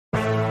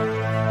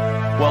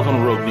Welcome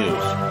to Rogue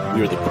News.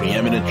 We are the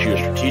preeminent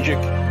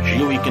geostrategic,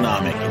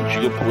 geoeconomic, and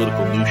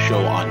geopolitical news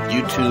show on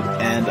YouTube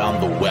and on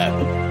the web.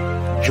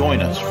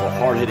 Join us for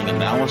hard-hitting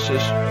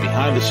analysis,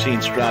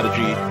 behind-the-scenes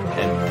strategy,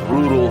 and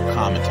brutal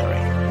commentary.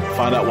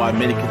 Find out why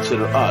many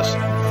consider us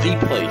the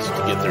place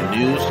to get their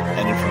news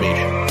and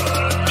information.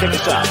 Check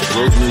us out at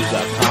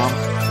roguenews.com.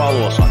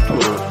 Follow us on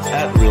Twitter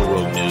at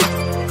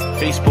RealRogueNews,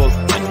 Facebook,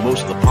 and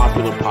most of the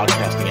popular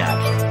podcasting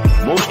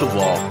apps. Most of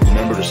all,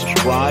 remember to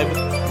subscribe,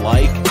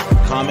 like,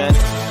 comment,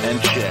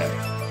 and share.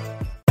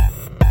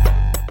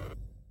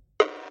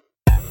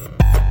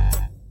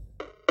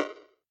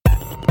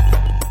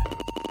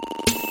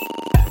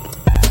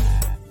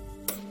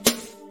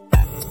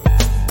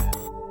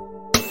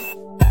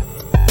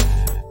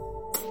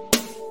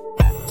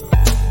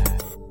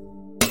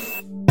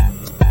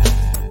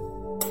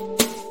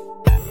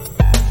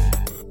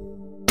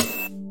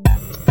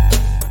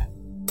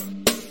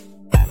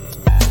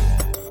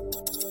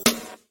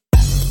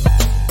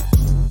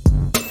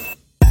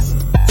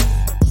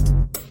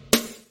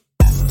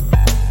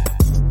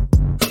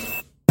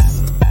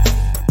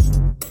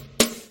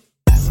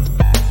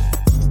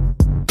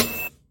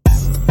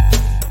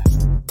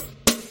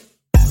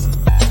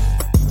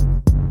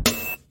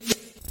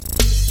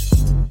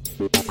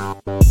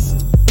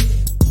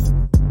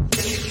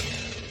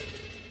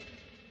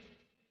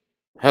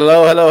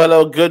 Hello.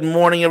 Good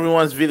morning,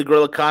 everyone. It's V, the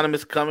Guerrilla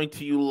Economist, coming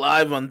to you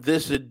live on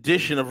this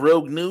edition of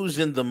Rogue News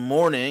in the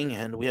Morning.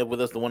 And we have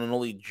with us the one and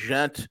only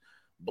Jet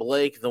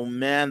Blake, the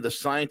man, the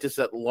scientist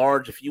at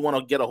large. If you want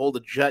to get a hold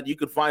of Jet, you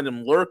can find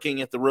him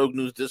lurking at the Rogue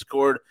News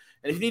Discord.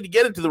 And if you need to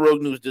get into the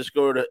Rogue News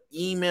Discord,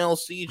 email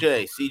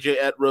CJ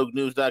at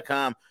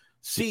roguenews.com,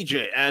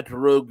 CJ at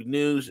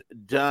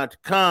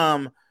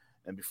roguenews.com.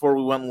 And before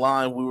we went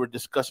live, we were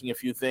discussing a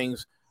few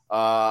things.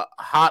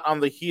 Hot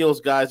on the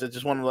heels, guys.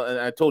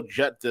 I told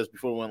Jet this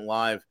before we went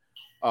live.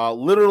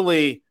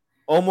 Literally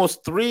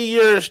almost 3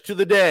 years to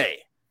the day,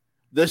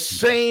 the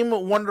same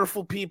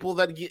wonderful people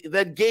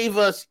that gave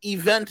us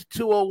Event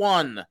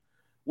 201,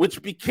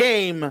 which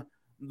became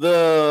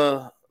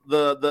the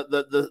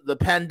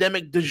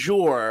pandemic du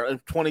jour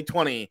of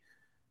 2020,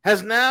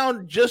 has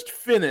now just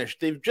finished.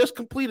 They've just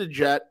completed,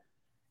 Jet,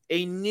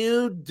 a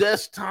new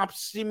desktop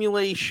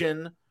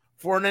simulation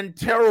for an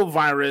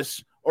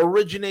enterovirus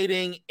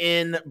originating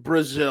in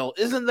Brazil.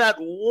 Isn't that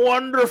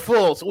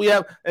wonderful? So we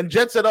have, and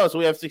Jet said, so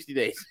we have 60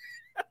 days.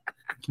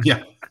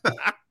 Yeah.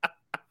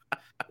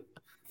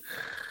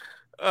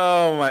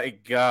 Oh my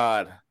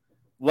God.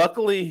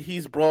 Luckily,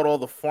 he's brought all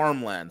the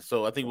farmland,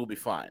 so I think we'll be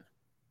fine.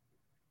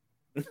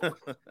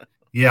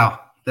 Yeah,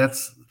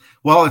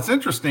 it's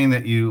interesting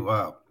that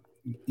you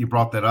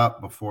brought that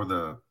up before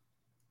the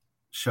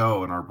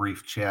show in our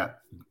brief chat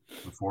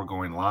before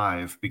going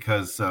live,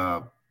 because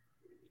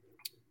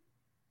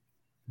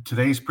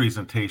today's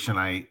presentation,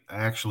 I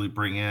actually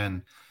bring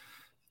in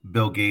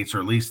Bill Gates, or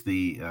at least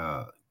the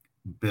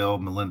Bill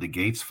Melinda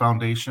Gates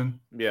Foundation.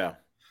 Yeah.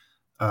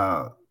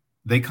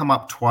 They come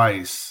up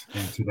twice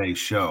in today's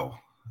show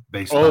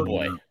based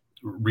on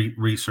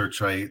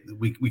research.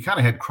 We kind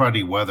of had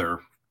cruddy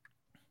weather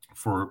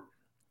for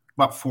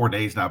about 4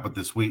 days now, but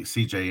this week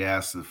CJ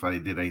asked if I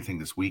did anything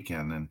this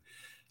weekend, and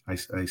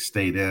I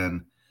stayed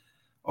in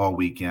all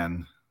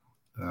weekend.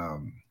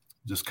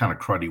 Just kind of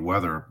cruddy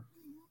weather.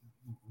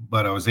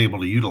 But I was able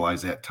to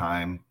utilize that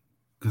time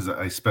because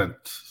I spent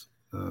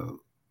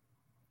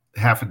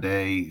half a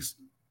day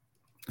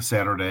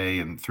Saturday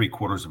and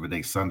 3/4 of a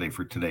day Sunday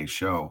for today's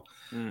show.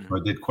 So I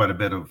did quite a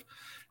bit of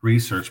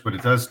research, but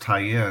it does tie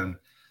in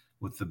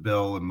with the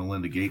Bill and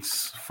Melinda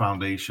Gates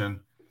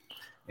Foundation.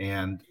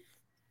 And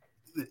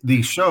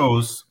these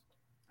shows,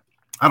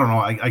 I don't know,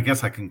 I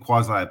guess I can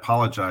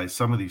quasi-apologize.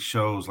 Some of these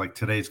shows, like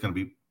today, is going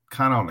to be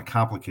kind of on the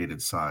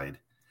complicated side.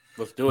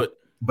 Let's do it.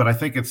 But I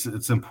think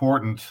it's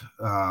important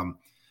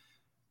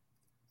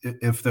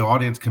if the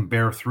audience can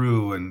bear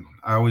through, and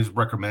I always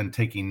recommend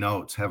taking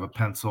notes, have a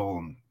pencil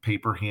and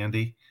paper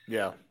handy.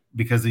 Yeah.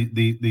 Because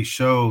these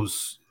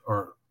shows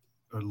are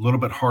a little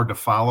bit hard to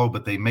follow,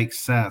 but they make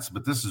sense.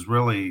 But this is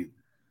really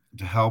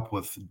to help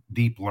with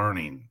deep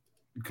learning,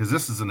 because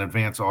this is an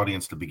advanced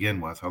audience to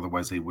begin with.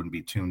 Otherwise, they wouldn't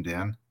be tuned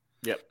in.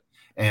 Yep.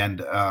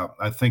 And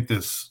I think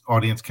this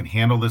audience can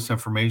handle this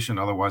information.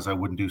 Otherwise, I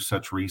wouldn't do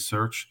such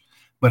research.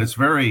 But it's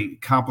very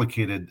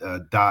complicated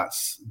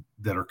dots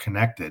that are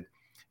connected.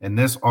 And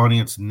this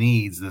audience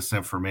needs this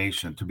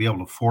information to be able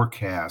to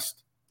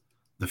forecast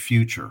the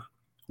future,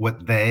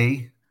 what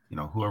they,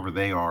 whoever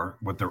they are,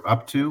 what they're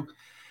up to,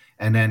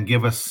 and then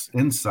give us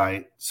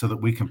insight so that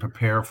we can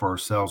prepare for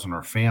ourselves and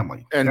our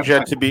family. And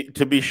Jet,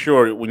 to be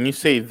sure, when you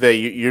say they,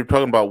 you're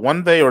talking about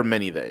one they or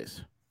many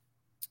days?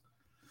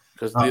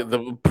 Because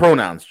the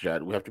pronouns,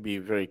 Jet, we have to be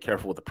very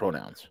careful with the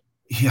pronouns.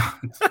 Yeah,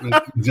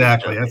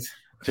 exactly.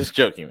 Just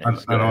joking, man.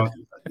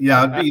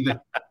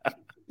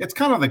 It's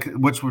kind of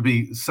which would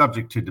be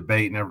subject to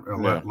debate, and a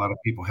lot of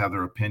people have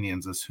their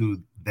opinions as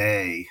who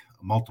they,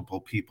 multiple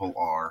people,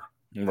 are.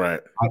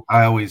 Right.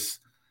 I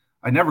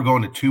never go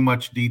into too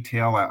much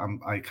detail.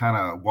 I kind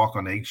of walk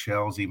on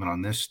eggshells even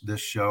on this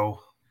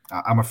show.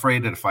 I'm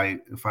afraid that if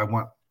I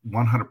went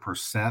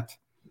 100%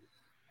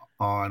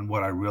 on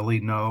what I really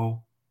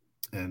know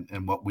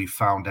and what we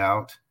found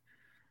out,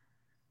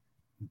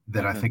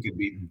 that I think it'd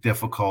be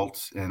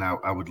difficult and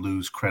I would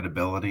lose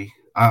credibility.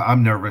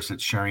 I'm nervous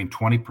at sharing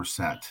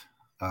 20%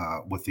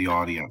 with the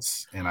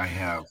audience, and I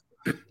have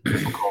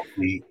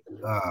difficulty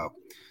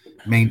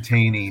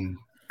maintaining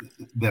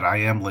that I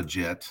am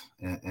legit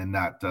and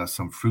not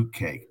some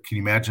fruitcake. Can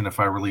you imagine if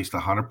I released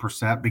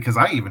 100%? Because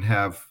I even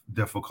have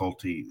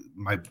difficulty.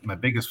 My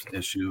biggest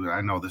issue,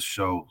 I know this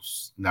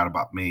show's not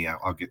about me.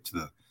 I'll get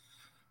to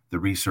the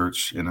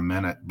research in a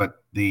minute,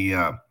 but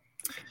the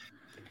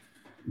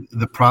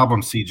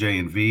problem, CJ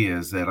and V,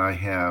 is that I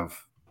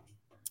have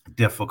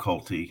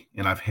difficulty,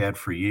 and I've had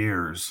for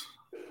years,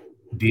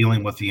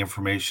 dealing with the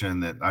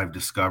information that I've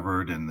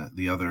discovered and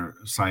the other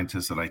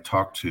scientists that I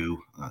talk to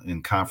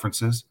in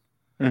conferences.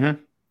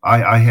 Mm-hmm.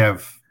 I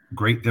have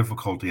great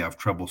difficulty. I have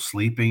trouble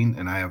sleeping,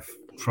 and I have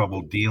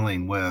trouble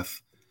dealing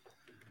with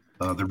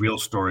the real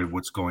story of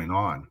what's going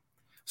on.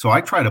 So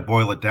I try to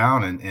boil it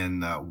down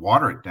and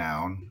water it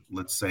down,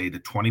 let's say to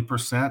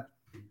 20%,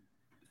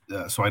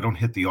 so I don't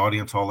hit the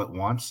audience all at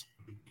once.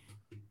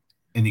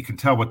 And you can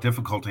tell what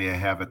difficulty I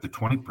have at the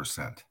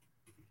 20%.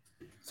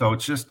 So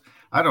it's just,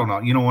 I don't know.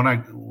 You know, when I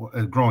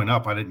growing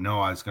up, I didn't know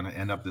I was going to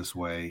end up this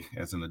way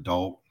as an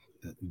adult,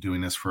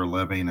 doing this for a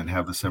living and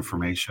have this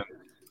information.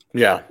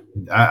 Yeah.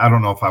 I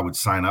don't know if I would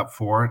sign up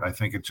for it. I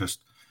think it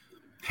just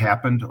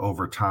happened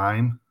over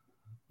time,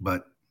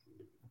 but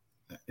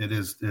it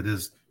is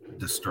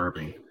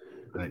disturbing.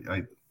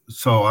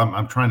 So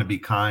I'm trying to be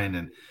kind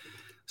and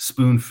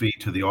spoon feed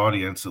to the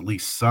audience at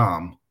least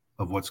some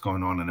of what's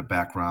going on in the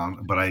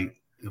background. But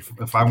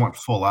if I went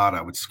full out,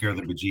 I would scare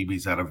the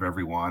bejeebies out of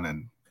everyone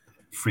and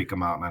freak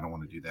them out, and I don't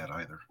want to do that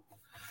either.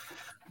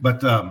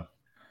 But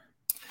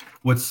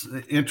what's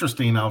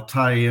interesting, I'll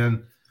tie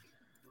in.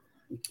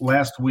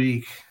 Last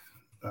week,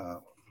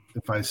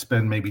 if I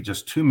spend maybe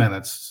just 2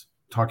 minutes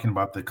talking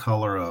about the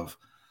color of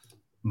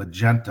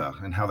magenta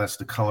and how that's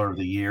the color of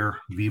the year,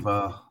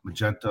 Viva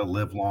Magenta,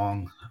 Live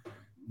Long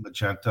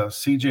Magenta.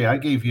 CJ, I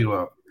gave you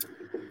a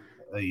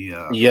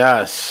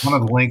yes. One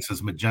of the links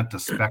is Magenta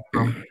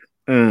Spectrum.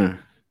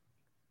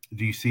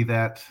 Do you see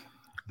that?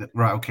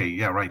 Right. Okay.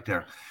 Yeah. Right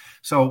there.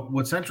 So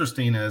what's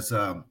interesting is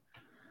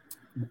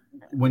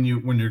when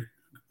you're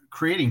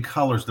creating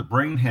colors, the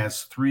brain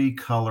has 3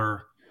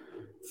 color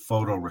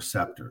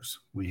photoreceptors.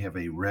 We have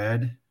a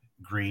red,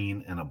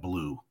 green, and a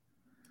blue.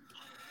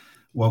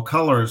 Well,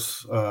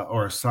 colors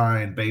are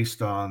assigned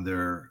based on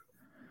their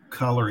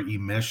color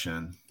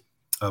emission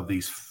of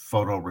these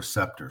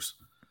photoreceptors.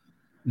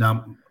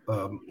 Now,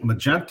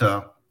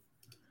 magenta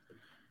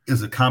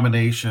is a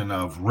combination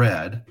of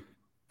red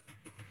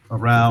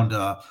around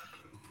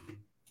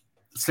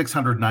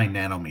 609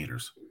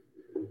 nanometers,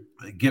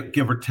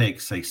 give or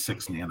take, say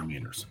 6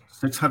 nanometers.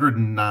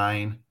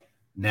 609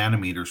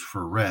 nanometers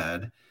for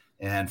red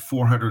and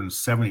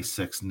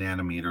 476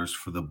 nanometers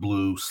for the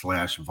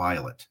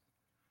blue/violet.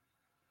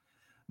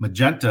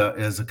 Magenta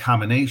is a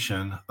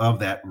combination of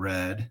that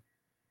red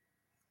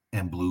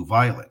and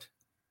blue-violet.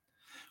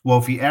 Well,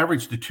 if you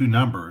average the two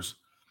numbers,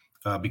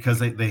 because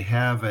they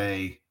have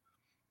a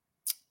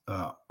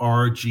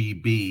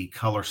RGB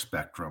color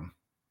spectrum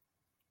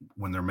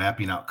when they're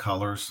mapping out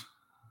colors,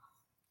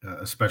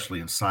 especially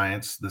in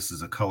science, this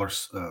is a color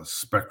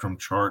spectrum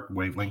chart,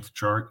 wavelength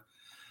chart.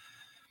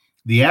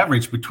 The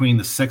average between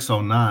the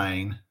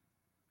 609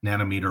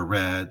 nanometer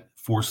red,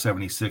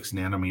 476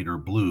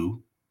 nanometer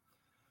blue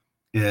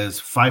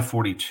is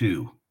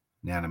 542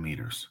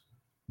 nanometers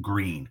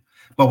green.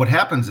 But what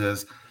happens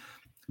is,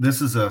 this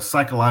is a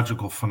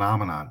psychological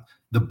phenomenon.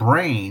 The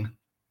brain,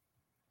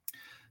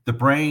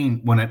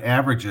 when it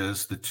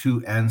averages the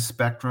two end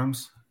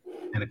spectrums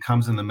and it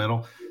comes in the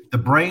middle, the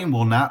brain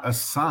will not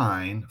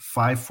assign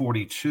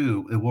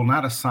 542. It will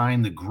not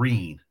assign the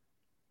green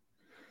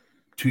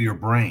to your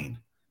brain.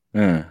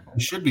 You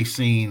should be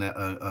seeing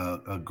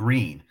a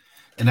green.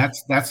 And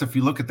that's if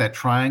you look at that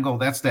triangle,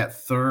 that's that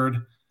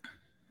third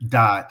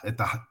dot at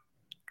the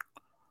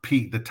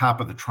peak, the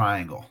top of the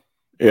triangle.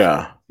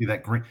 Yeah. See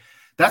that green?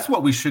 That's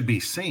what we should be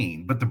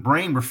seeing, but the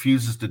brain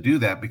refuses to do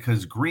that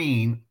because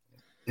green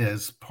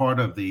is part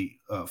of the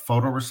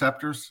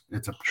photoreceptors.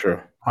 It's a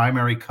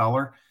primary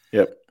color.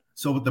 Yep.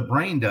 So what the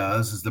brain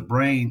does is the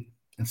brain,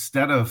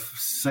 instead of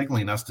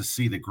signaling us to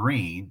see the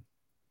green,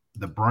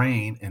 the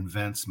brain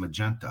invents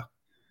magenta,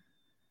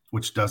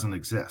 which doesn't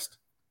exist.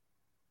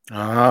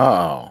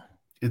 Oh,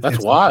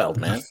 that's wild,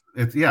 man.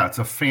 It's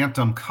a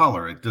phantom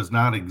color. It does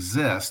not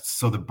exist.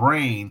 So the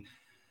brain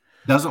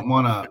doesn't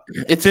want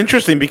to. It's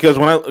interesting because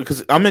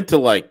because I'm into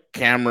like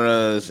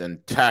cameras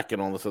and tech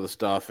and all this other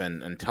stuff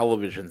and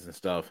televisions and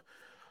stuff.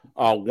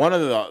 One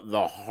of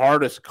the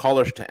hardest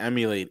colors to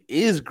emulate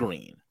is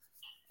green.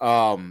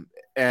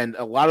 And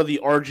a lot of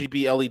the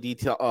RGB LED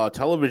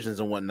televisions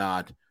and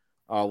whatnot,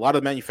 a lot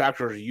of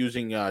manufacturers are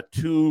using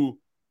two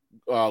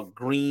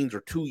greens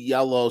or two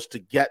yellows to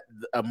get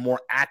a more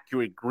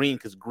accurate green,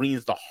 because green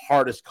is the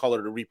hardest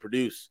color to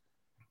reproduce.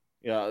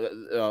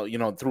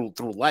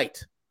 Through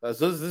light.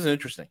 This is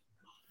interesting.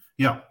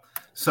 Yeah.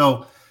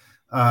 So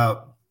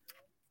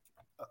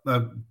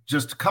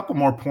just a couple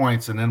more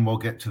points, and then we'll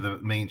get to the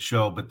main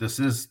show. But this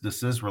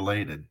is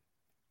related,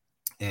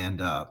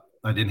 and I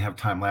didn't have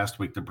time last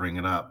week to bring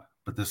it up,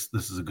 but this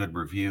is a good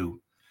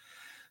review.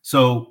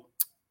 So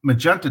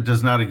magenta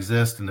does not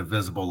exist in the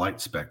visible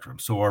light spectrum.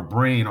 So our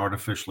brain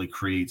artificially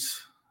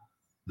creates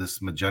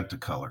this magenta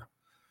color.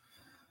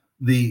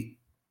 The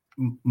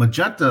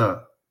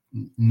magenta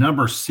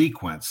number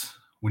sequence,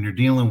 when you're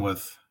dealing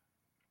with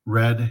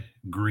red,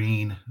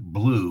 green,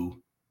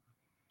 blue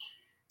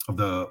of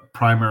the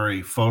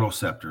primary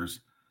photoceptors,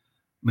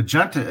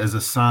 magenta is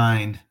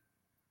assigned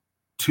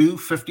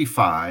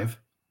 255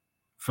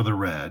 for the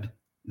red,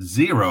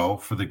 0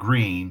 for the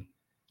green,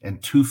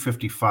 and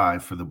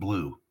 255 for the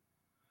blue.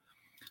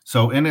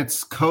 So in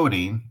its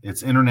coding,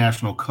 its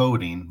international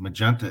coding,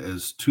 magenta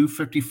is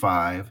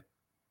 255,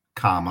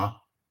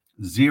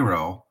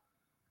 0,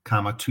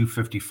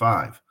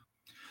 255.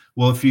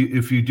 Well, if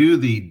you do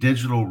the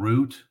digital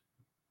root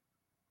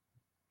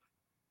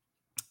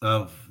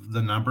of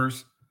the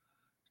numbers,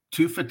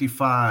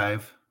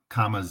 255,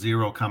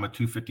 0,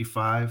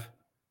 255,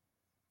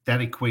 that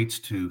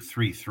equates to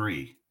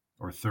 33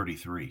 or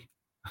 33.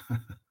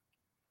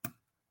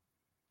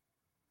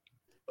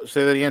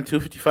 Say that again,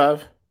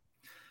 255?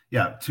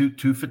 Yeah,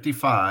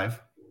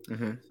 255.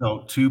 Mm-hmm.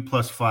 So 2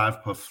 plus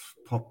 5 plus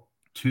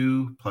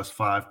 2 plus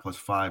 5 plus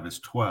 5 is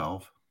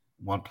 12.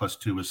 1 plus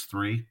 2 is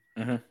 3.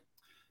 Mm-hmm.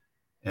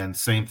 And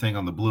same thing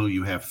on the blue,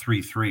 you have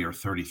 33 or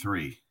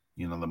 33,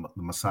 the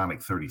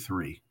Masonic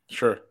 33.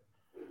 Sure.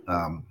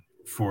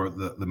 For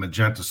the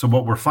magenta. So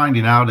what we're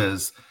finding out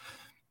is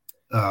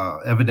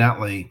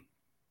evidently,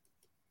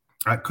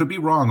 I could be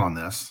wrong on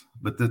this,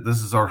 but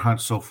this is our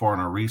hunch so far in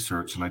our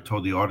research, and I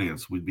told the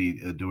audience we'd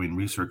be doing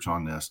research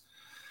on this.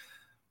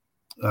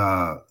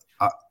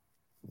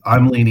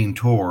 I'm leaning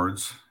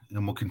towards,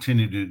 and we'll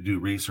continue to do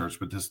research,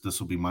 but this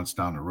will be months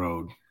down the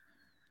road.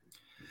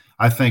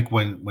 I think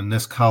when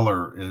this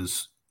color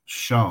is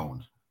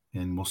shown,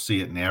 and we'll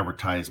see it in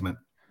advertisement,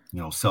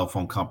 cell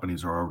phone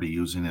companies are already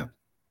using it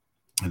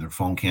in their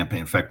phone campaign.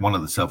 In fact, one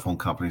of the cell phone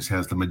companies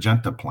has the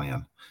magenta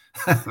plan.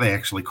 They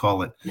actually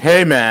call it.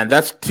 Hey, man,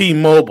 that's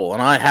T-Mobile,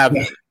 and I have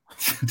it.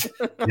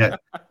 Yeah,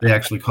 they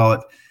actually call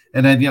it.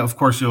 And then, of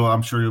course,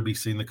 I'm sure you'll be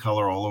seeing the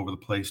color all over the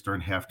place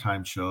during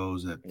halftime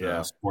shows at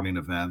sporting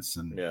events,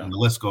 and the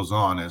list goes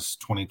on as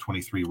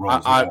 2023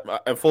 rolls.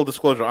 Full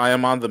disclosure, I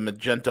am on the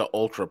Magenta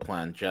Ultra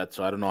plan, Jet,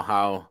 so I don't know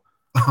how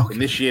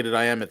initiated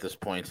I am at this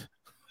point.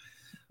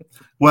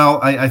 Well,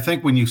 I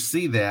think when you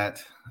see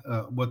that,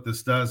 what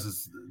this does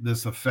is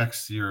this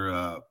affects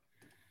your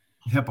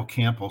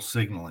hippocampal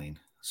signaling.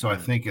 So I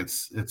think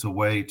it's a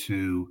way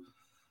to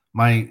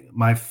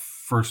my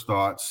first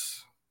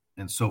thoughts,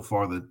 and so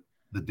far the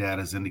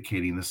data is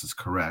indicating this is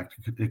correct.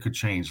 It could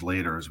change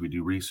later as we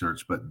do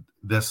research, but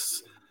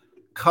this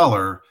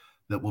color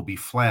that will be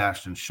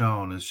flashed and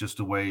shown is just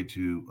a way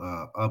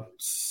to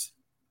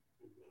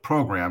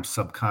program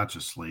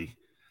subconsciously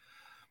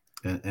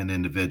an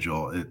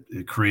individual.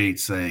 It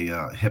creates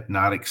a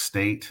hypnotic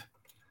state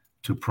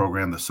to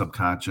program the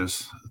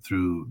subconscious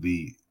through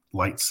the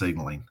light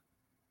signaling.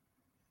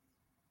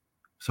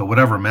 So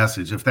whatever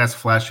message, if that's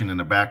flashing in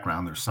the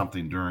background, there's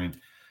something during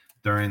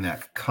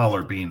that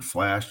color being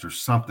flashed, or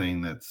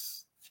something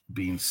that's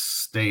being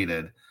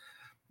stated,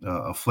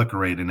 a flicker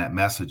rate in that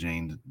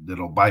messaging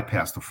that'll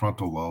bypass the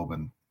frontal lobe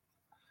and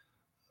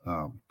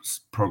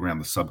program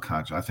the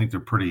subconscious. I think they're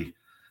pretty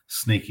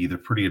sneaky. They're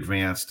pretty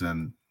advanced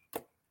and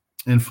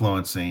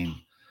influencing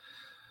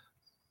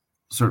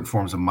certain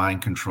forms of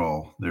mind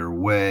control. They're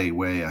way,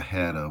 way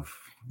ahead of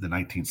the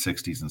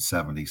 1960s and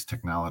 70s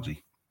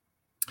technology.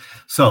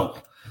 So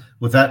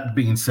with that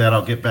being said,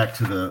 I'll get back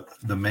to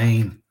the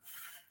main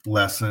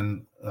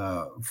lesson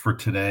for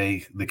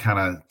today that kind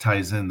of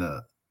ties in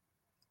the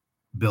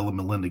Bill and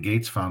Melinda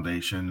Gates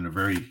Foundation in a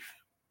very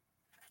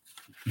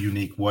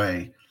unique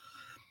way.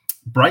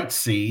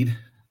 Brightseed,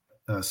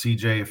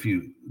 CJ, if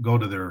you go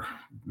to their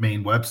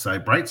main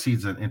website,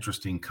 Brightseed's an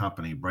interesting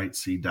company,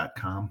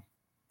 brightseed.com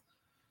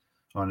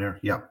on there.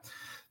 Yeah.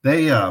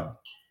 They are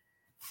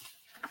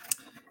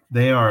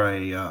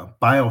a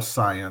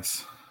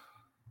bioscience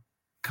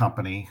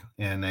company,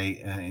 and they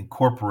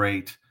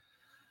incorporate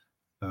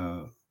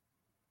the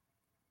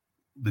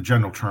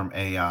general term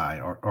AI,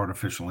 or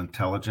artificial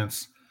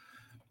intelligence,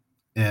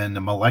 in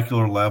the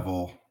molecular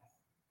level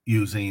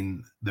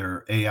using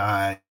their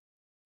AI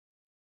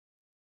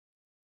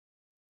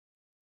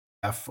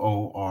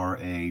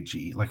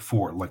FORAGE,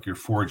 like you're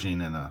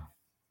foraging in the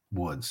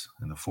woods,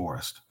 in the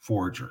forest,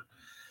 forager.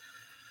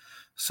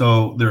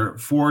 So their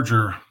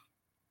forager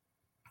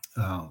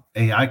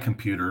AI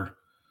computer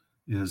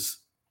is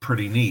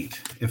pretty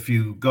neat. If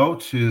you go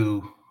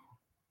to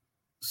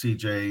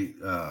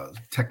CJ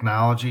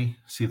technology,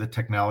 see the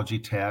technology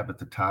tab at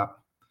the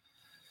top.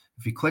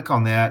 If you click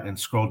on that and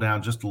scroll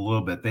down just a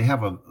little bit, they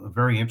have a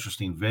very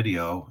interesting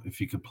video. If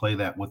you could play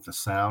that with the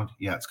sound.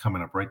 Yeah, it's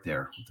coming up right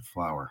there with the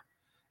flower.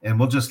 And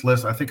we'll just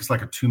listen. I think it's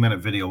like a 2-minute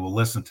video. We'll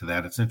listen to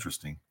that. It's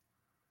interesting.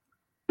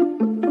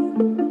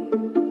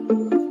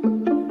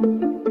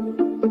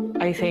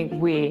 I think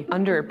we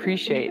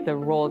underappreciate the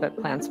role that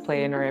plants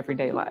play in our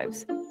everyday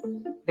lives.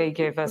 They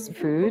give us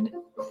food,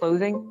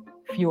 clothing,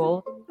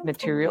 fuel,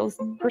 materials,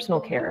 personal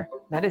care,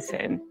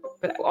 medicine.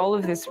 But all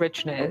of this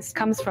richness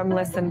comes from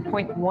less than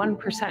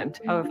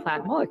 0.1% of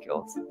plant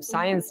molecules.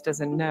 Science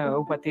doesn't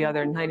know what the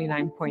other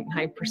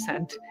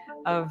 99.9%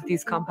 of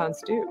these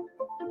compounds do.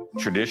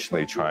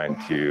 Traditionally, trying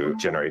to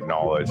generate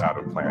knowledge out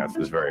of plants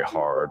is very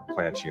hard.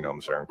 Plant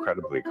genomes are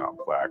incredibly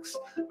complex.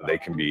 They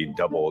can be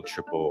double,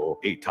 triple,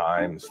 8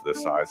 times the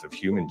size of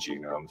human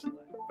genomes.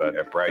 But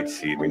at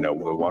Brightseed, we know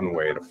the one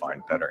way to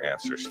find better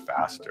answers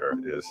faster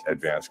is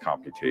advanced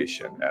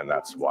computation, and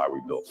that's why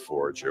we built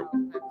Forager.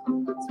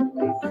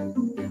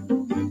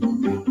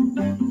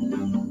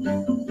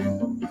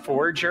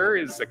 Forager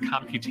is a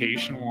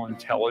computational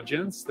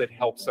intelligence that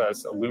helps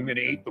us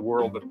illuminate the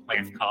world of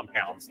plant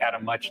compounds at a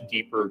much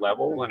deeper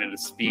level and at a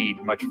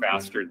speed much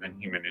faster than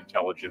human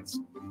intelligence.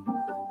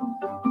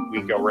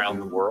 We go around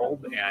the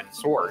world and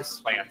source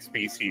plant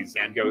species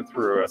and go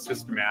through a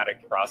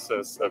systematic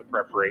process of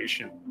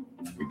preparation.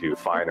 We do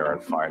finer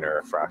and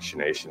finer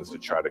fractionations to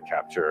try to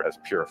capture as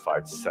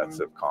purified sets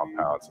of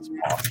compounds as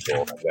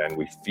possible. And then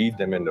we feed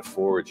them into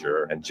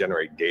Forager and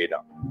generate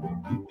data.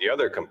 The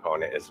other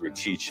component is we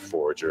teach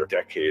Forager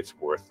decades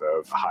worth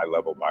of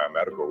high-level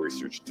biomedical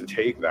research to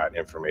take that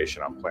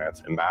information on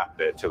plants and map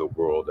it to the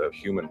world of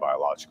human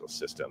biological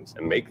systems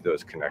and make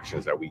those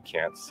connections that we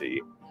can't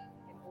see.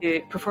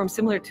 It performs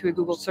similar to a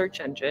Google search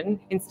engine.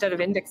 Instead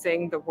of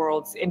indexing the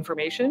world's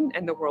information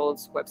and the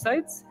world's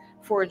websites,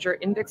 Forager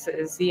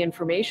indexes the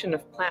information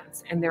of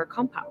plants and their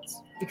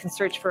compounds. You can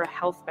search for a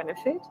health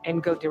benefit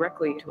and go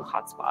directly to a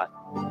hotspot.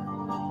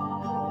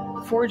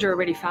 Forager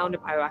already found a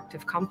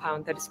bioactive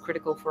compound that is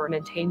critical for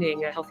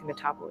maintaining a healthy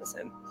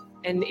metabolism,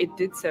 and it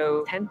did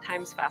so 10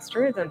 times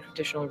faster than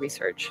traditional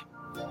research.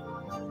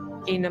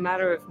 In a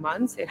matter of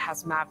months, it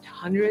has mapped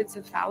hundreds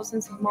of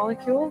thousands of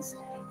molecules.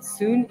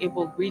 Soon it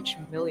will reach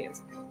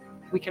millions.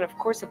 We can, of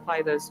course,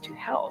 apply those to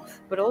health,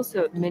 but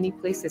also many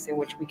places in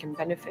which we can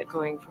benefit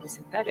going from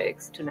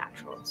synthetics to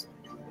naturals.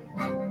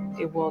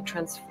 It will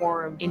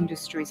transform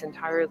industries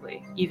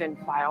entirely, even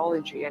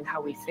biology and how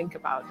we think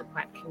about the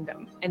plant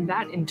kingdom. And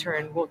that, in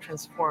turn, will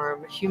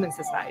transform human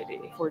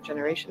society for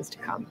generations to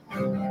come.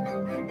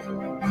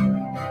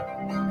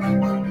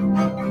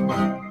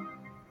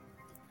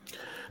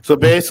 So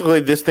basically,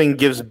 this thing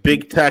gives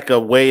big tech a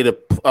way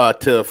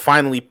to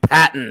finally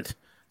patent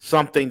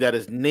something that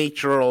is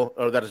natural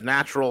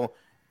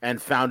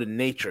and found in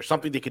nature,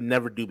 something they could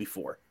never do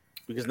before,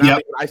 because now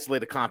they can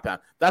isolate a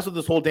compound. That's what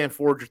this whole damn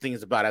Forager thing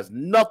is about. It has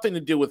nothing to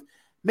do with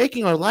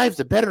making our lives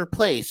a better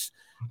place,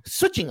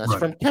 switching us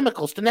from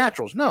chemicals to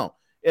naturals. No,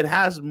 it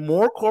has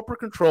more corporate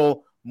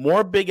control,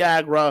 more big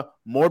agra,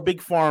 more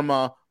big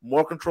pharma,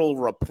 more control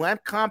over a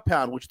plant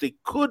compound, which they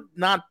could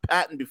not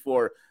patent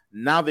before.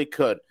 Now they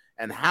could.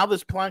 And how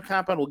this plant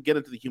compound will get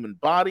into the human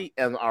body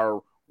and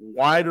our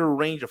wider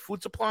range of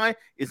food supply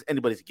is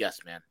anybody's guess,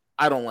 man.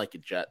 I don't like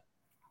it, Jet.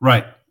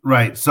 Right.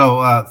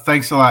 So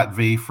thanks a lot,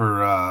 V,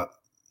 for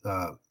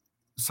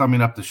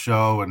summing up the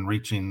show and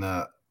reaching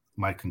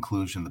my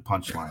conclusion, the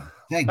punchline.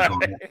 Thank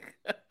you.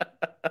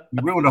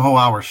 You ruined a whole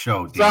hour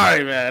show. Dude.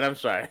 Sorry, man. I'm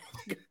sorry.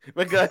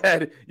 But go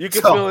ahead. You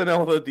can fill in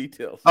all the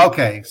details.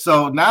 Okay.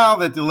 So now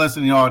that the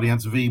listening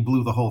audience, V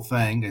blew the whole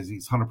thing as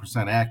he's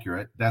 100%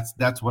 accurate.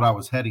 That's what I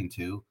was heading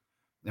to.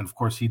 And of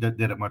course, he did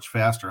it much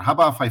faster. How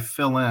about if I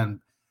fill in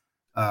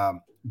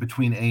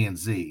between A and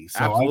Z? So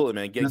absolutely,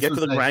 man. Get to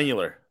the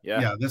granular.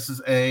 Yeah. This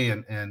is A,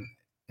 and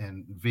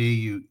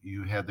V.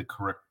 You had the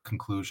correct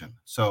conclusion.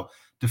 So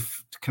to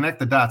connect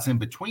the dots in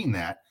between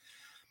that,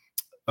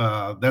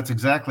 that's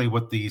exactly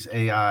what these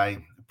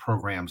AI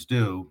programs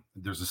do.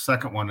 There's a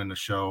second one in the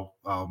show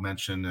I'll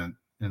mention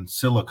in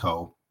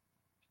Silico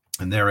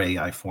in their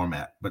AI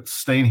format. But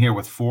staying here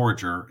with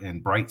Forager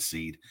and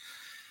Brightseed.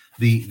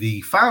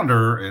 The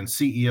founder and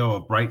CEO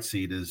of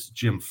Brightseed is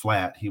Jim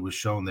Flatt. He was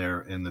shown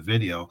there in the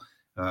video.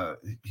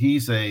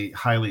 He's a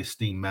highly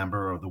esteemed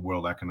member of the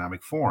World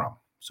Economic Forum,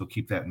 so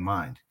keep that in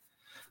mind.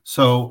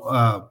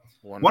 So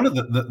one of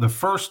the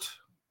first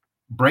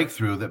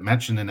breakthrough that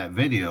mentioned in that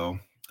video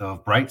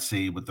of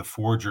Brightseed with the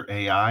Forager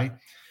AI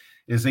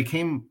is they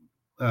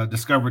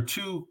discovered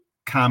 2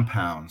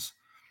 compounds,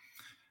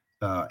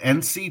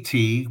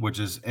 NCT, which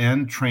is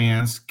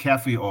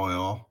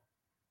N-trans-caffeoyl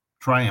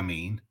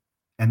triamine,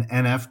 and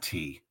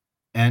NFT,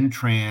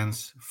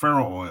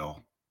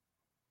 N-trans-ferroyl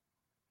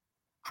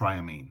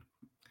triamine.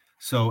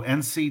 So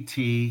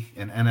NCT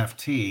and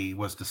NFT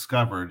was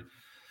discovered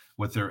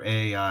with their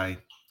AI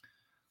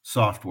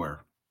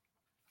software.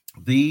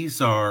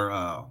 These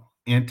are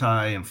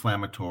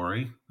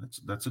anti-inflammatory.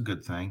 That's a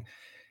good thing.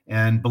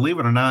 And believe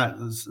it or not,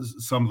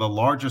 some of the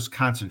largest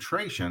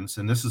concentrations,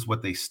 and this is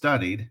what they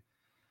studied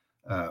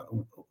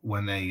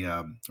when they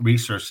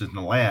researched in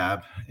the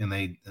lab, and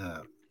they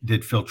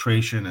did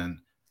filtration and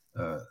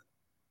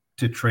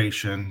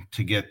titration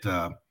to get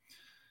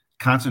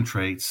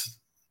concentrates.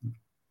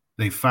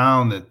 They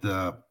found that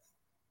the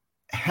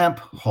hemp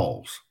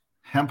hulls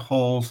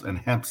and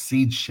hemp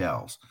seed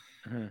shells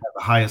have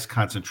the highest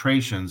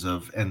concentrations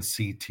of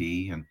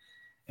NCT and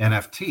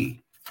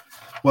NFT.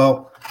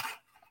 Well,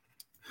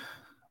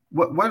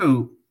 what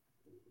do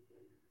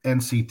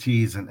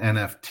NCTs and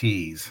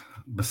NFTs,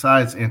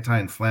 besides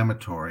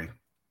anti-inflammatory,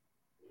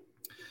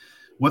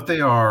 what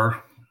they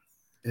are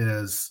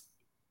is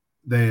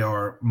they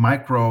are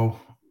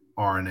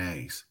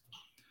microRNAs.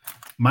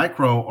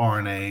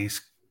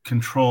 MicroRNAs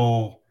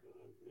control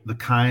the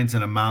kinds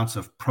and amounts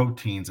of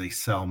proteins a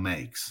cell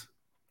makes.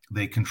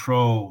 They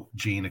control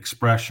gene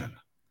expression.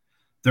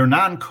 They're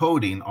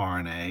non-coding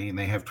RNA, and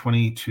they have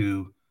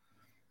 22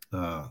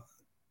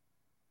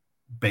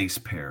 base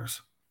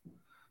pairs.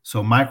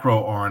 So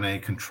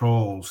microRNA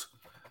controls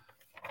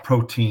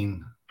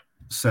protein,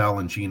 cell,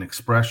 and gene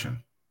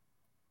expression.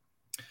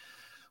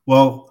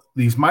 Well,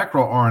 these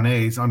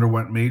microRNAs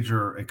underwent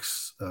major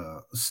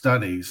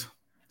studies,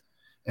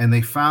 and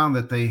they found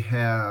that they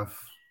have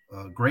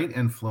great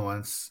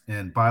influence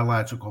in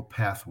biological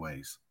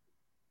pathways.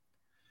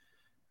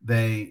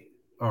 They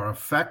are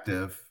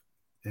effective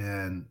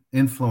in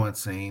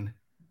influencing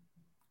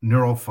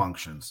neural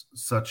functions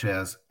such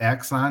as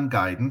axon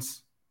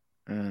guidance,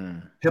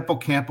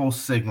 hippocampal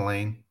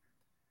signaling,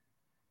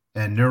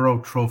 and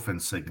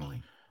neurotrophin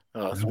signaling.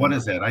 What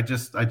is that? I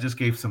just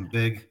gave some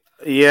big.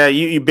 Yeah,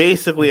 you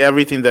basically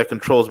everything that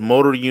controls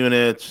motor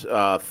units,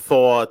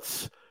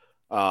 thoughts,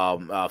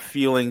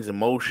 feelings,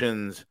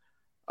 emotions.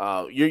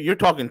 You're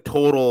talking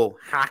total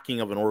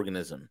hacking of an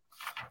organism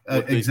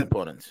with these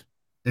components.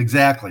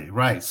 Exactly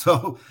right.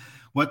 So,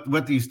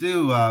 what these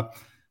do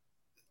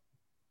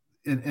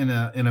in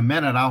a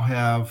minute, I'll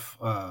have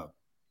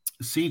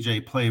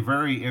CJ play a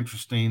very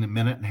interesting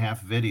 1.5-minute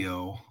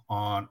video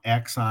on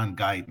axon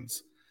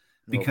guidance,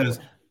 because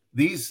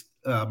these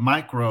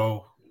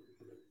micro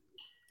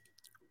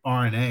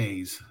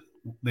RNAs,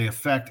 they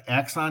affect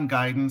axon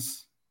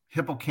guidance,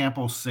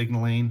 hippocampal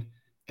signaling,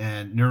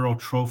 and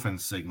neurotrophin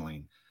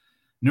signaling.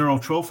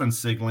 Neurotrophin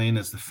signaling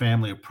is the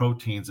family of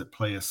proteins that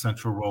play a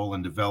central role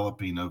in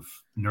developing of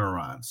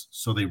neurons.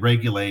 So they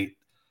regulate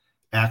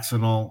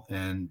axonal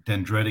and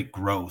dendritic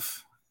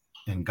growth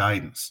and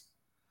guidance.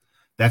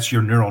 That's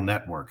your neural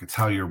network. It's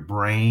how your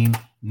brain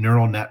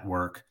neural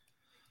network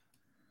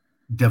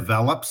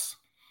develops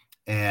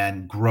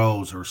and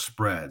grows or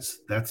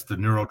spreads. That's the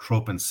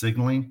neurotrophin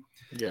signaling.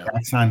 Yeah.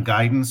 Axon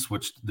guidance,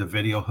 which the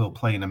video he'll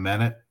play in a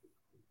minute,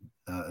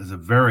 is a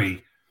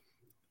very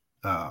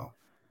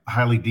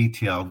highly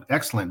detailed,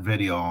 excellent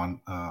video on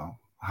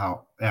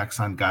how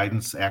axon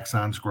guidance,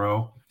 axons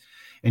grow.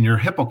 And your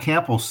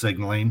hippocampal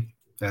signaling,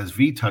 as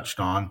V touched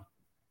on,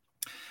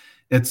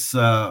 it's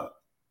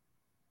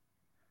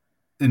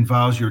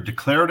involves your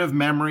declarative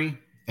memory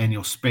and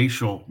your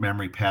spatial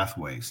memory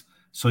pathways.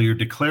 So your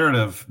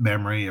declarative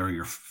memory are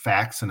your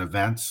facts and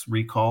events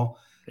recall.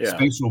 Yeah.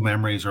 Spatial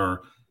memories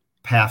are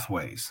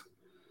pathways,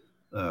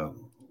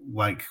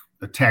 like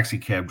a taxi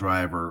cab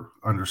driver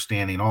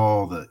understanding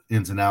all the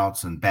ins and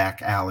outs and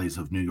back alleys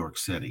of New York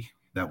City.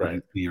 That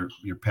would be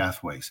your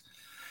pathways.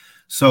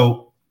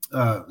 So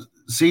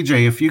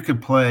CJ, if you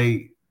could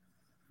play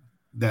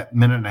that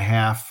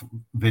 1.5-minute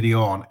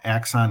video on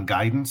axon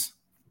guidance.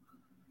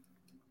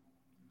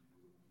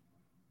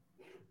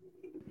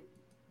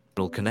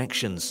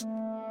 Connections.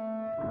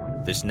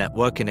 This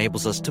network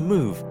enables us to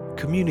move,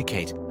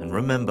 communicate, and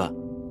remember.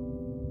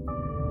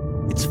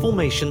 Its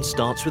formation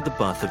starts with the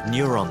birth of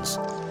neurons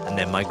and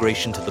their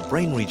migration to the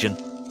brain region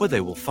where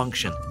they will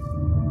function.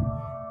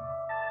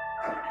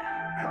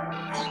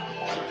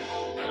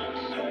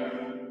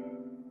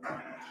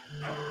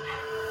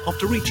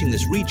 After reaching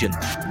this region,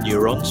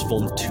 neurons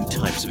form two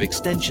types of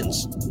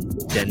extensions,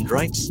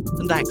 dendrites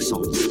and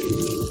axons.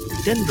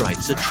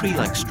 Dendrites are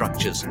tree-like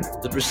structures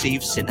that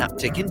receive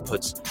synaptic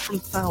inputs from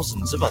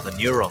thousands of other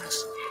neurons.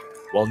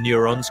 While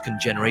neurons can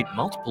generate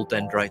multiple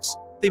dendrites,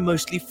 they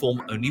mostly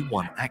form only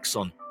one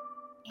axon.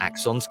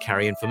 Axons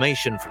carry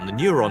information from the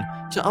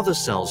neuron to other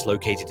cells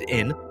located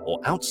in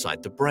or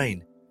outside the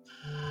brain.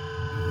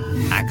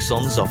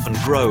 Axons often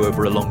grow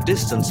over a long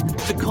distance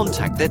to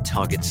contact their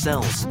target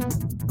cells.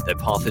 Their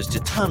path is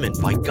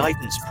determined by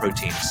guidance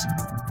proteins.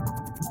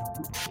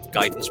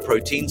 Guidance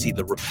proteins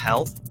either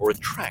repel or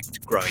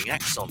attract growing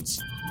axons.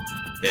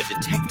 They're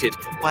detected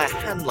by a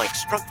hand-like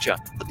structure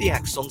at the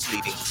axon's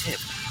leading tip,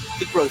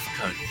 the growth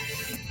cone.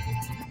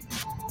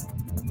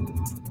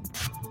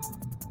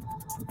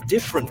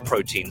 Different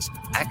proteins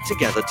act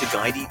together to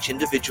guide each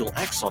individual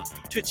axon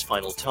to its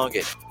final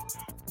target.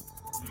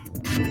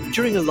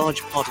 During a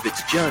large part of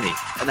its journey,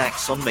 an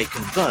axon may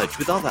converge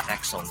with other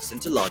axons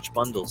into large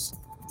bundles.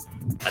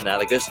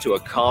 Analogous to a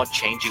car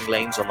changing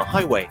lanes on the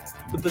highway,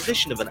 the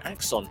position of an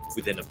axon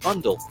within a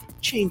bundle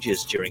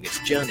changes during its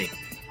journey.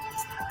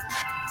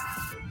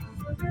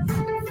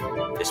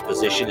 This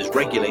position is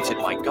regulated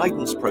by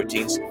guidance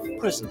proteins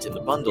present in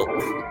the bundle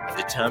and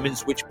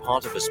determines which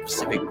part of a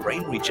specific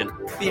brain region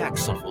the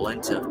axon will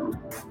enter.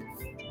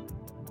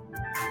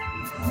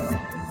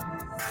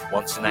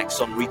 Once an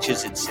axon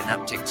reaches its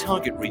synaptic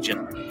target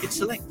region, it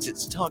selects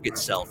its target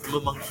cell from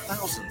among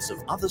thousands of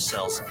other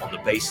cells on the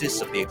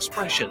basis of the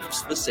expression of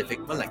specific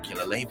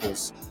molecular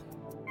labels.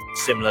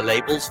 Similar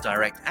labels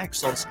direct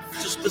axons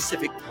to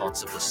specific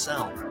parts of the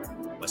cell,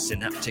 where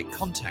synaptic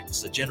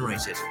contacts are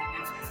generated.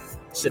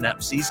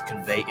 Synapses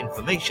convey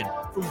information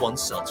from one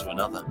cell to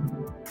another.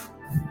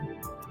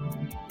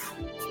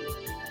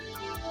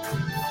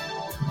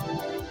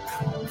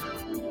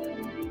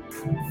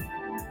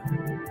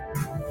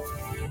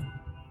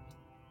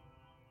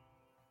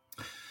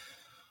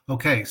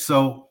 Okay,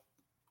 so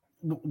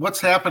what's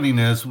happening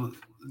is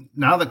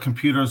now that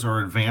computers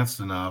are advanced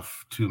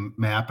enough to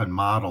map and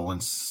model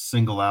and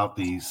single out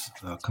these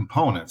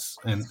components,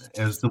 and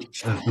as the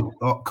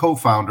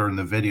co-founder in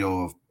the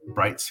video of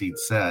Brightseed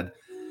said,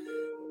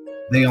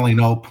 they only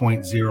know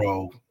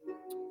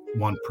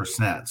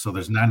 0.01%. So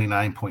there's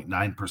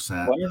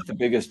 99.9%. One of the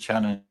biggest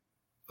challenges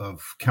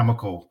of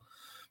chemical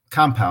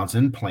compounds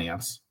in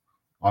plants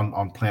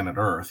on planet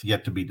Earth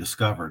yet to be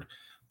discovered.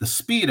 The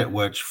speed at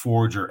which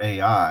Forager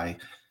AI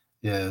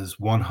is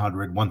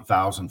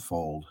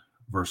 1,000-fold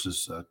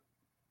versus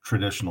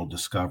traditional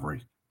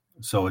discovery.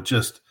 So it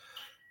just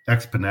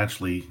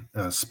exponentially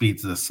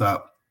speeds this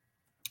up.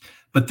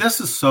 But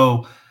this is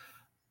so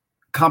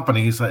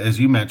companies, as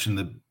you mentioned,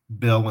 the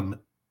Bill and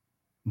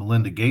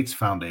Melinda Gates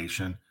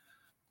Foundation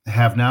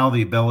have now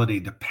the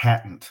ability to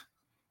patent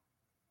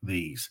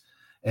these.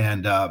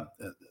 And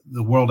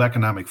the World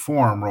Economic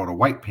Forum wrote a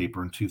white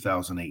paper in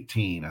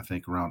 2018, I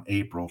think around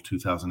April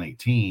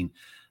 2018,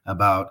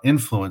 about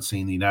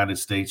influencing the United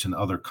States and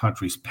other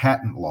countries'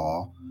 patent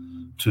law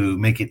to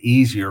make it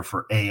easier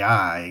for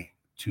AI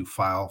to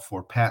file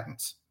for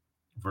patents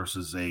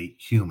versus a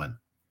human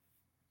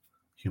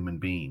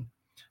being.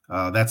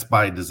 That's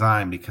by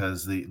design,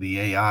 because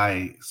the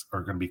AIs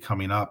are going to be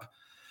coming up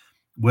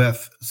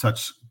with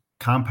such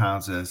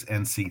compounds as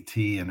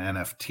NCT and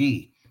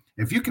NFT.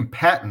 If you can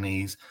patent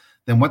these,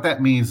 then what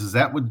that means is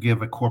that would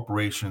give a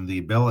corporation the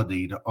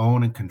ability to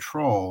own and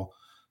control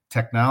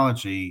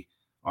technology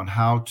on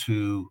how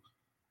to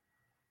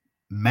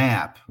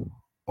map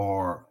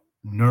or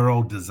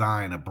neural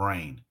design a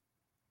brain.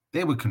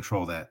 They would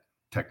control that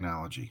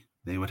technology.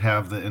 They would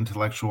have the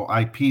intellectual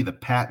IP, the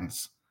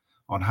patents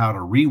on how to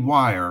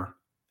rewire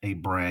a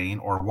brain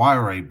or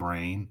wire a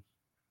brain,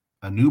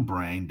 a new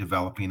brain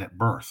developing at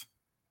birth.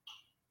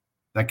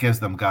 That gives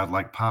them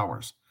godlike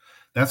powers.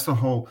 That's the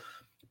whole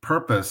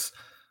purpose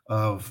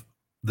of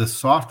this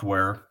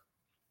software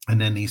and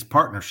then these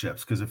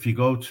partnerships. Because if you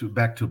go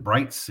back to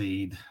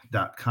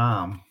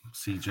brightseed.com,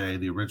 CJ,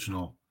 the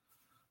original,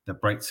 the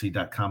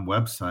brightseed.com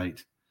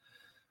website,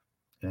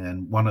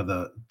 and one of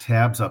the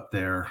tabs up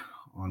there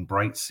on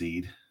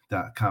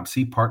brightseed.com,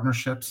 see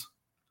partnerships.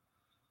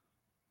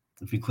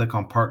 If you click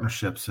on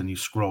partnerships and you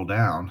scroll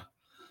down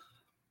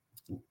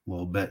a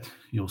little bit,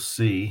 you'll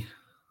see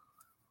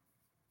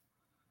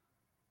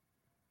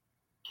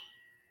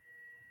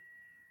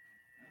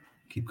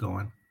keep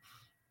going.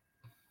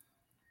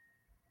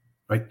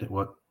 Right there,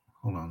 what?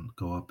 Hold on,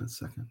 go up a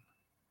second.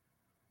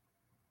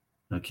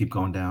 No, keep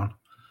going down.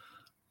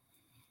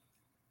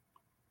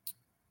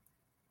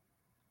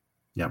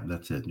 Yep,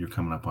 that's it. You're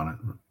coming up on it.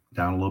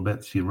 Down a little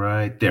bit. See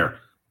right there.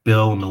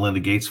 Bill and Melinda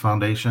Gates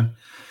Foundation.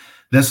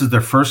 This is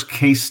their first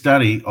case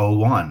study,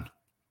 01.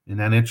 Isn't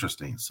that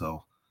interesting?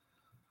 So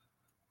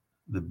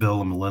the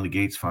Bill and Melinda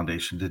Gates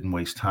Foundation didn't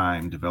waste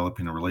time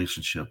developing a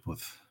relationship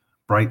with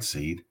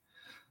Brightseed.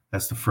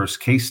 That's the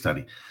first case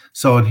study.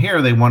 So in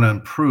here, they want to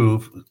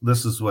improve.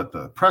 This is what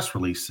the press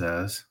release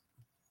says.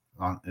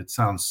 It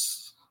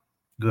sounds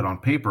good on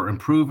paper.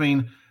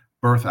 Improving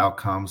birth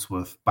outcomes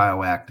with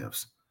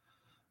bioactives.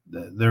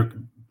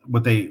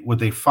 What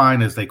they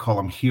find is they call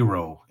them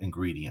hero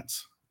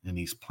ingredients in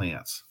these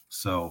plants.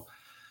 So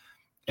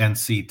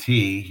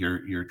NCT,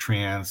 your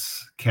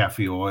trans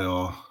caffeine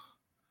oil,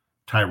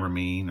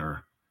 tyramine,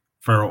 or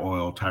ferro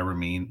oil,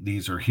 tyramine,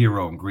 these are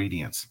hero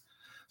ingredients.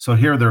 So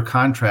here they're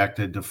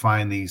contracted to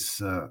find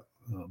these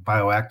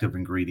bioactive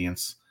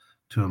ingredients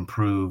to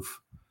improve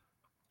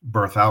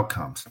birth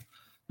outcomes.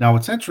 Now,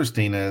 what's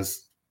interesting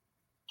is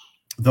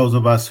those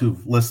of us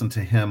who've listened to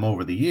him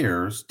over the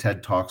years,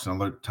 TED Talks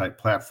and other type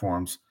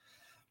platforms,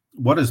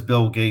 what does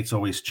Bill Gates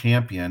always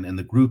champion in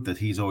the group that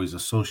he's always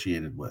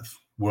associated with?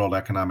 World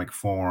Economic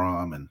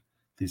Forum and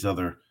these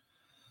other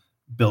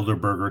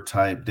Bilderberger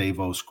type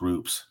Davos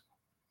groups.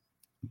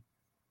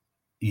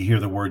 You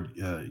hear the word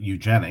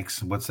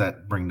eugenics. What's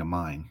that bring to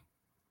mind?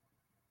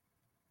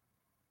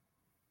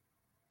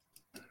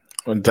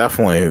 Well,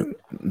 definitely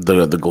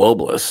the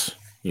globalists,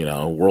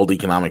 World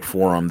Economic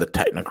Forum, the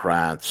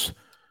technocrats.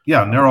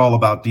 Yeah, and they're all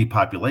about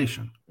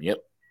depopulation. Yep.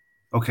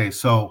 Okay,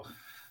 so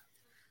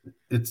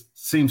it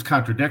seems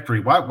contradictory.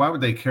 Why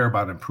would they care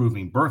about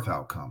improving birth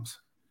outcomes?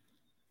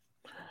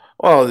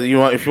 Well,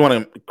 if you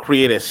want to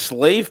create a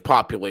slave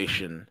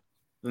population,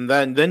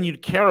 then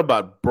you'd care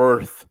about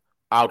birth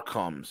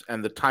outcomes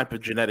and the type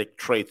of genetic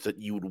traits that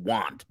you would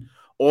want,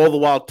 all the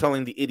while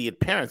telling the idiot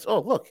parents,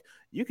 oh, look,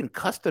 you can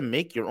custom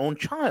make your own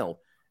child.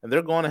 And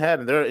they're going ahead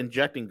and they're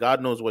injecting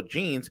God knows what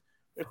genes.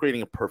 They're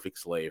creating a perfect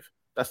slave.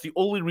 That's the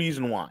only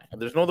reason why.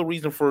 And there's no other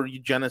reason for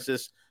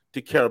eugenicists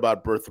to care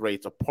about birth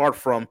rates apart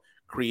from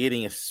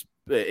creating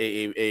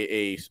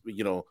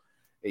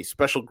a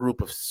special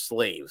group of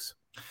slaves.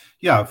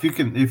 Yeah, if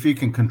you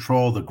can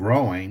control the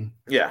growing,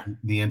 Yeah,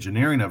 the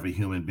engineering of a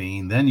human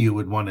being, then you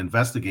would want to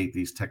investigate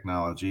these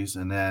technologies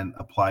and then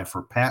apply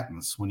for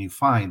patents when you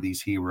find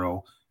these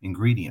hero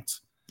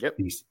ingredients, Yep.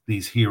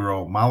 these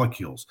hero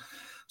molecules.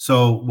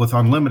 So with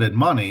unlimited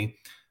money,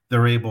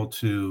 they're able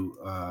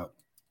to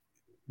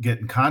get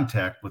in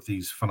contact with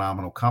these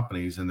phenomenal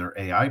companies and their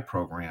AI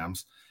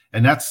programs.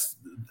 And that's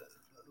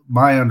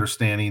my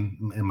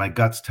understanding, and my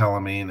gut's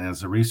telling me, and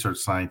as a research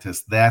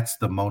scientist, that's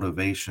the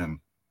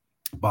motivation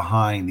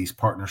behind these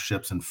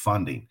partnerships and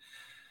funding.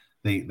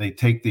 They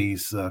take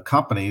these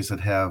companies that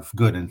have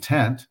good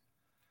intent,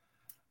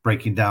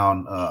 breaking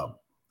down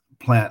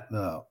plant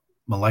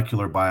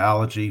molecular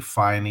biology,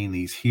 finding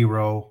these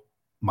hero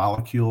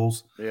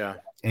molecules,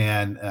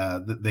 and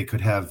they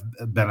could have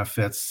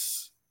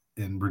benefits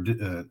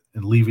in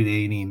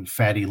alleviating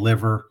fatty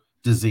liver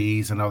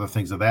disease and other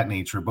things of that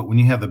nature. But when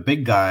you have the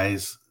big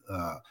guys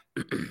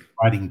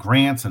writing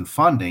grants and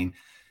funding,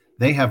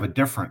 they have a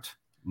different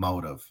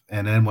motive.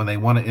 And then when they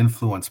want to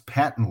influence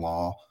patent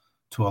law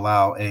to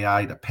allow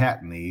AI to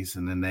patent these,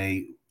 and then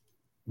they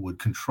would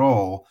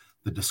control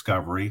the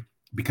discovery,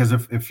 because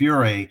if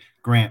you're a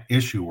grant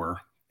issuer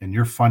and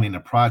you're funding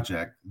a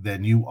project,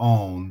 then you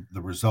own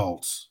the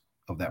results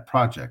of that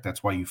project.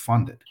 That's why you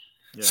fund it.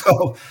 Yeah.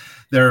 So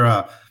they're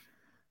at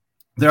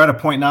a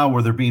point now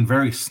where they're being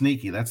very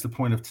sneaky. That's the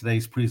point of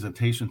today's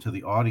presentation to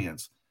the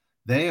audience.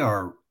 They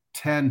are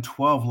 10,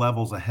 12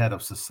 levels ahead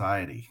of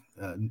society.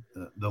 The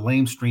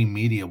lamestream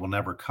media will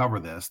never cover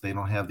this. They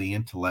don't have the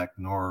intellect,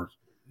 nor,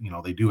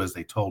 they do as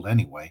they told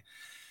anyway.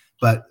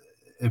 But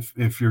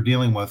if you're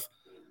dealing with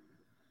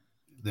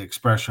the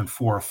expression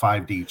 4 or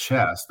 5D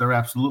chess, they're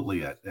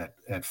absolutely at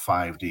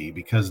 5D,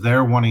 because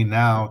they're wanting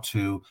now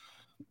to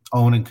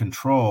own and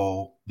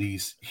control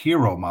these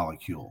hero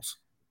molecules.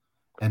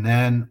 And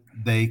then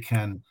they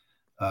can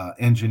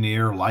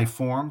engineer life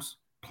forms,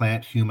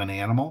 plant, human,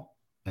 animal,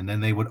 and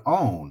then they would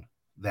own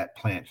that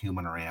plant,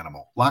 human, or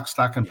animal. Lock,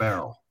 stock, and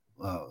barrel,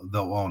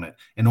 they'll own it.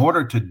 In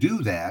order to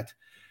do that,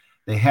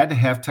 they had to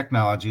have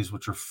technologies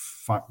which are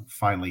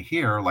finally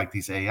here, like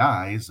these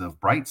AIs of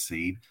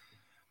Brightseed,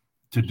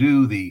 to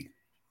do the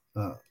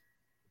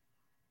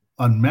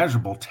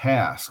unmeasurable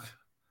task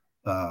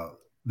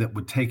that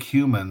would take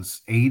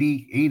humans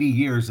 80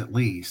 years at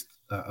least,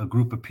 a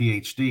group of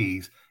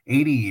PhDs,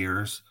 80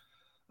 years,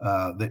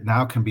 that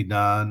now can be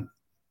done,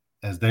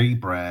 as they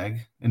brag,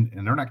 and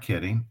they're not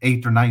kidding,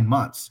 8 or 9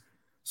 months.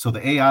 So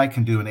the AI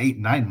can do in 8,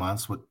 9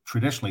 months what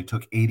traditionally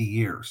took 80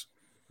 years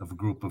of a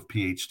group of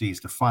PhDs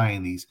to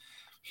find these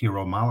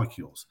hero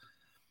molecules.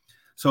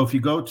 So if you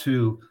go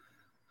to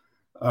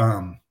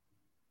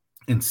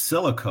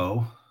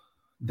insilico.com,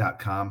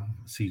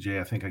 CJ,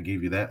 I think I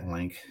gave you that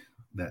link,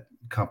 that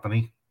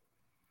company,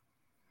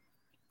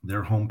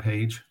 their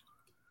homepage.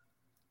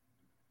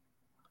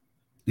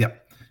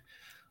 Yep.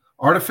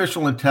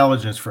 Artificial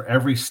intelligence for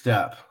every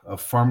step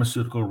of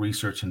pharmaceutical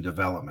research and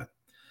development.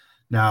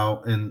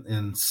 Now,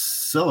 in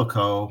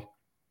Silico,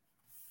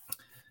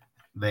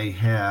 they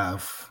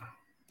have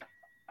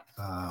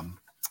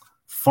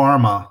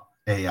pharma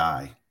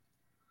AI.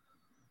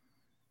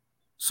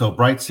 So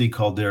Brightseed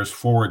called theirs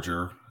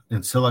Forager,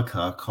 and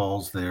Silica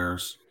calls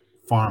theirs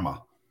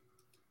pharma.ai.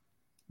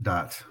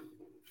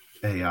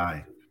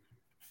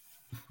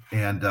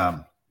 And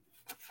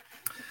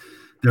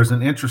there's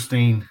an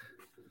interesting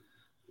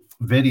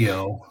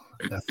video,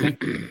 I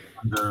think,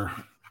 under...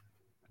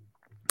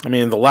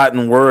 the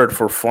Latin word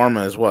for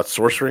pharma is what?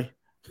 Sorcery?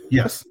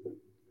 Yes.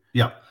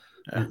 Yeah.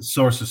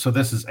 Sources. So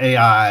this is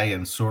AI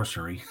and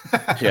sorcery.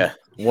 Yeah.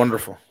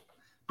 Wonderful.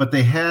 But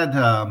they had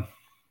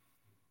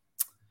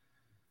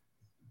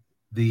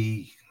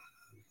the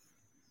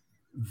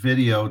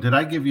video. Did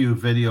I give you a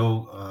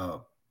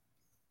video?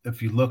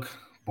 If you look,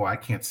 boy, I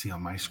can't see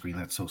on my screen.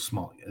 That's so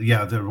small.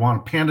 Yeah. The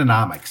one,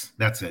 Pandanomics.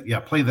 That's it. Yeah.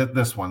 Play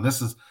this one.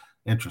 This is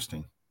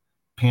interesting.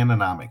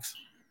 Pandanomics.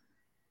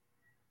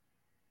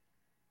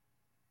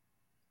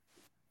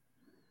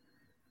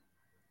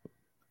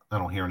 I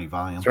don't hear any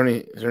volume. Is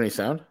there any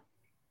sound?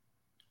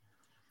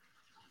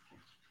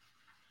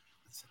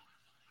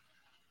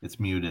 It's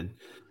muted.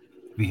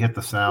 If you hit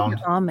the sound.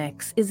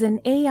 Pandanomics is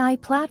an AI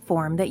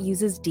platform that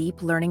uses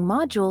deep learning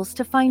modules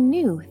to find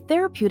new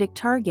therapeutic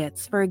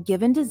targets for a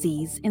given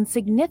disease in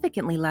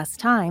significantly less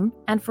time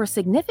and for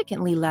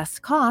significantly less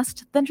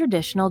cost than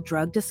traditional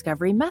drug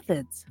discovery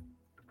methods.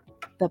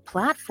 The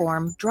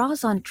platform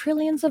draws on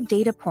trillions of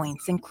data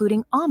points,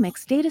 including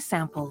omics data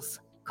samples,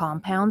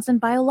 compounds and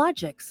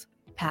biologics,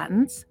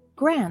 patents,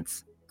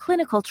 grants,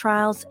 clinical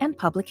trials, and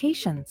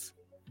publications.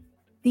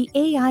 The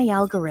AI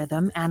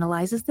algorithm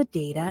analyzes the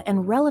data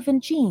and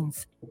relevant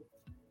genes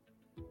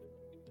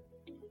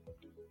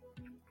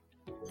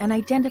and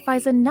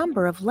identifies a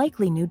number of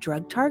likely new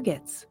drug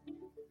targets.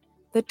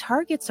 The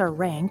targets are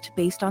ranked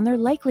based on their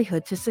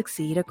likelihood to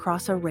succeed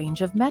across a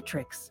range of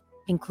metrics,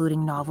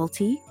 including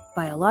novelty,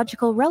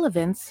 biological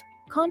relevance,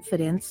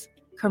 confidence,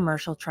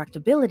 commercial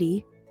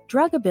tractability,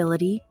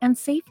 druggability, and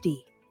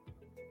safety.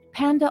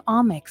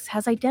 Pandanomics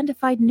has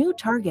identified new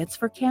targets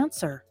for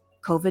cancer,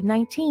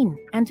 COVID-19,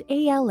 and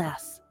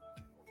ALS.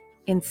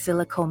 In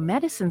silico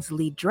medicine's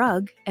lead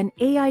drug, an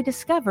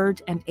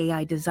AI-discovered and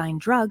AI-designed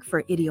drug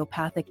for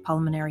idiopathic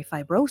pulmonary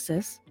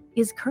fibrosis,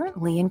 is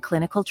currently in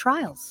clinical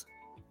trials.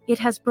 It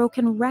has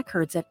broken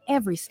records at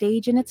every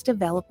stage in its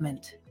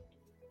development.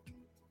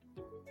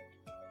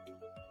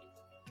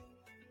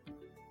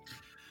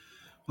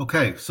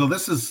 Okay, so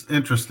this is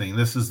interesting.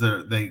 This is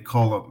they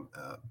call it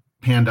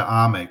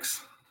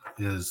PandaOmics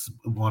is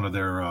one of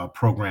their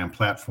program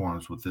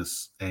platforms with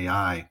this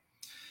AI.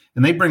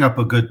 And they bring up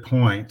a good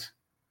point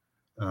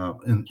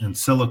in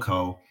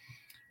silico.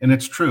 And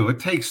it's true. It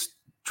takes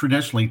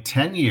traditionally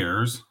 10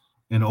 years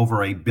and over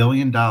 $1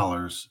 billion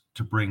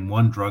to bring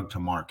one drug to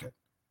market.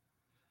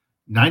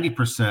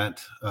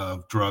 90%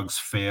 of drugs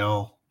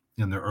fail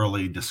in the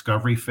early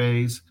discovery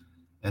phase,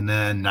 and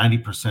then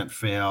 90%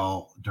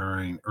 fail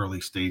during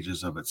early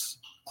stages of its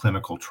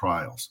clinical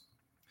trials.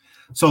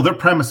 So their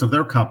premise of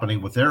their company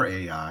with their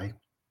AI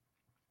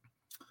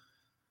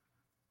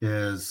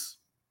is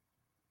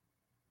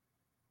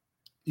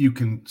you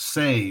can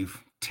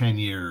save 10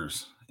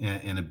 years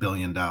in $1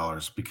 billion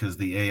because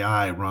the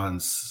AI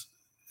runs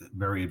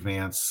very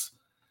advanced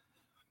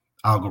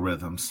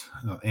algorithms,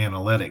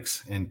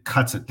 analytics, and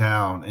cuts it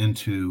down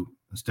into,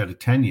 instead of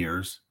 10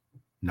 years,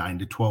 9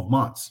 to 12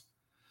 months,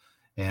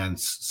 and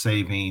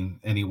saving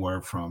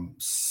anywhere from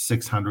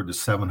 $600 to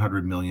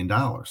 $700 million.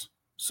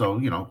 So,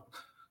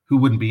 who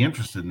wouldn't be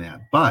interested in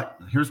that? But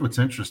here's what's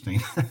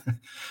interesting.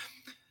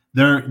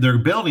 They're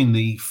building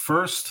the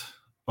first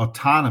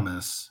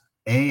autonomous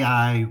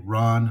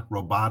AI-run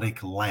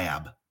robotic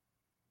lab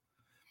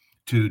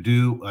to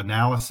do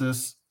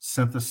analysis,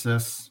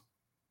 synthesis,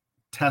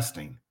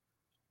 testing,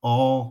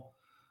 all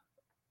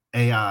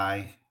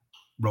AI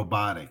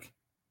robotic.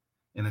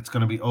 And it's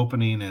going to be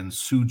opening in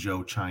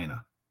Suzhou,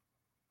 China,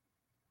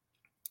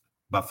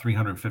 about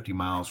 350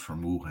 miles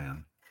from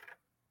Wuhan.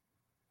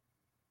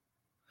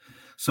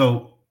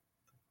 So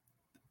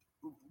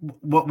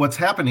what's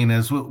happening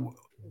is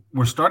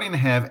we're starting to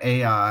have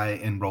AI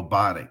and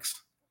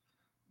robotics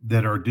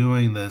that are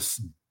doing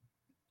this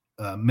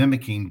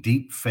mimicking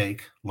deep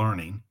fake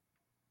learning.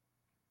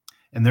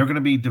 And they're going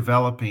to be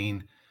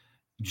developing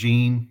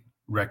gene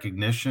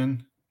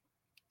recognition,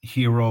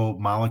 hero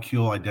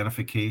molecule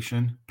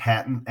identification,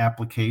 patent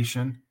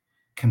application,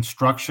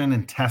 construction,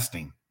 and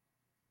testing,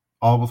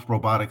 all with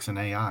robotics and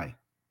AI.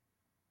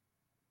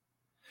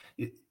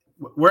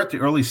 We're at the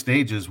early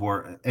stages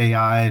where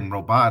AI and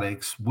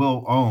robotics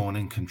will own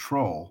and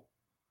control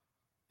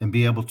and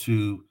be able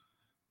to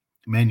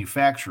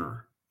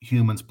manufacture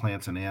humans,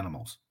 plants, and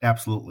animals.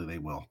 Absolutely, they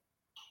will.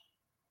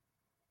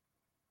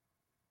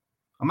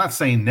 I'm not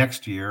saying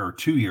next year or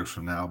 2 years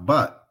from now,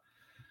 but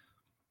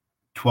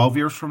 12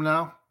 years from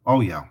now,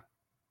 oh yeah,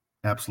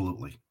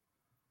 absolutely.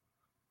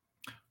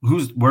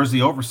 Where's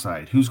the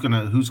oversight? Who's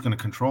gonna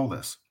control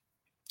this?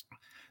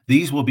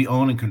 These will be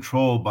owned and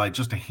controlled by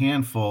just a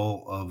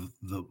handful of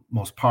the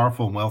most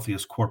powerful and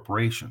wealthiest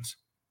corporations.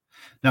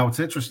 Now, it's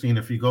interesting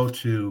if you go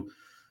to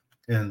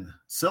in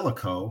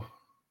Silico,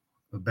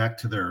 back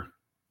to their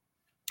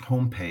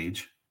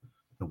homepage,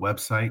 the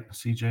website,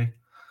 CJ.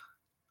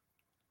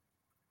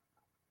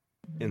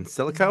 In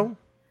Silico?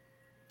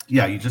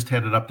 Yeah, you just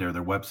had it up there,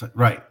 their website.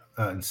 Right,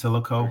 in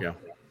Silico.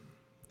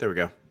 There we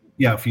go.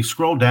 Yeah, if you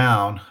scroll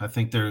down, I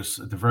think there's,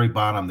 at the very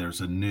bottom,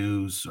 there's a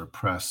news or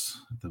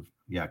press.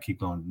 Keep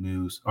going,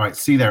 news. All right,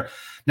 see there.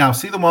 Now,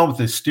 see the one with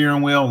the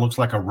steering wheel? Looks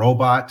like a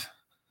robot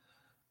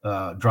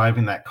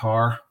driving that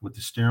car with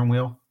the steering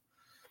wheel.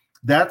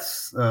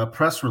 That's a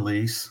press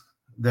release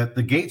that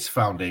the Gates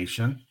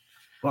Foundation,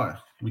 boy,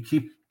 we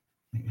keep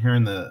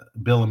hearing the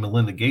Bill and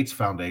Melinda Gates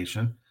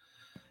Foundation.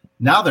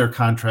 Now they're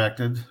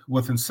contracted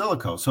with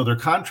InSilico. So they're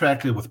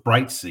contracted with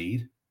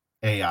Brightseed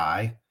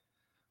AI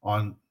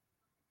on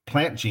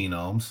plant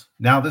genomes.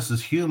 Now this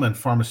is human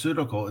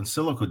pharmaceutical in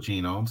silico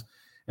genomes.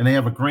 And they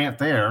have a grant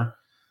there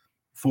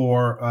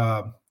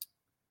for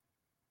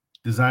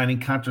designing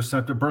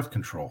contraceptive birth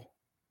control.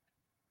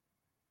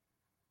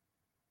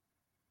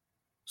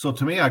 So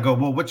to me, I go,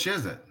 well, which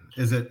is it?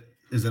 Is it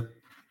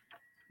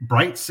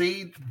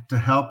Brightseed to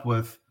help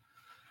with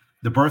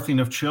the birthing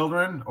of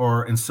children,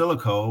 or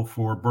InSilico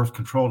for birth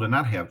control to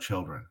not have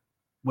children?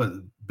 What,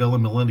 Bill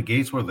and Melinda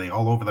Gates, were they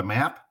all over the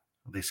map?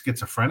 Are they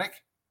schizophrenic?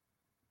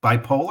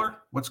 Bipolar?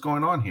 What's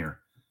going on here?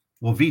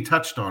 Well, V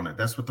touched on it.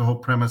 That's what the whole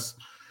premise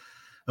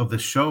of the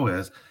show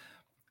is.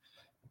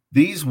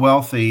 These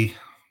wealthy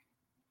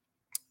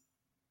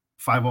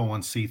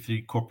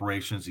 501c3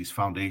 corporations, these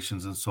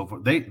foundations and so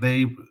forth,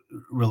 they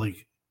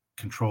really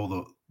control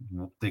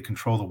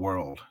the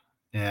world,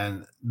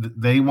 and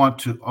they want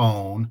to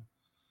own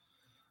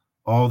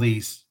all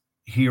these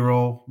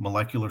hero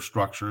molecular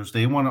structures.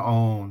 They want to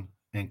own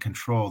and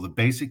control the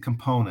basic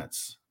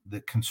components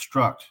that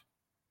construct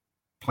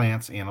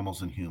plants,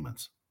 animals, and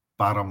humans.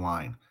 Bottom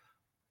line,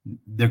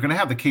 they're going to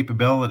have the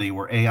capability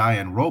where AI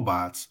and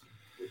robots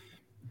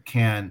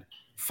can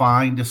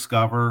find,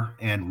 discover,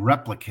 and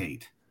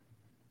replicate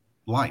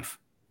life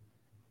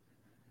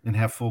and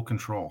have full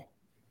control.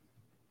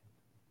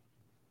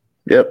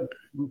 Yep.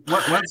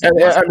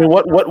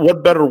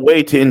 What better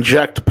way to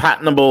inject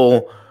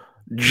patentable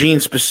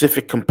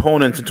gene-specific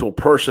components into a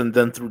person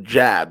than through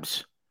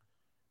jabs,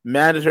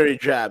 mandatory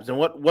jabs? And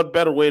what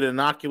better way to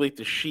inoculate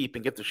the sheep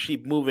and get the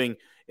sheep moving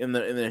in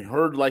the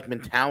herd-like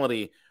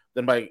mentality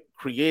than by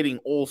creating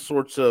all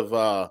sorts of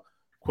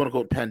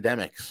quote-unquote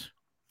pandemics?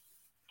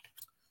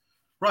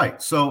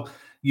 Right. So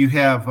you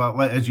have,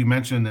 as you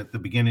mentioned at the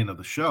beginning of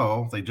the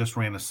show, they just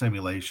ran a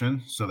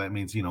simulation. So that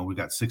means, we've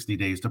got 60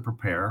 days to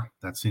prepare.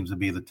 That seems to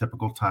be the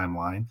typical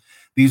timeline.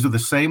 These are the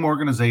same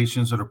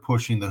organizations that are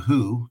pushing the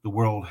WHO, the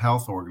World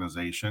Health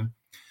Organization,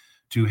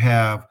 to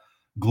have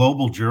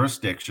global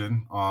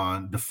jurisdiction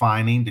on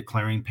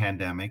declaring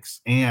pandemics,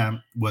 and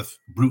with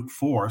brute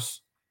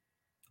force,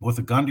 with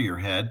a gun to your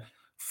head,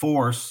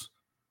 force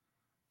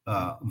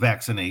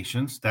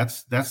vaccinations.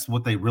 That's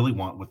what they really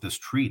want with this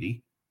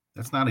treaty.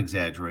 That's not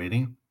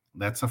exaggerating.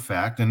 That's a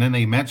fact. And then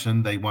they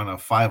mentioned they want a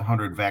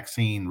 500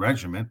 vaccine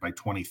regimen by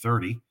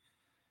 2030.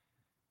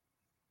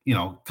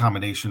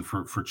 Combination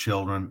for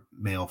children,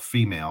 male,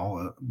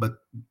 female. But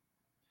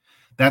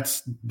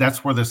that's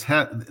where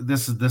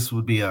this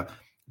would be a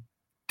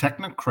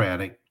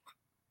technocratic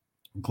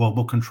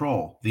global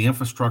control. The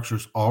infrastructure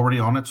is already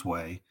on its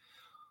way.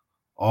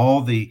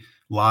 All the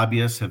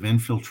lobbyists have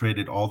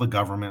infiltrated all the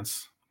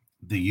governments.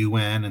 The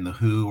UN and the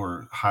WHO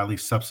are highly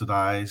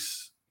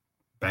subsidized.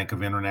 Bank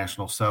of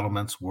International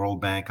Settlements, World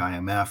Bank,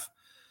 IMF,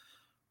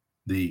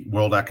 the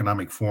World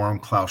Economic Forum,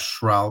 Klaus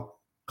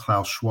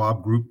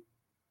Schwab Group,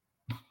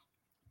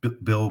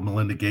 Bill,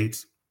 Melinda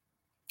Gates.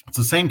 It's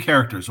the same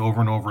characters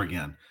over and over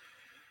again.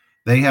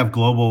 They have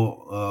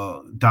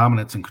global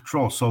dominance and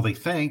control. So they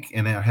think,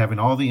 and they're having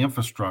all the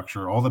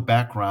infrastructure, all the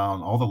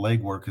background, all the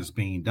legwork is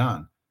being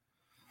done.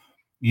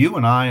 You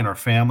and I and our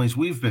families,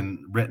 we've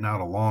been written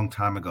out a long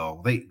time ago.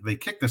 They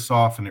kicked this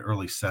off in the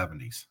early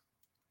 70s.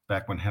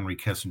 Back when Henry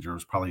Kissinger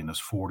was probably in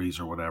his 40s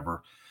or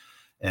whatever.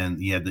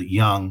 And you had the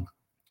young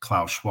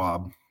Klaus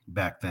Schwab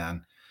back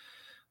then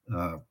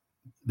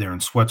there in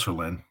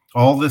Switzerland.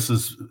 All this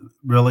has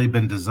really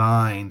been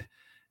designed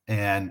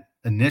and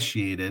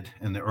initiated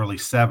in the early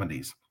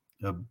 70s,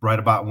 right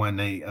about when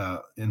they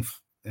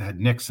had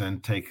Nixon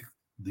take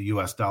the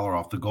US dollar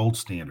off the gold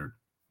standard.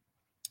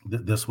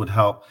 This would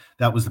help.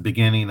 That was the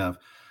beginning of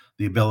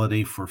the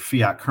ability for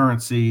fiat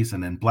currencies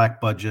and then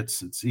black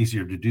budgets. It's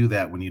easier to do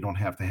that when you don't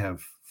have to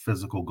have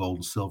physical gold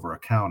and silver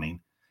accounting,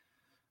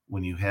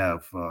 when you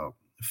have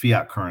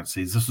fiat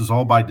currencies. This is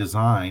all by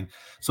design.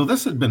 So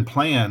this had been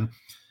planned,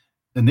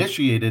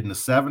 initiated in the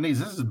 70s.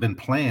 This has been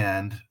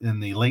planned in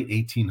the late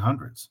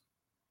 1800s,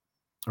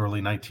 early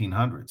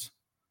 1900s.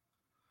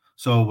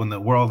 So when the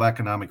World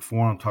Economic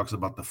Forum talks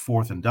about the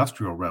fourth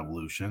industrial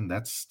revolution,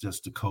 that's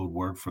just a code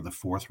word for the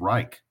Fourth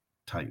Reich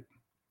type.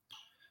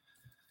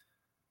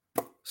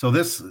 So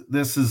this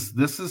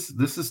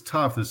is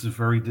tough. This is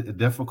very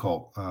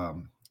difficult.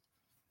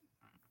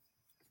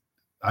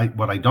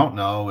 What I don't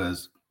know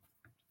is,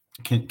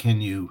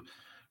 can you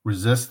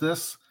resist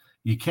this?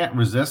 You can't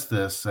resist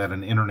this at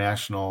an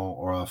international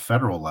or a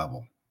federal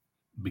level,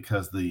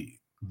 because the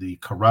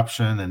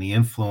corruption and the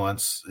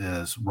influence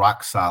is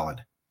rock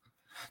solid.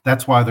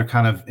 That's why they're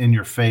kind of in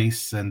your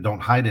face and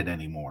don't hide it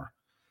anymore,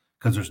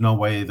 because there's no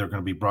way they're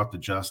going to be brought to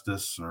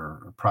justice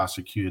or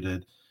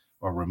prosecuted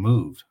or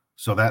removed.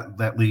 So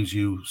that leaves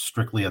you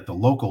strictly at the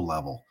local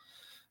level.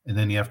 And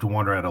then you have to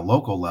wonder, at a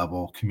local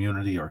level,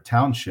 community or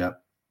township,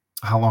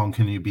 how long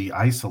can you be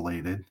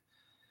isolated,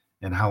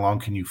 and how long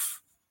can you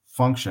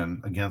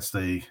function against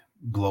a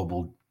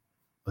global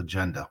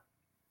agenda?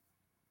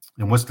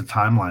 And what's the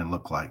timeline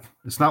look like?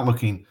 It's not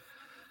looking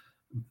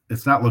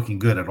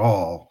good at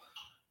all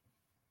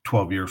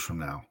 12 years from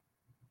now,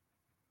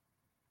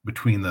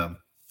 between the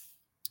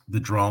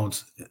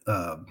drones.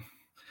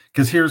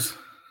 Because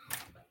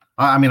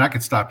I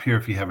could stop here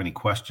if you have any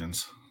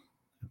questions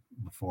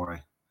before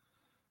I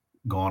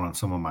go on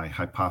some of my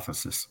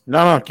hypothesis.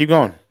 No, keep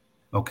going.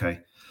 Okay.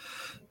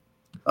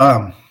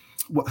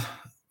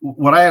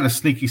 What I had a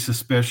sneaky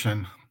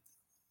suspicion,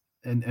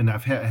 and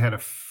I've had a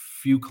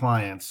few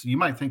clients. You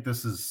might think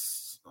this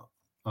is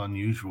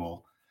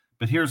unusual,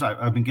 but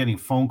I've been getting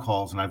phone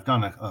calls, and I've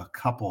done a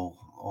couple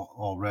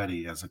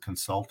already as a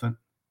consultant.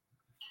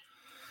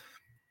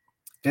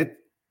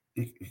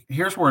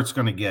 Here's where it's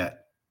going to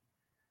get.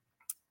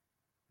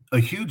 A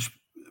huge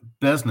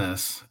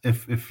business,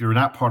 if you're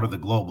not part of the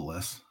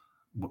globalists,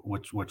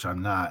 which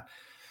I'm not,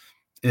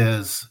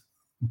 is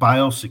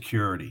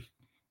biosecurity.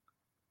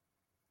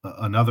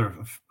 Another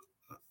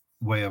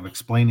way of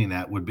explaining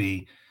that would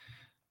be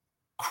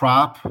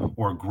crop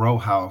or grow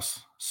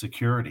house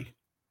security.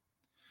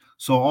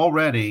 So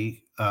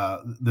already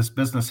this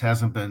business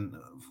hasn't been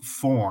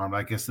formed.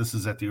 I guess this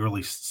is at the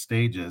early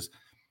stages,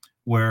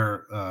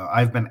 where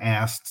I've been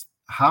asked,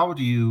 how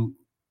do you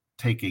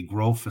take a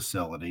grow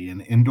facility,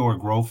 an indoor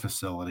grow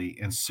facility,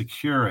 and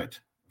secure it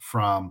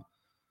from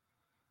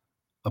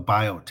a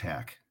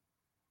bioattack?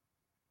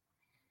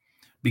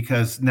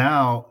 Because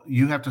now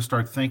you have to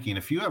start thinking,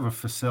 if you have a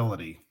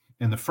facility,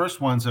 and the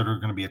first ones that are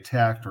going to be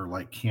attacked are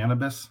like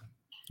cannabis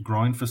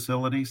growing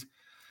facilities,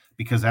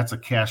 because that's a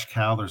cash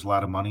cow. There's a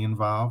lot of money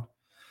involved.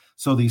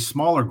 So these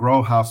smaller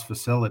grow house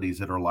facilities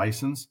that are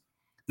licensed,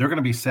 they're going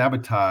to be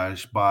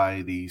sabotaged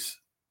by these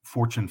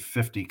Fortune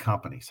 50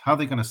 companies. How are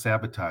they going to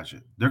sabotage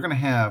it? They're going to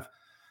have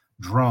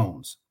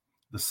drones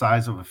the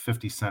size of a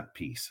 50-cent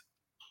piece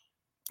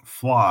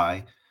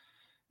fly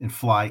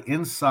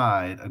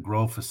inside a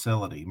grow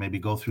facility, maybe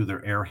go through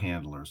their air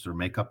handlers, their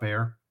makeup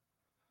air,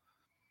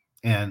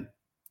 and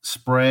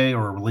spray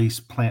or release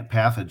plant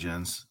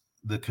pathogens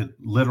that could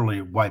literally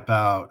wipe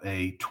out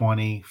a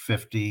 20,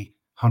 50,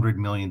 $100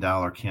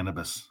 million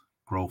cannabis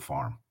grow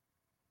farm,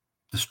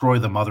 destroy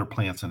the mother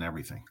plants and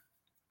everything.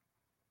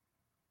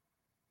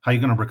 How are you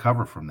going to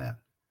recover from that?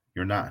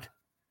 You're not.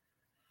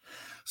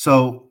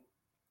 So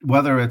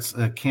whether it's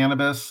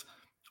cannabis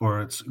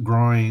or it's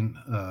growing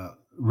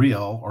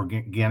real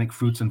organic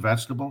fruits and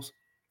vegetables,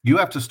 you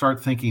have to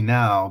start thinking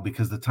now,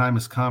 because the time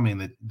is coming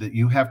that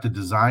you have to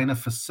design a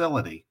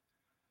facility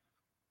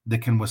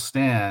that can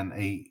withstand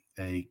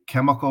a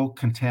chemical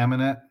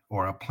contaminant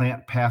or a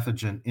plant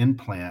pathogen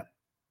implant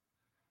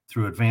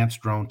through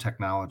advanced drone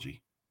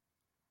technology.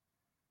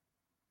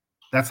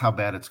 That's how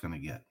bad it's going to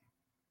get.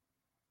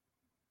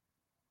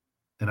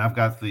 And I've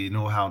got the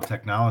know-how and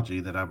technology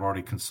that I've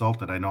already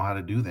consulted. I know how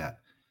to do that.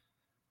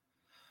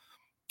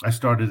 I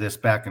started this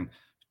back in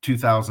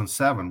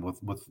 2007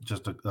 with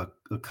just a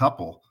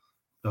couple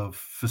of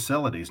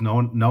facilities. No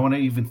one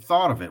even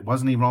thought of it. It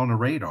wasn't even on the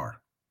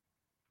radar.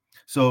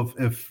 So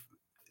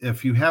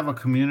if you have a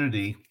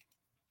community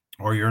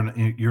or you're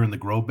in the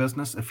grow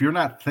business, if you're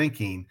not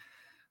thinking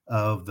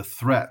of the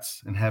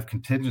threats and have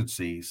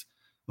contingencies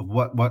of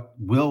what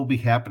will be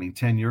happening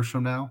 10 years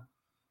from now,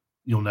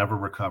 you'll never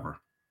recover.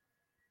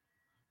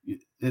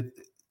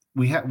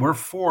 We're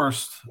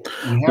forced.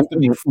 We have to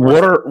be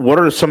forced. What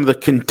are some of the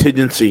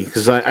contingencies?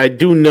 Because I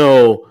do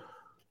know,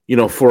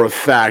 for a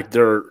fact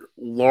there are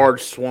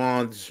large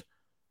swaths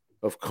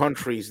of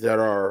countries that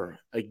are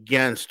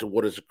against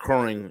what is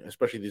occurring,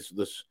 especially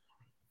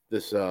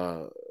this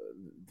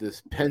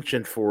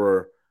penchant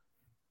for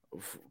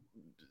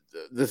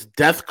this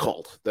death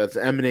cult that's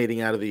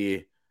emanating out of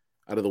the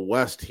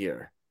West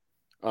here.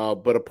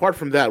 But apart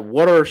from that,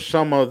 what are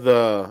some of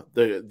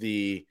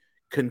the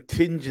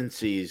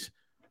contingencies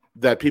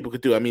that people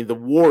could do? I mean, the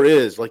war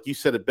is, like you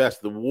said it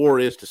best, the war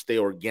is to stay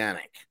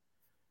organic.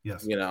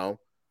 Yes.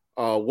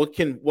 What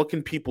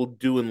can people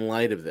do in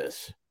light of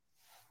this?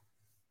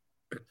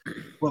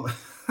 Well,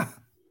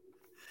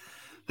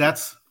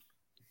 that's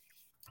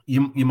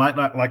you might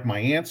not like my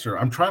answer.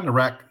 I'm trying to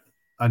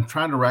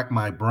rack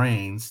my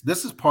brains.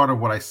 This is part of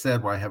what I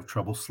said where I have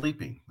trouble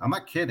sleeping. I'm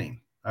not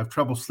kidding. I have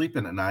trouble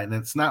sleeping at night, and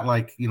it's not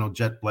like,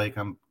 Jet Blake,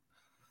 I'm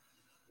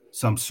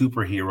some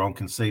superhero and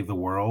can save the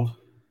world.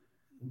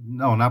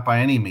 No, not by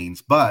any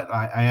means. But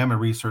I am a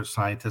research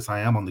scientist. I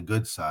am on the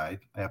good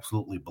side. I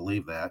absolutely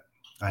believe that.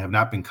 I have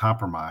not been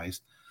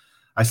compromised.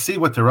 I see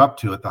what they're up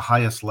to at the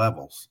highest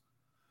levels.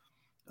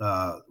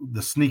 The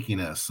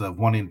sneakiness of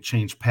wanting to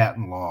change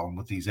patent law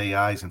with these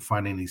AIs and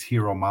finding these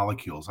hero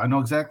molecules. I know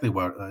exactly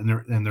what, and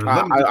they're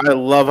I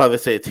love how they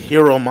say it's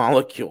hero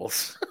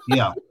molecules.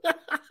 Yeah.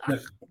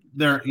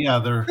 They're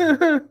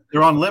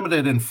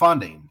unlimited in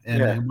funding,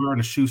 and we're in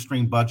a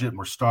shoestring budget, and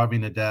we're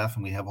starving to death,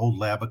 and we have old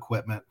lab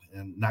equipment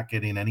and not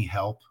getting any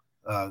help.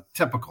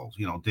 Typical,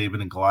 David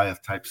and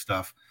Goliath type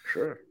stuff.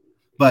 Sure.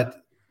 But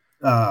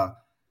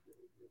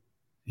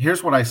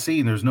here's what I see,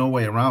 and there's no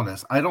way around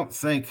this. I don't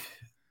think,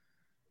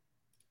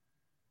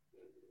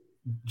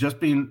 just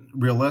being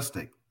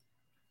realistic,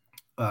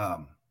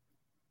 I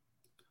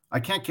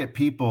can't get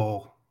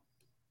people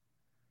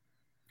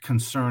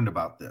concerned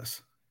about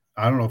this.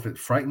 I don't know if it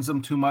frightens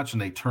them too much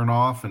and they turn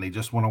off and they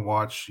just want to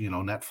watch,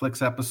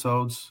 Netflix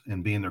episodes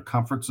and be in their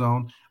comfort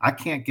zone. I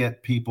can't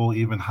get people,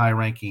 even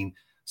high-ranking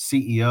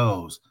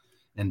CEOs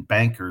and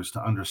bankers,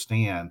 to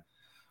understand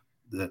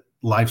that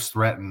life's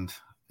threatened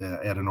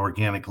at an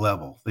organic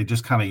level. They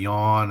just kind of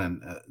yawn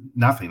and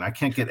nothing. I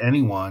can't get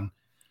anyone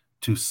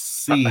to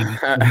see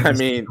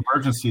the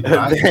emergency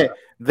that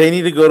they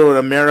need to go to an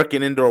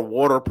American indoor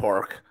water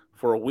park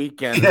for a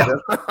weekend,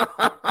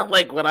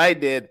 like what I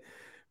did.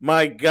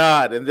 My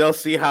God, and they'll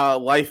see how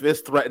life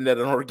is threatened at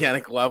an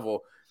organic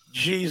level.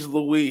 Jeez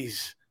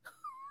Louise.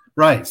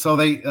 Right. So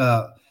they've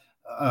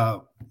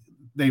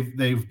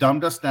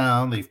dumbed us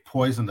down. They've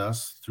poisoned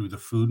us through the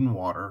food and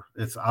water.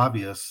 It's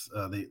obvious.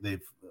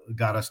 They've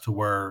got us to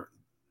where,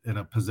 in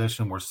a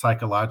position where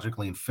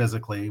psychologically and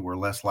physically we're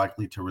less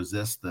likely to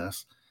resist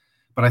this.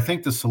 But I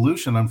think the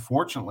solution,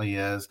 unfortunately,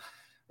 is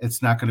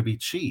it's not going to be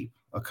cheap.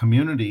 A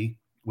community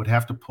would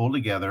have to pull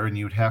together, and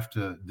you'd have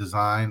to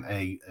design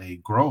a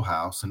grow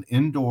house, an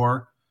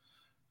indoor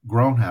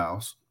grow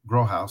house,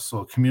 so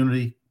a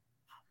community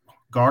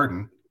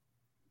garden.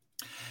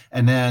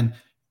 And then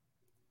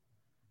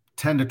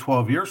 10 to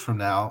 12 years from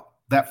now,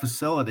 that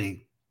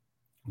facility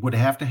would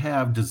have to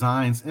have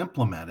designs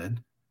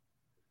implemented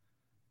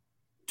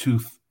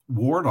to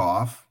ward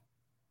off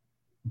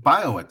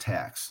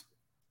bioattacks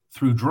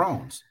through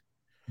drones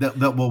that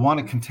will want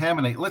to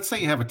contaminate. Let's say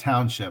you have a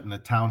township, and the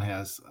town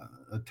has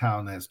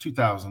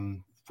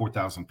 2,000,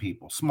 4,000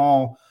 people,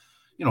 small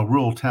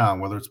rural town,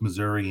 whether it's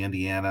Missouri,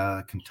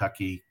 Indiana,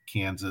 Kentucky,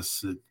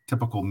 Kansas,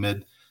 typical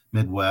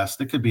Midwest.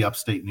 It could be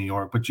upstate New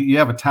York, but you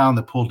have a town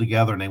that pulled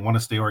together and they want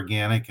to stay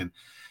organic, and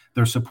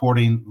they're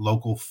supporting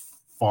local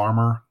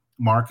farmer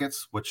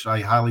markets, which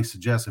I highly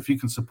suggest. If you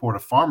can support a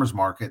farmer's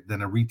market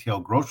than a retail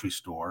grocery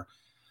store,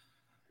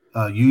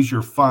 use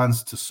your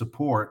funds to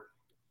support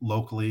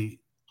locally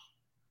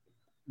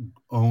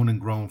owned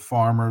and grown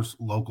farmers,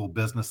 local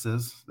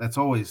businesses. That's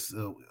always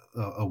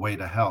a way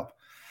to help.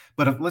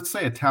 But if, let's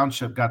say, a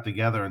township got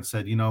together and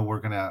said, we're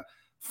going to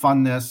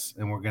fund this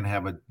and we're going to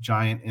have a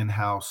giant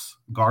in-house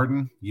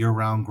garden,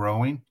 year-round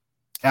growing,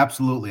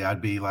 absolutely,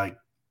 I'd be like,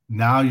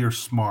 now you're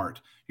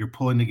smart. You're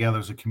pulling together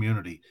as a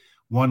community.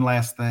 One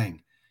last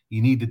thing,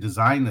 you need to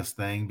design this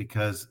thing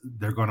because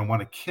they're going to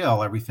want to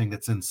kill everything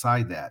that's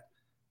inside that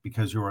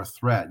because you're a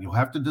threat. You'll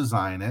have to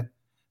design it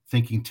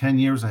thinking 10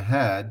 years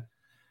ahead.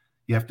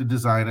 You have to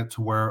design it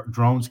to where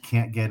drones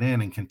can't get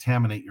in and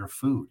contaminate your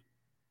food.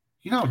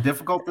 You know how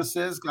difficult this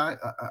is, guy.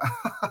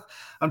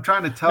 I'm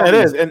trying to tell you. It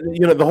is. And,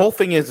 the whole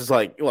thing is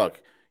like,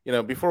 look,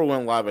 before we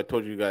went live, I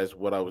told you guys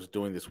what I was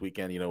doing this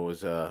weekend.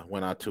 Was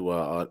went out to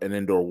an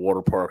indoor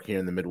water park here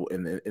in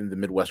the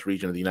Midwest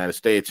region of the United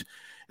States,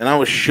 and I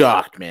was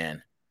shocked,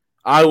 man.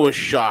 I was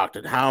shocked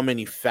at how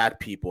many fat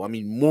people,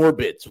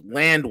 morbids,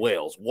 land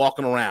whales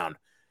walking around,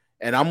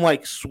 and I'm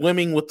like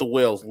swimming with the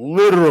whales,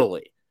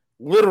 literally.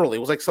 It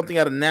was like something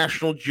out of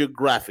National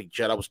Geographic,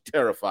 Jet. I was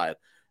terrified.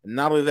 And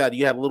not only that,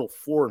 you had little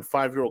 4 and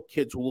 5-year-old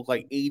kids who look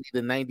like 80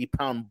 to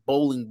 90-pound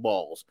bowling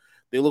balls.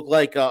 They look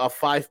like a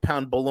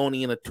 5-pound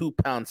bologna in a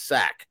 2-pound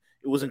sack.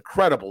 It was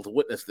incredible to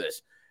witness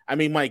this.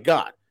 My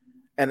God.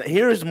 And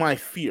here's my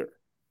fear.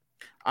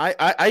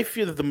 I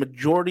fear that the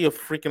majority of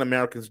freaking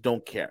Americans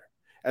don't care.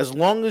 As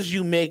long as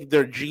you make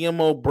their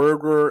GMO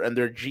burger and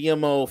their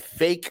GMO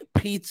fake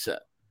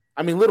pizza.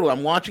 Literally,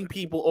 I'm watching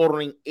people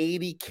ordering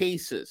 80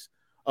 cases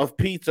of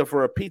pizza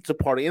for a pizza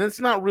party, and it's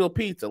not real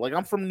pizza. Like,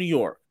 I'm from New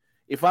York.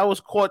 If I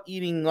was caught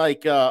eating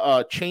like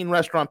a chain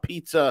restaurant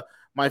pizza,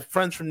 my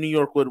friends from New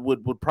York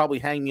would probably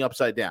hang me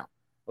upside down.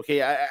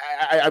 Okay,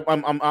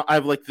 I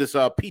have like this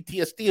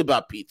PTSD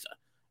about pizza.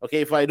 Okay,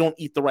 if I don't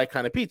eat the right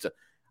kind of pizza,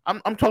 I'm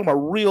talking about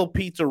real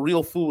pizza,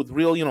 real food with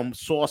real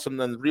sauce and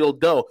then real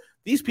dough.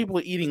 These people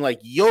are eating like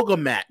yoga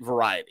mat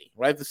variety,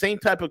 right? The same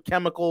type of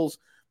chemicals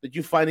that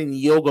you find in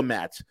yoga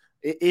mats,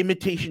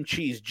 imitation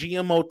cheese,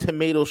 GMO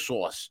tomato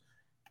sauce,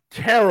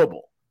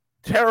 terrible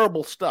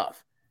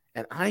stuff.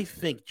 And I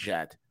think,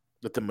 Jet,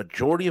 that the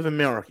majority of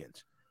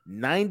Americans,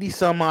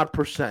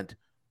 90-some-odd%,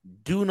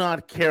 do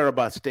not care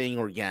about staying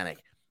organic.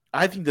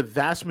 I think the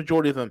vast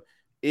majority of them,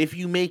 if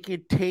you make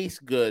it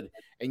taste good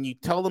and you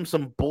tell them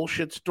some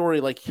bullshit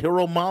story like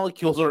hero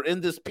molecules are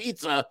in this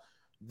pizza,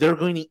 they're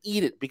going to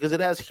eat it because it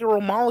has hero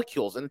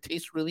molecules and it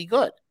tastes really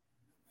good.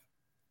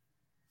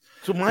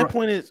 So my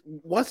point is,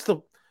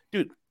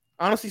 dude,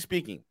 honestly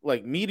speaking,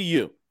 like me to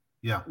you,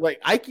 yeah, like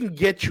I can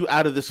get you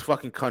out of this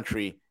fucking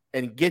country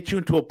and get you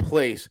into a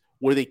place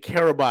where they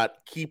care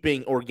about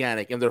keeping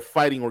organic and they're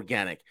fighting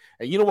organic.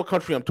 And you know what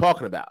country I'm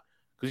talking about?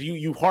 Because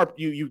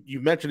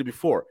you mentioned it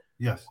before.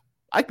 Yes.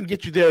 I can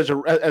get you there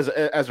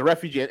as a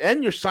refugee,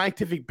 and your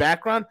scientific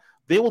background,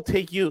 they will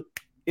take you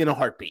in a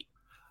heartbeat.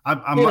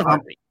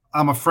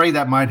 I'm afraid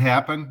that might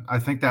happen. I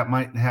think that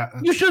might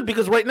happen. You should,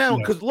 because right now,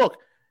 because look,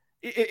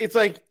 it's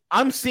like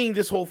I'm seeing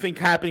this whole thing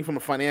happening from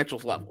a financial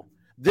level.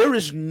 There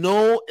is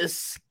no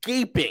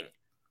escaping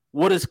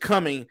what is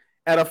coming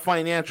at a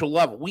financial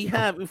level. We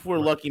have, if we're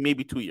lucky,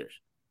 maybe 2 years,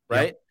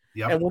 right?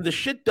 Yep. And when the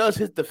shit does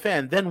hit the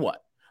fan, then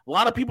what? A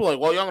lot of people are like,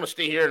 well, you're going to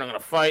stay here and I'm going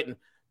to fight. And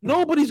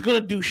nobody's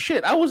going to do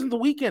shit. I was in the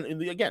weekend,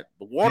 the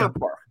water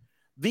park.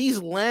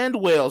 These land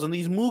whales and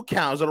these moo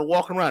cows that are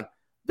walking around,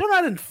 they're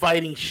not in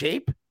fighting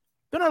shape.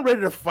 They're not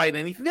ready to fight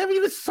anything. They haven't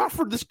even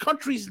suffered. This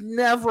country's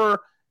never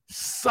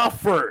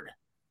suffered.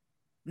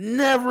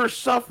 Never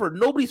suffered.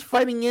 Nobody's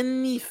fighting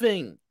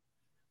anything.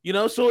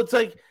 So it's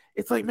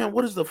like, man,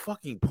 what is the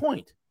fucking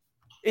point?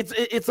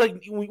 It's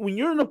like when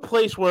you're in a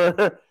place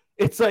where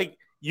it's like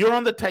you're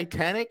on the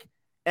Titanic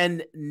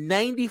and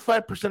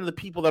 95% of the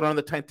people that are on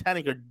the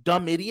Titanic are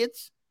dumb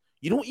idiots.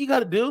 You know what you got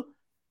to do?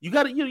 You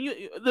got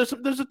to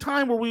there's a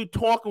time where we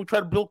talk and we try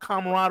to build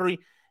camaraderie,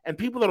 and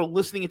people that are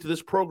listening into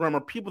this program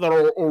are people that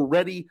are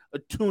already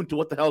attuned to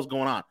what the hell's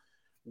going on.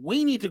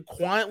 We need to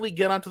quietly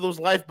get onto those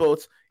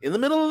lifeboats in the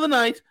middle of the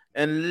night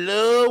and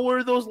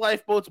lower those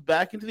lifeboats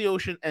back into the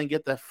ocean and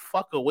get the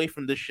fuck away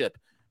from this ship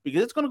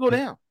because it's going to go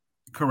down.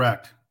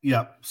 Correct.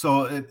 Yeah.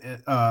 So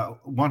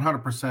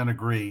 100%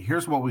 agree.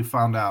 Here's what we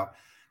found out.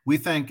 We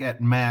think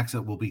at max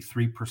it will be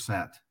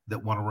 3%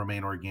 that want to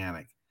remain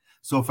organic.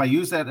 So if I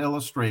use that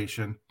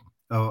illustration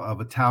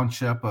of a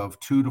township of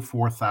 2,000 to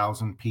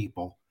 4,000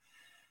 people,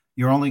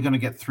 you're only going to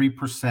get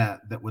 3%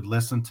 that would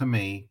listen to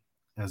me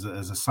as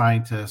a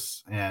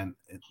scientist and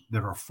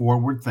that are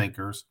forward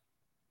thinkers.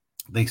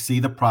 They see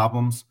the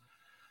problems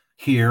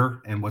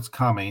here and what's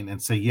coming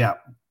and say, yeah,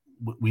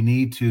 we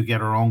need to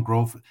get our own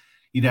growth.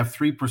 You'd have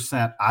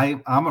 3%.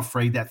 I'm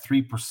afraid that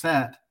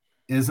 3%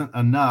 isn't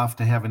enough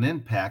to have an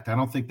impact. I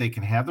don't think they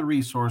can have the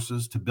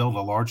resources to build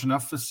a large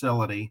enough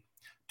facility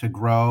to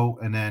grow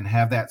and then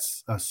have that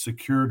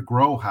secured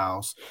grow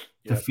house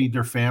to feed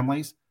their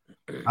families.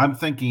 I'm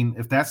thinking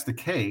if that's the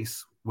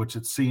case, which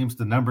it seems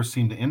the numbers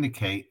seem to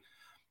indicate,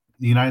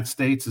 the United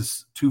States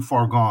is too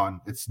far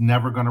gone. It's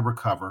never going to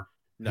recover.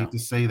 I hate to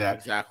say that.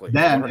 Exactly.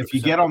 Then 100%. if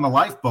you get on the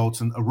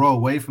lifeboats and a row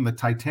away from the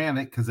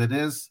Titanic, because it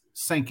is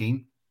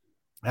sinking,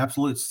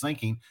 absolute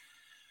sinking,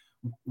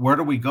 where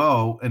do we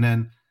go? And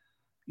then,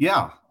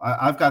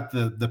 I've got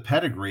the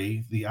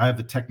pedigree. I have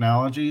the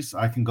technologies.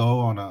 I can go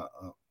on a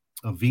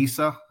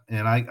visa,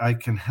 and I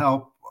can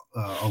help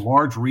a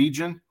large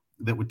region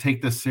that would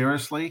take this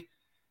seriously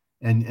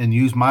and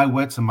use my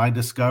wits and my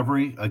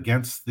discovery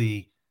against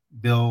the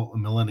Bill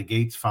and Melinda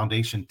Gates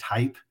Foundation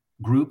type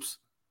groups.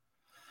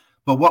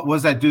 But what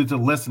was that do to the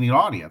listening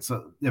audience?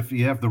 If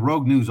you have the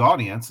Rogue News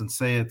audience and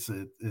say it's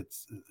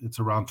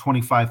around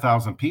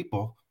 25,000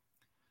 people,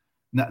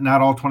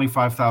 not all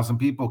 25,000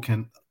 people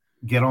can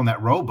get on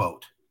that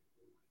rowboat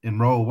and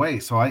row away.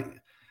 So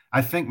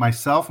I think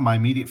myself and my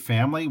immediate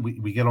family,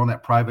 we get on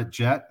that private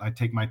jet. I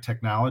take my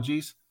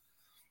technologies.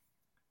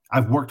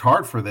 I've worked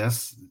hard for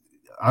this.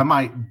 I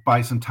might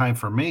buy some time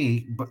for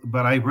me,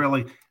 but I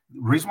really, the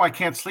reason why I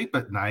can't sleep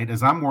at night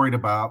is I'm worried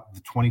about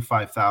the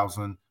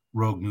 25,000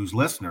 Rogue News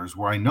listeners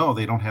where I know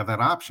they don't have that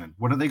option.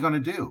 What are they going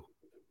to do?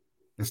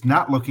 It's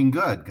not looking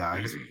good,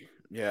 guys.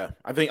 Yeah,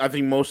 I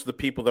think most of the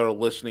people that are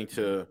listening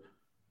to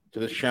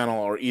this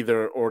channel are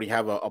either already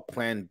have a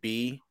plan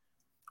B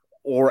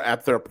or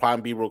at their plan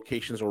B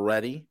locations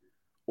already,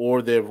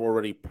 or they've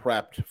already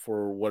prepped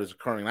for what is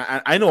occurring.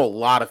 I know a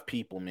lot of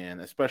people, man,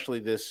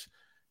 especially this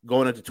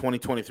going into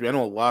 2023. I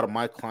know a lot of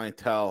my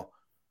clientele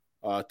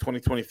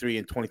 2023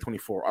 and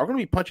 2024 are going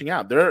to be punching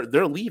out.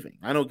 They're leaving.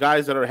 I know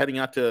guys that are heading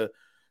out to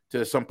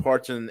some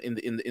parts in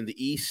the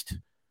East.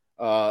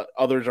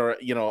 Others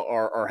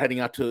are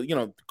heading out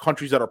to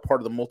countries that are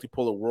part of the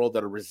multipolar world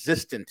that are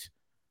resistant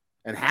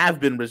and have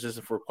been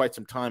resistant for quite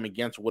some time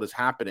against what is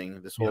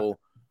happening. This whole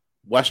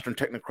Western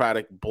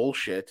technocratic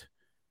bullshit.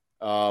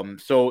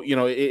 So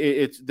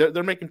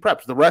they're making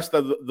preps. The rest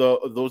of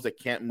those that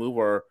can't move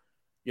are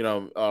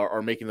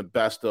making the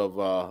best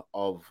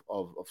of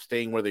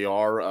staying where they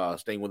are,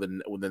 staying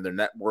within their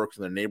networks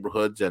and their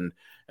neighborhoods and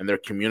their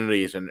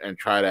communities, and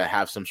try to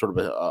have some sort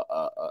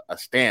of a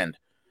stand.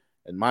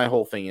 And my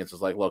whole thing is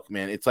like, look,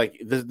 man, it's like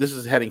this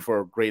is heading for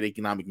a great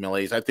economic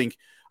malaise. I think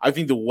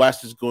the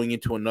West is going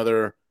into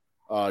another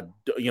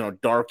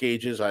dark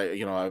ages.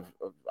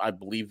 I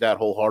believe that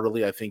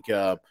wholeheartedly. I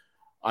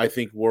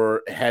think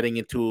we're heading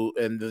into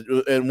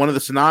and one of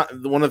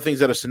the things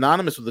that are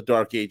synonymous with the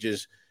dark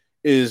ages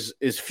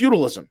is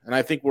feudalism, and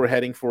I think we're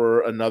heading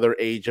for another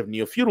age of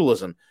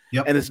neo-feudalism.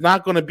 Yep. And it's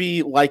not going to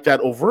be like that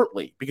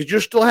overtly, because you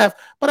still have,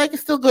 but I can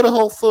still go to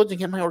Whole Foods and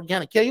get my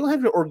organic. Yeah, you'll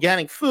have your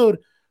organic food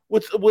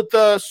with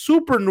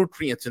super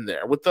nutrients in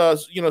there, with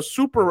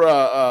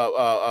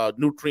super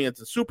nutrients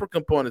and super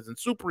components and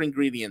super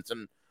ingredients,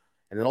 and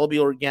it'll all be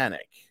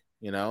organic.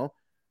 I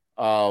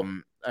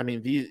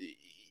mean,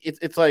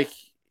 it's like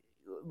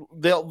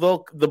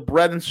the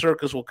bread and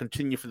circus will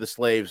continue for the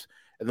slaves.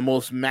 And the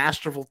most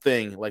masterful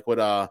thing, like what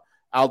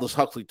Aldous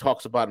Huxley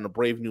talks about in A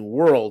Brave New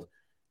World,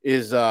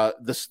 is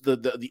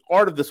the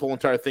art of this whole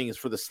entire thing is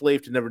for the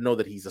slave to never know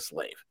that he's a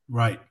slave.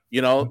 Right.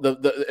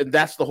 And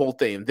that's the whole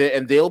thing.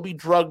 They'll be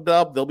drugged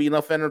up. There'll be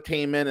enough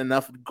entertainment,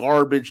 enough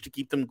garbage to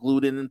keep them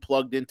glued in and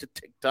plugged into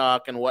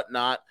TikTok and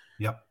whatnot.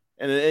 Yep.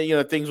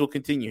 And things will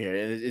continue here.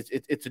 And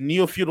it's a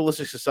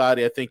neo-feudalistic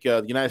society. I think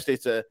the United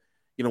States,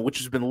 which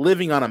has been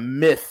living on a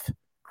myth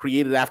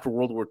created after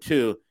World War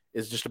II,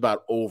 is just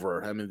about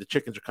over. I mean, the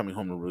chickens are coming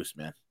home to roost,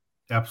 man.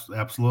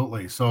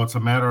 Absolutely. So it's a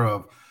matter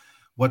of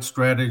what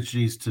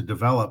strategies to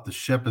develop. The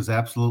ship is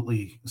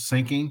absolutely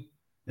sinking.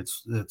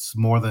 It's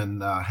more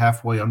than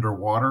halfway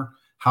underwater.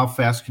 How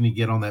fast can you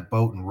get on that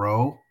boat and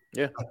row?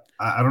 Yeah.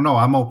 I don't know.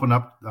 I'm open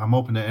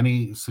to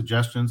any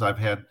suggestions. I've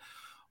had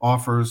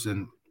offers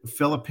in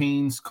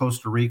Philippines,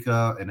 Costa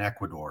Rica, and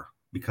Ecuador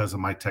because of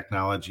my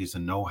technologies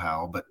and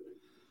know-how. But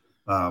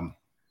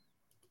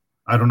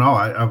I don't know.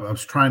 I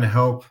was trying to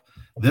help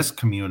this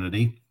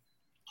community,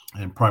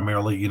 and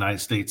primarily United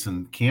States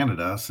and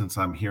Canada, since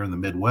I'm here in the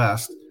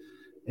Midwest,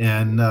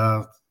 and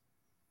I'm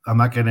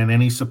not getting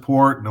any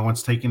support. No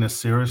one's taking us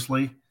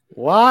seriously.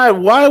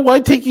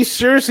 Why take you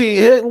seriously?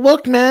 Hey,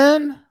 look,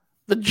 man,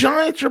 the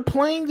Giants are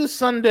playing this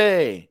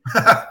Sunday.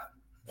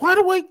 Why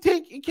do I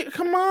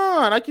come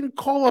on, I can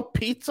call up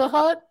Pizza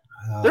Hut.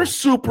 There's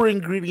super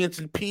ingredients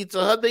in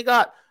Pizza Hut. They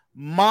got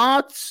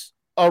Mott's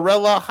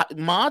Arella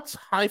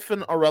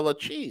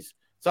cheese.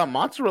 It's not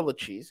mozzarella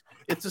cheese.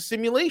 It's a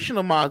simulation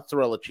of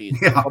mozzarella cheese.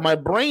 Yeah. My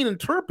brain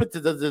interprets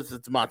it as if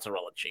it's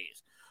mozzarella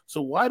cheese.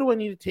 So why do I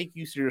need to take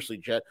you seriously,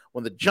 Jet,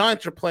 when the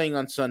Giants are playing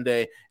on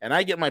Sunday and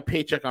I get my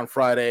paycheck on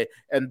Friday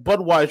and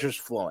Budweiser's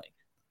flowing?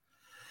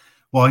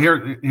 Well, here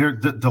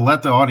to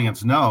let the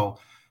audience know,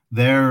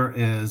 there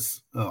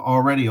is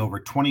already over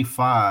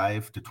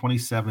 $25 to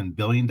 $27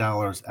 billion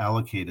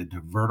allocated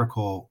to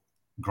vertical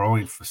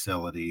growing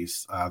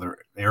facilities, they're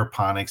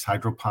aeroponics,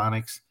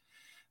 hydroponics.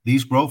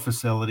 These grow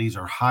facilities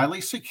are highly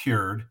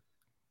secured,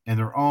 and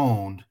they're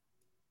owned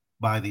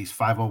by these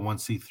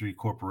 501c3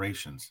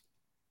 corporations.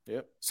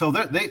 Yep. So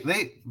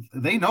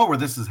they know where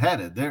this is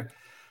headed. They're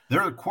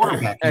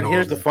quarterbacking. And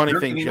here's the funny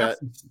thing, Chet.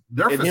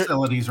 Their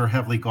facilities are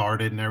heavily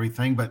guarded and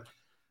everything, but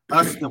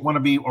us that want to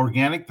be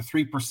organic, the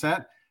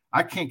 3%,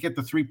 I can't get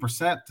the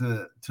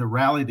 3% to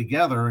rally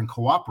together and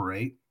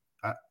cooperate.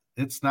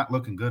 It's not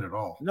looking good at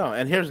all. No,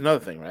 and here's another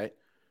thing, right?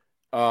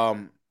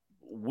 I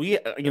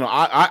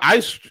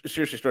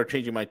seriously started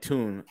changing my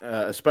tune,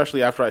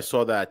 especially after I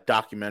saw that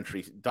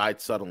documentary Died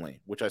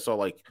Suddenly, which I saw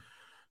like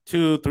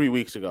 2-3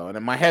 weeks ago,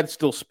 and my head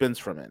still spins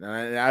from it.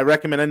 And I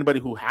recommend anybody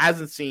who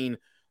hasn't seen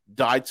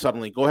Died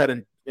Suddenly, go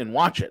ahead and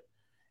watch it.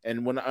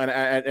 And when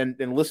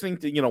and listening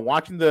to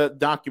watching the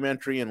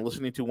documentary and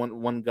listening to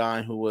one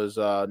guy who was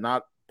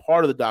not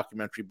part of the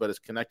documentary but is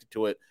connected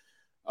to it,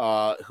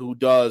 who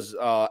does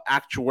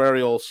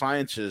actuarial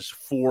sciences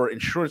for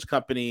insurance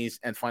companies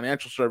and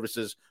financial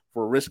services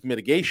for risk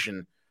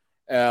mitigation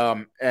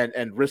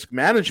and risk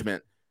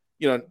management.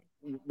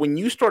 When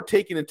you start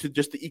taking into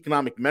just the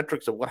economic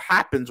metrics of what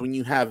happens when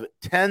you have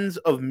tens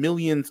of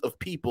millions of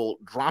people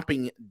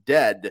dropping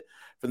dead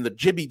from the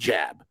jibby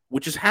jab,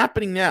 which is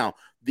happening now,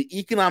 the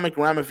economic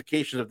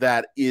ramifications of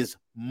that is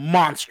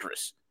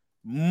monstrous.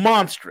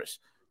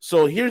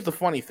 So here's the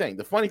funny thing.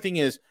 The funny thing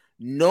is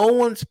no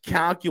one's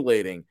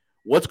calculating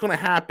what's going to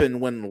happen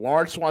when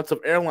large swaths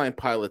of airline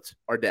pilots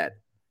are dead,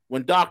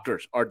 when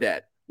doctors are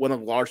dead, when a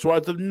large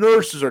swaths of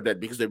nurses are dead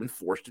because they've been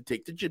forced to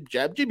take the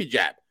jibby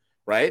jab,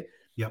 right?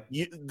 Yep.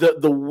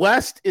 The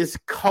West is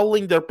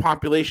culling their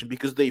population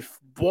because they've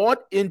bought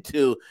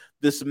into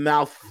this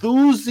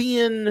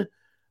Malthusian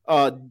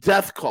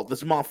death cult,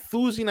 this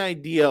Malthusian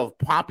idea of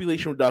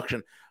population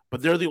reduction,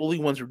 but they're the only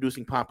ones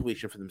reducing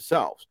population for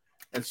themselves.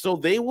 And so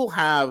they will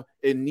have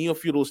a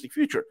neo-feudalistic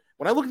future.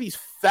 When I look at these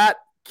fat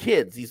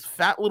kids, these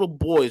fat little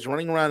boys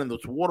running around in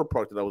this water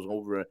park that I was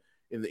over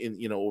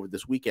over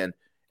this weekend,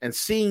 and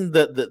seeing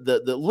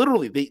the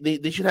literally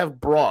they should have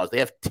bras, they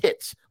have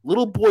tits,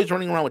 little boys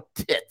running around with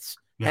tits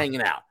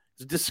hanging out.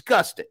 It's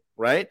disgusting,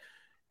 right?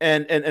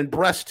 And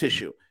breast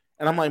tissue.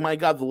 And I'm like, my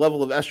God, the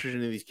level of estrogen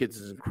in these kids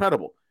is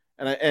incredible.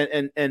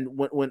 And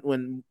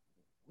when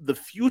the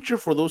future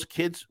for those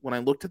kids, when I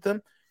looked at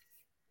them,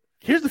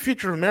 here's the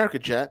future of America,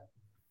 Jet.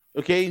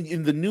 Okay,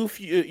 in the new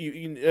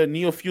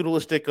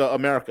neo-feudalistic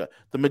America,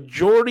 the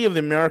majority of the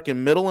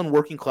American middle and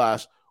working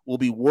class will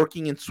be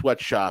working in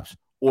sweatshops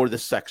or the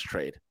sex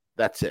trade.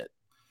 That's it.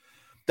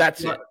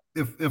 That's it.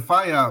 If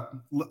I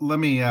let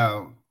me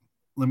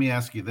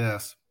ask you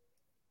this,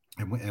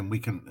 and we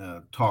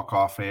can talk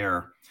off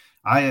air.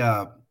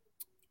 I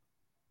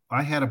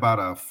had about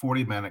a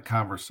 40-minute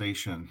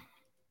conversation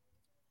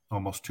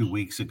almost 2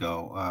 weeks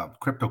ago.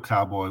 Crypto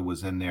Cowboy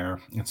was in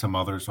there and some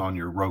others on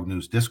your Rogue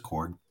News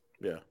Discord.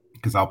 Yeah.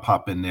 Because I'll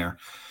pop in there.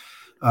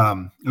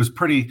 It was a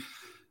pretty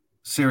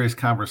serious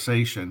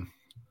conversation.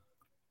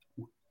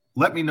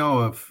 Let me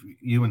know if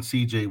you and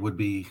CJ would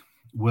be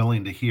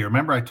willing to hear.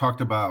 Remember, I talked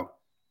about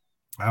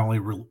I only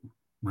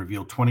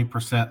revealed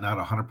 20%, not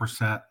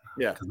 100%.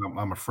 Yeah. Because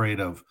I'm afraid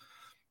of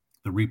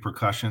the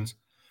repercussions.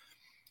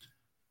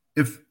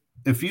 If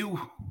you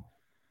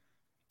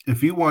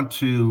want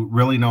to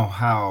really know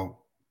how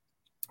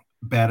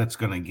bad it's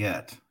going to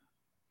get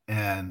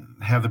and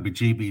have the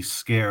bejeebies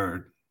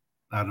scared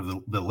out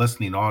of the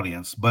listening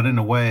audience, but in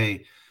a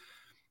way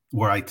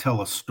where I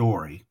tell a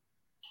story,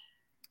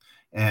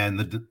 and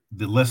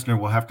the listener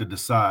will have to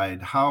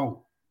decide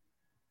how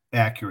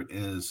accurate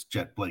is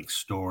Jet Blake's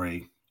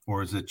story,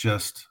 or is it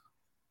just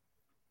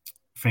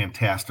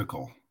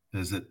fantastical?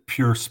 Is it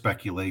pure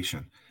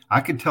speculation?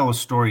 I could tell a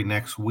story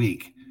next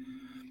week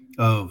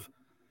of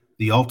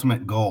the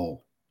ultimate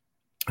goal,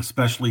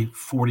 especially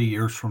 40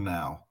 years from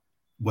now,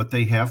 what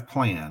they have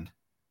planned.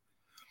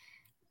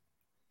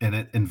 And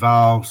it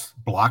involves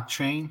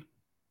blockchain.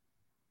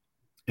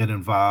 It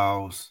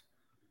involves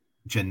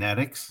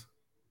genetics.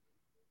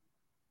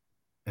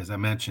 As I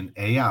mentioned,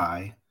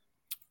 AI,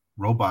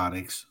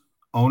 robotics,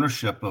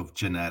 ownership of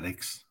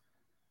genetics,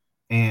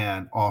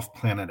 and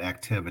off-planet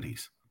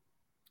activities.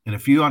 And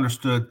if you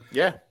understood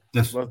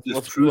this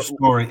true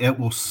story, it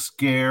will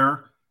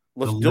scare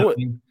Let's do it.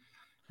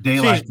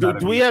 Daylight.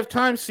 Do we have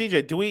time,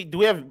 CJ? Do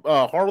we have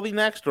Harley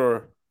next,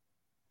 or?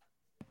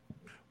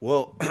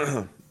 Well,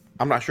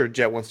 I'm not sure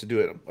Jet wants to do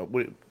it.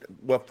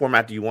 What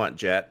format do you want,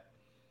 Jet?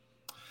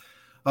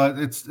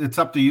 It's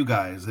up to you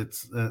guys.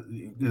 It's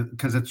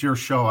because it's your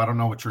show. I don't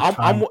know what your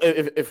time.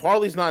 If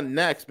Harley's not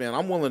next, man,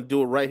 I'm willing to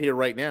do it right here,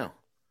 right now.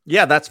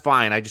 Yeah, that's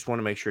fine. I just want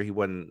to make sure he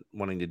wasn't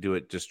wanting to do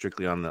it just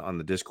strictly on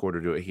the Discord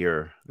or do it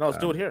here. No, let's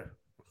do it here.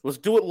 Let's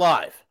do it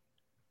live.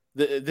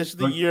 This is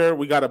the year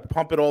we got to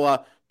pump it all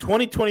out.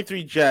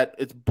 2023 Jet.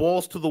 It's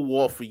balls to the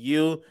wall for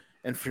you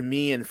and for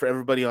me and for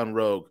everybody on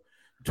Rogue.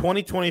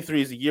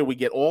 2023 is the year we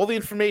get all the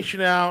information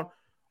out.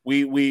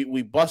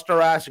 We bust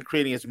our ass in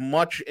creating as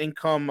much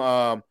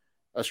income,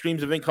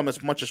 streams of income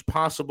as much as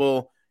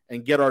possible,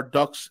 and get our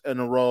ducks in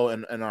a row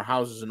and our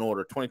houses in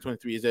order.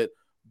 2023 is it.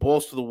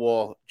 balls to the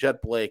wall.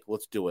 Jet Blake,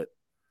 let's do it.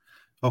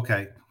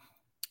 Okay.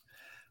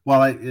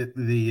 Well, I think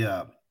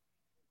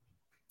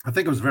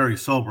it was very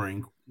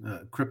sobering.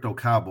 Crypto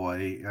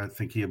Cowboy, I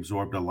think he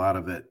absorbed a lot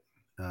of it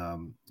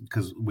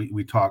because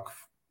we talk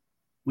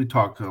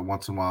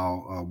once in a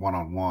while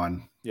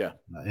one-on-one. Yeah.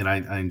 And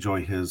I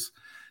enjoy his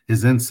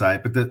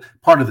insight, but the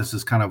part of this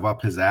is kind of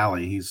up his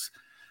alley. He's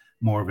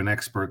more of an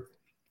expert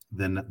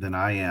than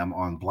I am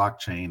on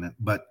blockchain.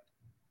 But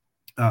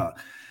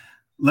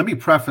let me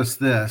preface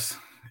this.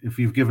 If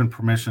you've given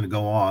permission to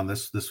go on,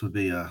 this would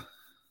be a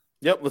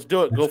Yep, let's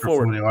do it. Go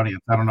forward. For the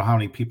audience. I don't know how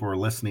many people are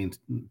listening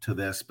to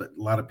this, but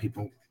a lot of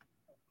people,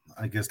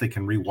 I guess they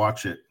can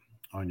rewatch it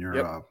on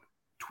your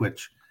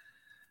Twitch.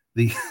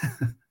 Let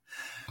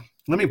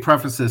me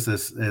preface this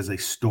as a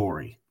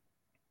story.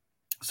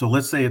 So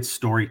let's say it's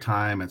story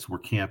time. We're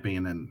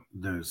camping and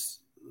there's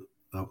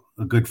a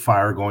good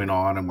fire going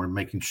on and we're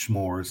making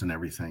s'mores and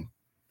everything.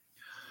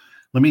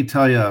 Let me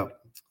tell you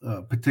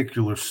a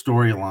particular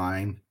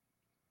storyline,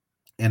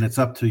 and it's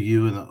up to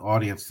you and the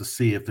audience to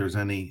see if there's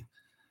any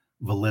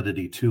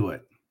validity to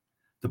it.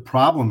 The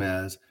problem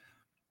is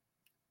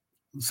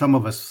some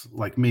of us,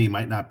 like me,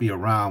 might not be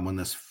around when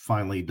this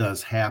finally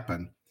does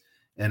happen.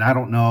 And I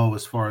don't know,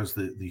 as far as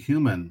the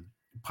human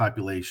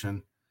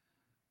population,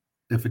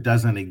 if it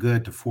does any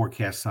good to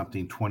forecast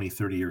something 20,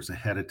 30 years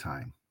ahead of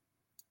time.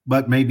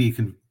 But maybe you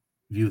can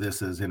view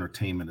this as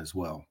entertainment as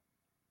well.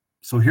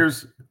 So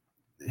here's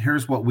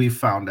what we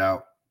found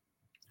out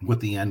what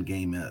the end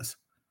game is.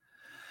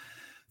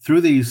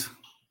 Through these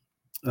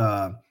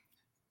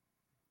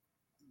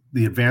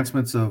the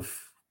advancements of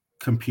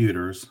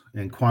computers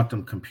and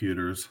quantum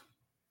computers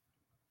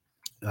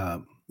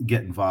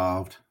get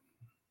involved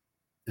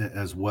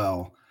as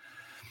well.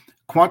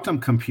 Quantum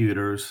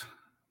computers,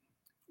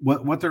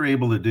 what they're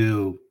able to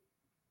do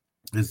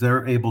is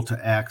they're able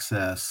to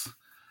access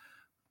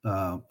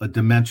a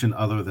dimension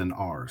other than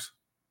ours.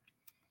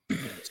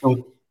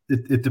 So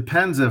it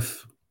depends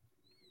if,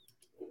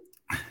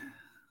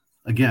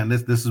 again,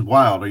 this is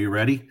wild. Are you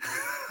ready?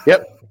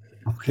 Yep.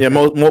 Okay. Yeah,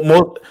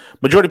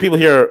 majority of people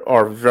here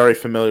are very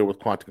familiar with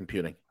quantum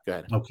computing. Go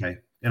ahead. Okay.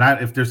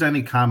 And if there's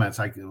any comments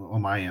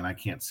on my end, I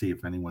can't see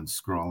if anyone's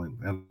scrolling.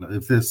 And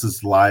if this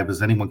is live,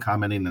 is anyone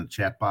commenting in the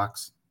chat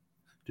box?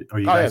 Are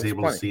you guys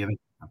able to see anything?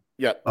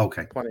 Yeah.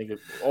 Okay. Plenty good.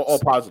 All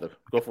positive.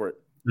 Go for it.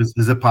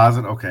 Is it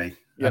positive? Okay.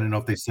 Yep. I don't know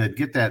if they said,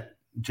 get that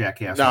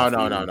jackass. No,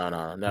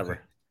 never.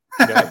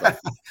 Okay.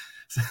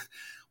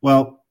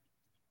 Well,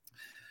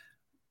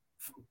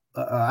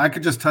 I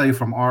could just tell you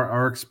from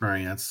our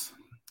experience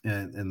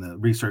and the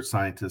research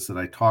scientists that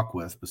I talk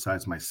with,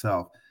 besides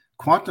myself,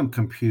 quantum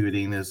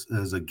computing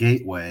is a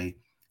gateway.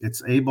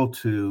 It's able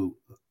to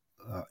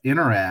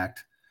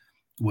interact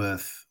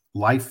with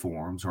life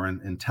forms or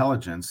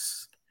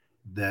intelligence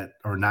that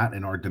are not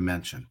in our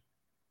dimension.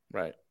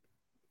 Right.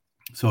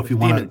 So if you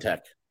want demon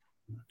tech.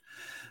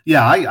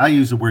 Yeah, I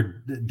use the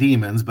word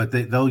demons, but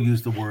they'll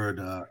use the word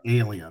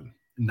alien,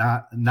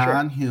 not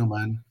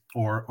non-human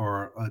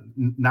or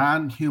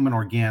non-human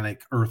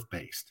organic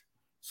Earth-based.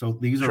 So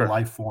these are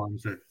life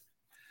forms that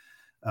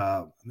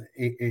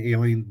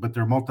alien, but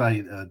they're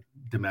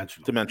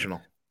multi-dimensional.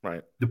 Dimensional,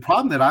 right. The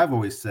problem that I've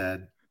always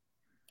said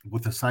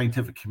with the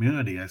scientific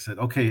community, I said,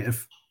 okay,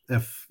 if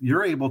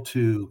you're able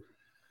to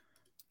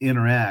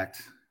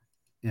interact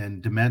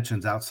in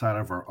dimensions outside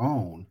of our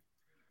own,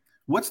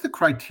 what's the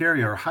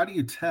criteria, or how do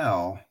you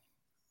tell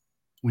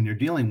when you're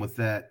dealing with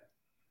that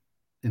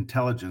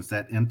intelligence,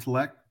 that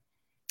intellect?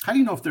 How do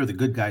you know if they're the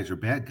good guys or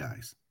bad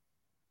guys?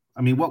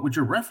 I mean, what would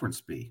your reference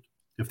be?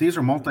 If these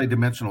are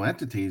multidimensional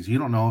entities, you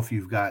don't know if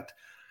you've got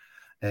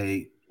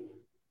a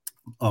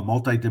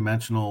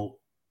multidimensional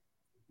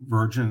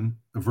version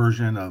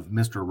of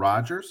Mr.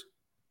 Rogers,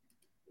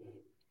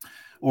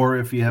 or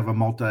if you have a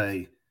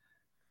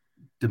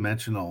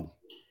multi-dimensional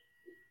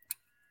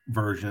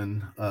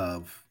version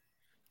of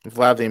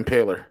Vlad the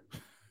Impaler.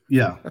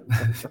 Yeah,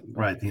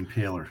 right, the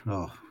Impaler.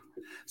 Oh,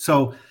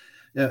 so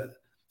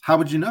how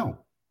would you know?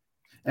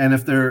 And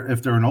if they're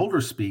an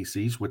older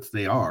species, which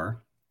they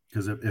are,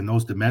 because in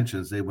those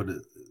dimensions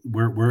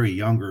we're a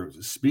younger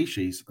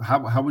species.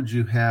 How would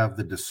you have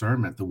the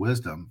discernment, the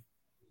wisdom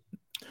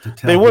to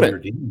tell? They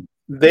wouldn't.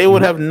 They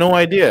would have no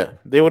idea.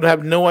 They would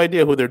have no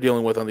idea who they're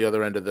dealing with on the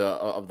other end of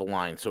the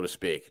line, so to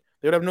speak.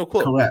 They would have no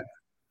clue. Correct.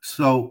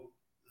 So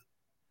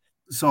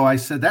I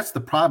said that's the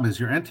problem. Is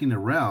you're entering the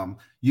realm.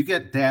 You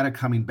get data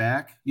coming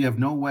back. You have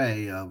no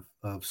way of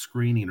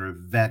screening or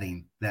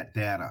vetting that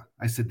data.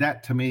 I said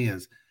that to me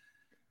is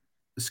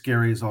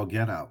scary as all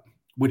get out.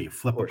 What do you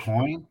flip a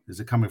coin? Is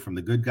it coming from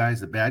the good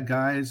guys, the bad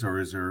guys, or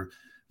is there?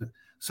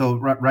 So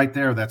right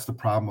there, that's the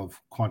problem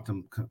of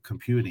quantum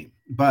computing.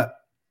 But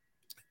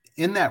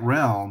in that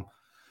realm,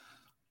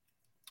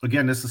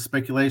 again, this is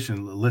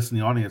speculation. The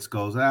listening audience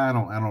goes, I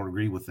don't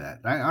agree with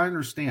that. I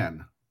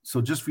understand. So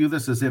just view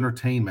this as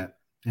entertainment,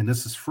 and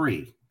this is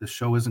free. This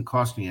show isn't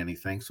costing you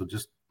anything, so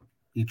just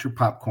eat your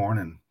popcorn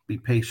and be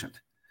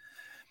patient.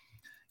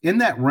 In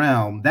that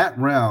realm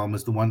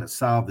is the one that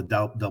solved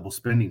the double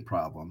spending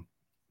problem,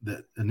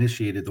 that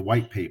initiated the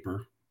white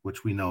paper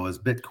which we know as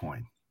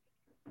Bitcoin.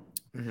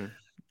 Mm-hmm.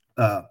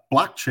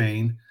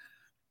 Blockchain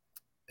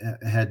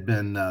had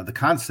been the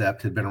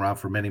concept had been around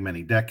for many,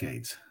 many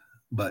decades,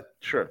 but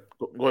sure,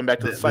 going back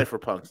to the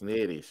cypherpunks in the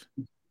 80s.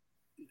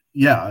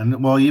 Yeah,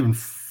 and well, even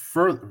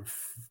further,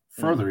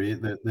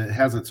 it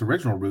has its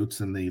original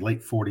roots in the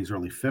late 40s,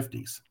 early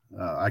 50s.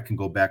 I can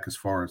go back as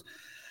far as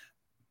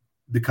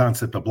the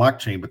concept of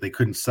blockchain, but they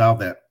couldn't solve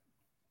that.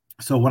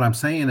 So what I'm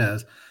saying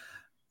is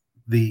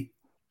the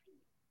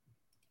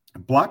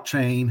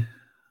blockchain,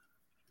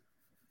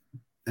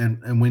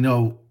 and we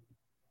know,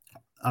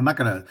 I'm not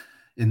going to,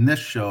 in this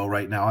show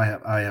right now,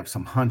 I have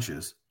some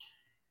hunches,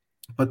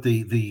 but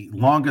the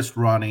longest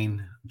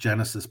running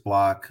Genesis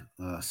block,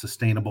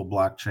 sustainable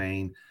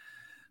blockchain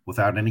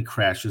without any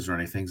crashes or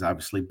anything is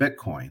obviously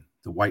Bitcoin,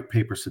 the white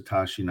paper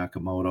Satoshi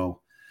Nakamoto,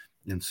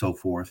 and so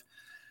forth.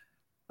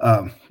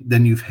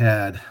 Then you've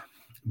had,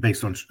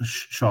 based on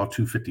SHA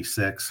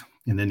 256,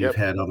 and then you've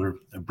had other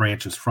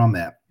branches from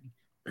that.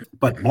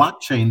 But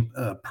blockchain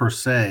per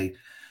se,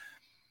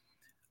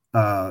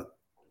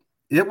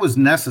 it was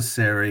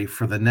necessary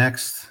for the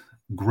next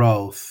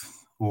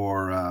growth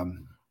or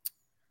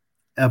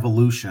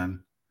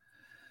evolution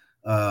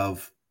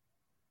of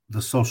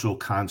the social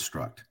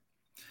construct.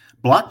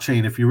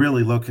 Blockchain, if you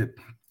really look at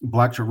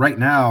blockchain right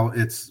now,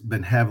 it's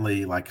been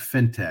heavily like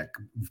fintech,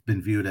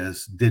 been viewed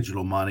as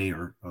digital money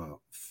or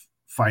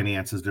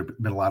finances. There's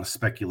been a lot of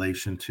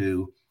speculation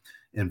too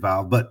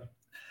involved, but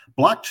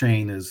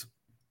blockchain is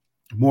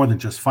more than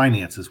just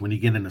finances. When you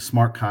get into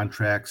smart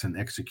contracts and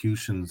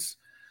executions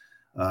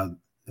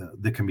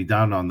that can be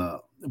done on the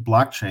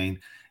blockchain,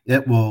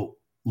 it will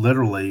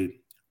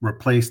literally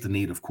replace the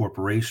need of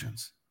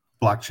corporations.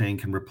 Blockchain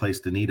can replace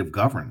the need of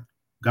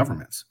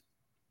governments.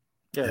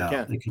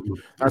 Yeah, it can.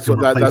 That's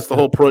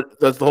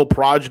the whole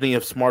progeny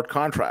of smart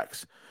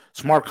contracts.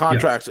 Smart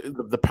contracts,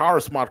 the power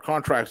of smart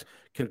contracts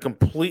can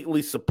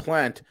completely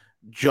supplant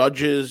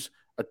judges,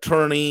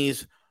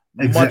 attorneys,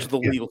 much of the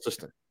legal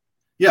system.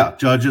 Yeah,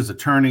 judges,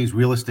 attorneys,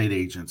 real estate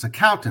agents,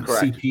 accountants,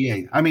 correct.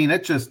 CPA. I mean,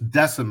 it just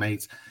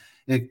decimates.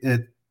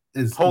 It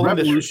is whole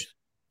industry.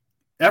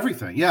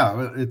 Everything.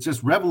 Yeah, it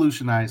just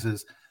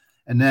revolutionizes.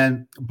 And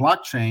then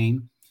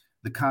blockchain,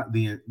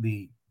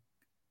 the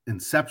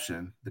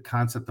inception, the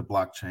concept of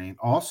blockchain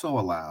also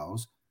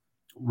allows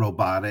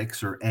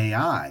robotics or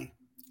AI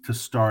to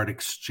start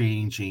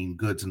exchanging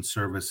goods and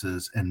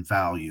services and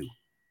value.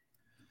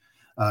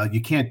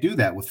 You can't do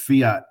that with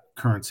fiat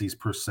currencies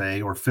per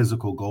se, or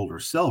physical gold or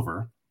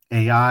silver.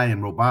 AI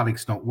and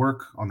robotics don't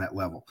work on that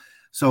level.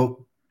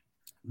 So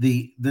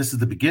this is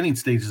the beginning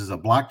stages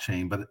of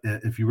blockchain, but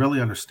if you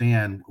really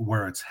understand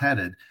where it's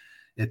headed,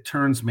 it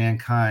turns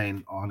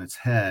mankind on its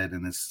head,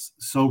 and it's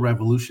so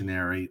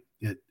revolutionary.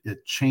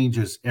 It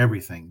changes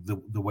everything,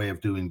 the way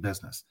of doing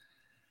business.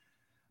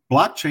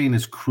 Blockchain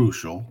is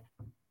crucial.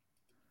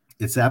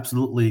 It's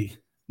absolutely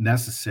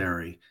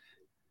necessary,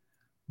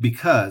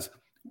 because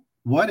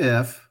what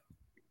if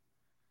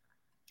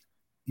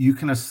you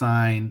can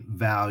assign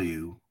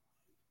value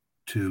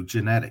to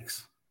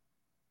genetics,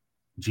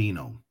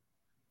 genome,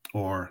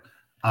 or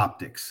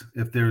optics?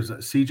 If there's a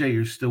CJ,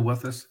 you're still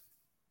with us?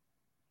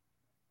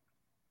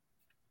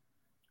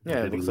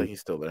 Yeah, it looks like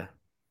he's still there.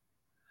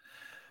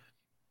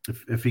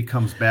 If he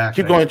comes back,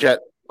 keep going, Jet.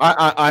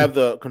 I have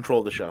the control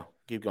of the show.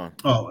 Keep going.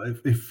 Oh,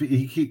 if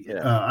he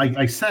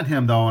I sent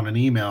him though on an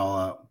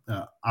email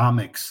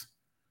omics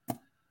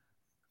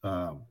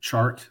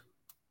chart.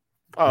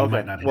 Oh,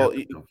 okay. Well,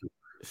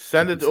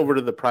 send it over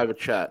to the private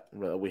chat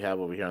we have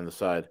over here on the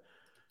side.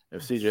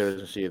 If CJ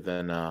doesn't see it,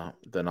 then I'll.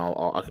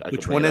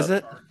 Which one is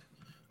it?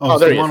 Oh,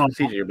 there he is. On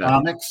CJ, you're back.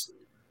 Omics.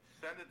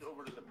 Send it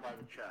over to the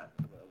private chat.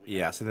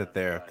 Yeah, send it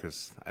there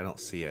because I don't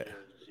see it.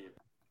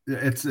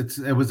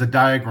 It was a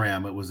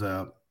diagram. It was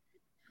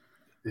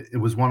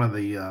one of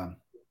the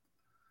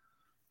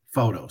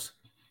photos.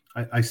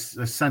 I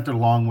sent it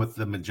along with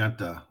the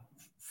magenta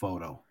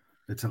photo.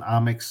 It's an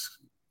omics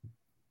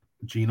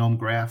genome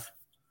graph.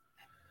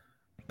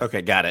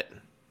 Okay, got it.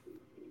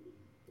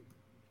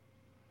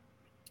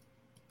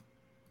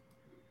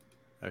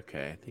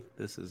 Okay, I think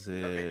this is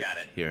it. Okay, got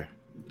it. Here.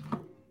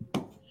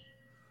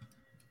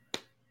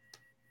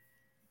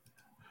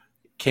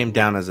 Came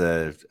down as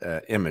a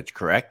image,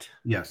 correct?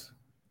 Yes.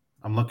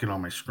 I'm looking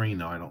on my screen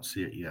now. I don't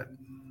see it yet.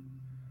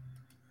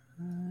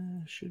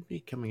 Should be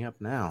coming up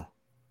now.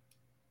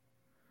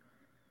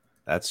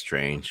 That's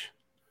strange.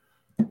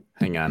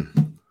 Hang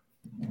on.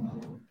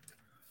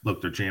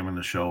 Look, they're jamming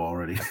the show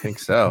already. I think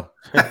so.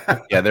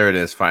 Yeah, there it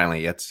is.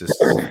 Finally, it's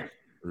just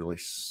really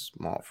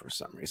small for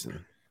some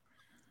reason.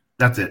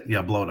 That's it.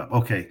 Yeah, blow it up.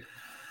 Okay.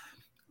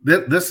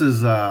 This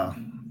is the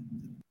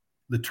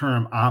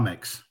term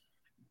omics.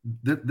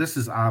 This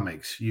is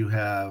omics. You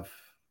have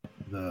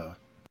the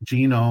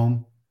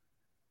genome,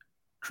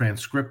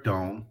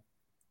 transcriptome,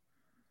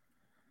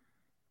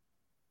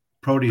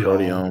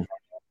 proteome,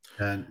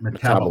 and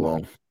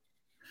metabolome.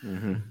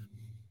 Mm-hmm.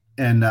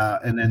 And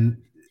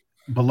then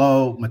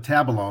below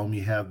metabolome,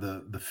 you have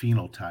the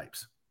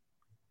phenotypes,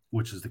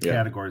 which is the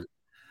categories.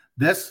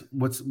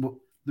 The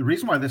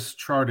reason why this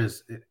chart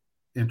is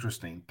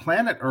interesting.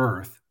 Planet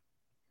Earth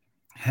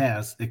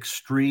has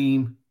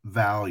extreme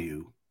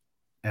value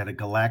at a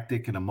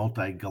galactic and a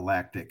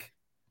multi-galactic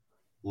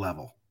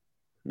level.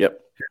 Yep.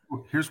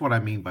 Here's what I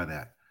mean by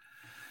that.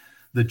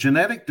 The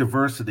genetic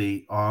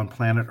diversity on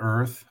planet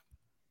Earth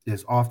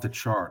is off the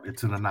chart.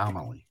 It's an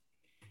anomaly.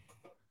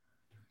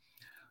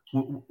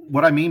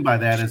 What I mean by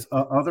that is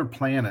other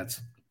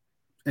planets,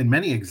 and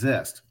many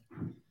exist.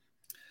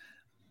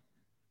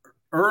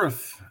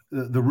 Earth,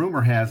 the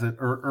rumor has it,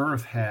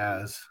 Earth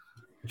has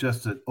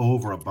just an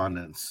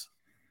overabundance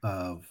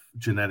of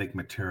genetic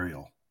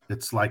material.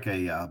 It's like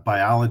a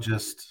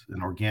biologist,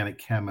 an organic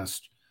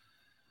chemist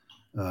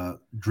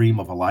dream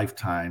of a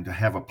lifetime to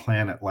have a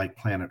planet like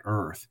planet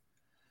Earth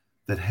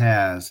that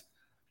has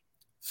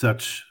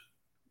such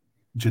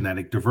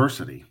genetic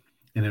diversity.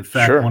 And in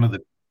fact, Sure. one of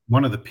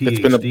the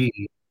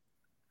PhDs,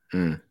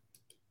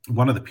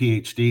 one of the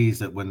PhDs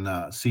that when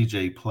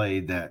CJ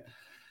played that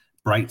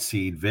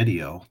Brightseed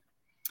video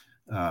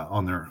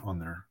on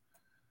their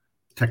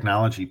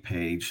technology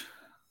page,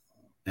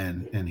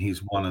 and he's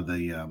one of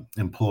the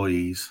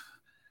employees.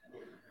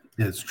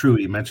 It's true.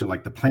 He mentioned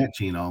like the plant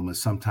genome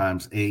is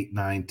sometimes 8,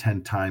 9,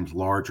 10 times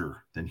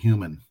larger than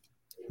human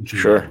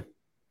genome. Sure.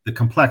 The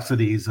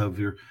complexities of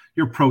your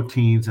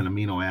proteins and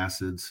amino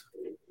acids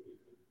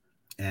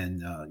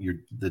and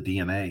the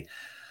DNA.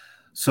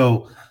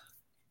 So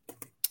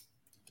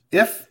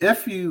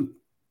if you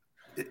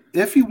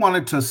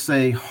wanted to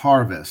say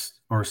harvest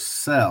or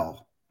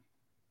sell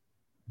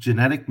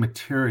genetic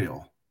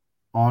material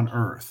on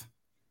Earth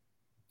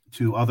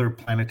to other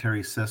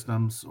planetary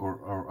systems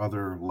or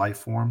other life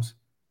forms,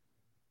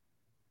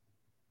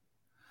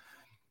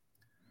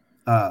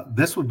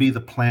 this would be the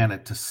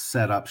planet to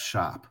set up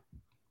shop.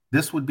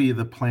 This would be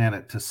the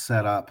planet to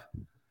set up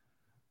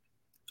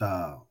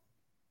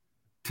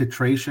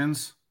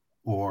titrations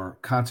or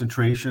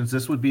concentrations.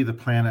 This would be the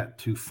planet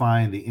to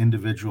find the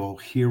individual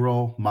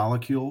hero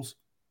molecules.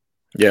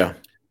 Yeah.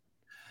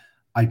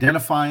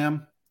 Identify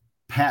them,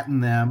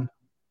 patent them,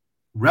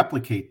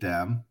 replicate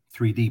them,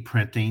 3D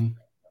printing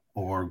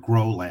or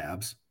grow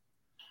labs,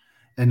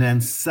 and then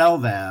sell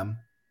them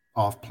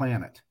off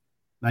planet.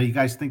 Now, you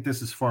guys think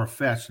this is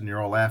far-fetched, and you're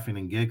all laughing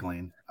and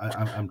giggling.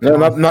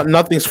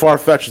 Nothing's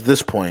far-fetched at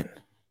this point.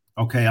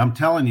 Okay, I'm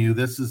telling you,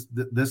 this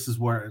is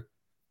where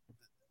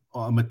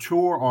a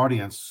mature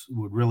audience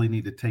would really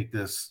need to take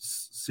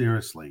this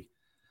seriously,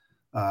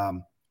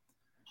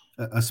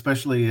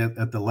 especially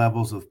at the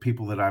levels of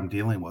people that I'm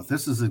dealing with.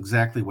 This is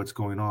exactly what's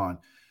going on.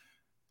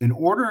 In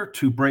order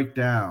to break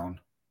down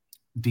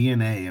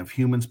DNA of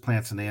humans,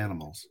 plants, and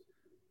animals,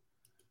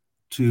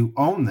 to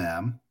own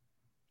them,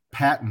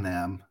 patent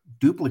them,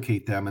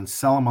 duplicate them, and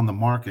sell them on the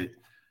market,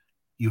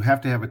 you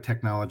have to have a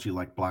technology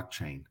like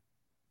blockchain.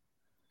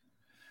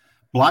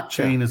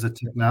 Blockchain is a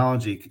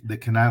technology that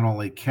can not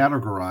only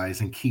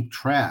categorize and keep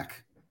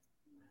track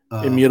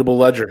of immutable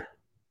ledger.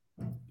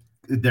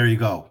 There you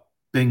go.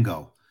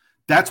 Bingo.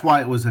 That's why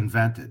it was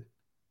invented.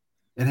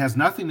 It has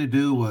nothing to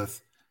do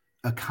with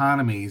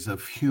economies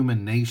of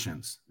human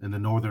nations in the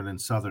northern and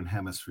southern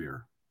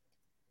hemisphere.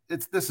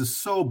 This is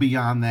so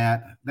beyond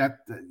that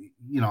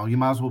you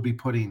might as well be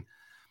putting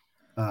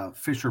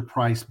Fisher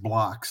Price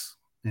blocks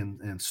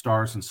and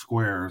stars and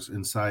squares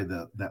inside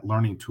that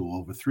learning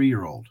tool of a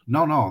 3-year-old.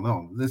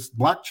 No. This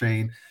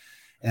blockchain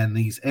and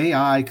these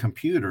AI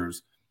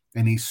computers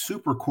and these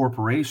super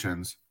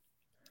corporations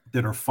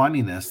that are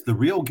funding this, the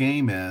real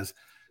game is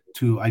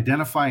to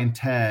identify and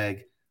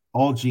tag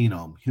all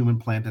genome, human,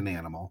 plant, and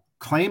animal,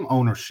 claim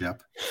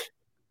ownership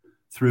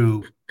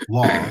through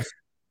laws,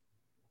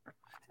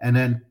 and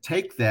then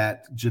take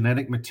that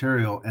genetic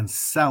material and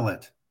sell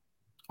it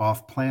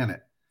off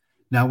planet.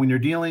 Now, when you're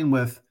dealing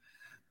with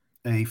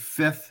a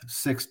 5th,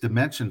 6th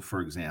dimension,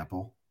 for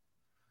example,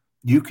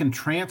 you can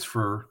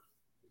transfer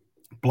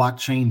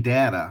blockchain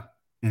data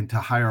into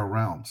higher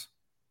realms.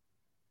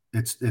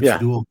 It's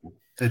doable.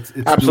 It's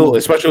absolutely, doable.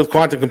 Especially with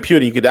quantum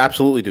computing, you could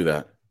absolutely do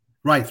that.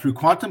 Right, through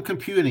quantum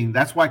computing.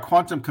 That's why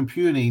quantum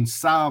computing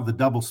solved the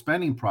double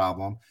spending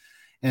problem.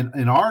 And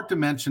in our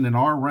dimension, in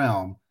our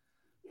realm,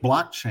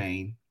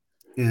 blockchain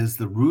is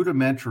the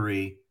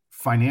rudimentary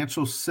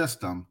financial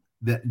system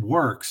that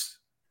works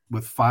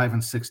with 5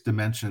 and 6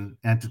 dimension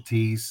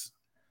entities,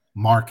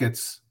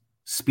 markets,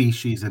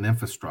 species, and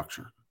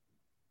infrastructure.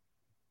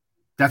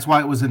 That's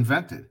why it was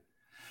invented.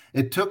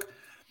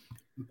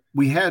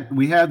 We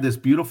had this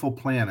beautiful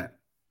planet.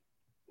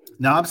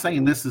 Now I'm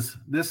saying this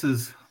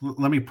is,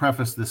 let me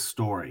preface this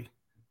story.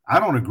 I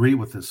don't agree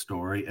with this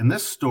story. And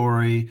this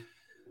story,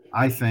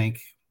 I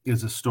think,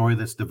 is a story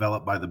that's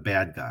developed by the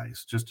bad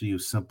guys, just to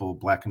use simple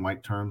black and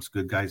white terms,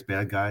 good guys,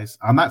 bad guys.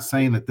 I'm not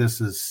saying that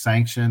this is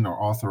sanctioned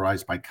or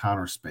authorized by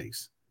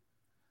Counterspace.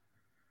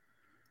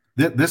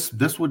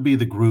 This would be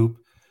the group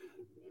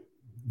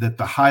that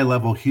the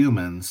high-level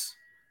humans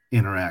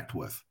interact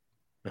with,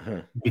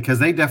 because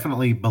they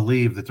definitely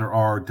believe that there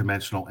are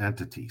dimensional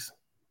entities.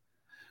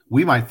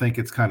 we might think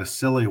it's kind of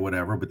silly or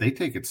whatever, but they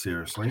take it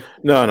seriously.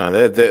 No,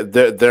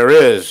 there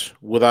is,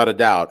 without a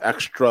doubt,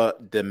 extra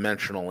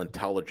dimensional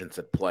intelligence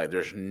at play.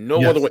 There's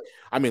no other way.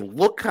 I mean,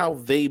 look how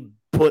they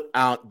put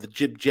out the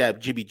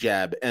jibby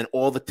jab, and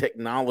all the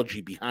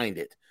technology behind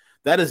it.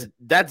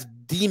 That's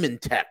demon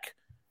tech.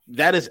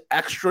 That is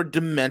extra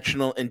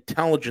dimensional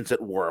intelligence at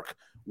work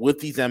with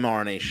these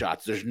mRNA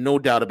shots. There's no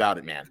doubt about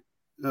it, man.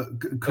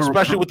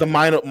 Especially with the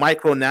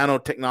micro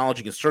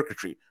nanotechnology and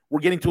circuitry, we're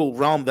getting to a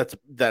realm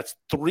that's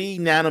 3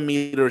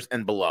 nanometers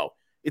and below.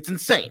 It's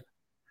insane.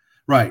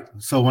 Right.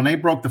 So when they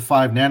broke the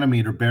 5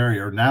 nanometer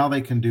barrier, now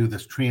they can do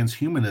this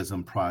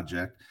transhumanism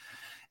project,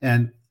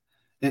 and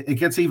it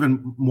gets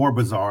even more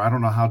bizarre. I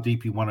don't know how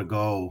deep you want to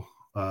go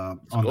on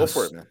this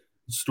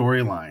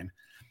storyline,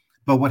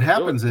 but what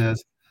happens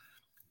is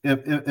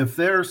if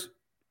there's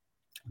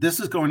this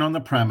is going on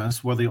the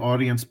premise, whether the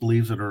audience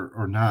believes it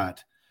or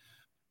not.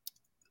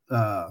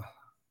 The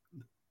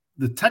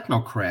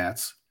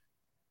technocrats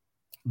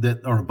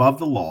that are above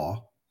the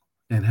law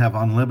and have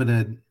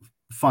unlimited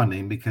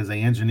funding because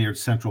they engineered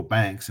central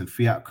banks and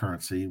fiat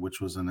currency, which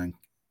was an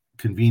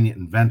inconvenient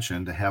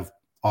invention to have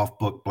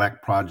off-book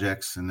black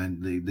projects, and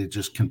then they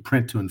just can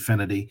print to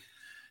infinity,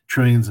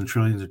 trillions and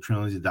trillions and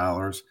trillions of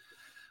dollars.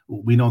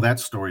 We know that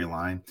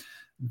storyline.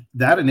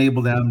 That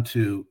enabled them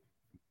to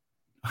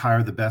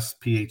hire the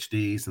best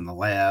PhDs in the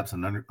labs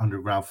and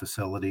underground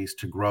facilities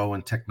to grow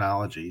in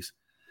technologies.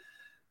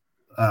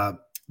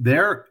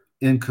 They're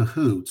in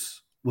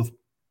cahoots with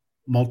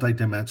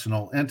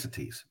multidimensional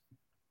entities.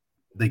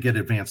 They get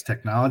advanced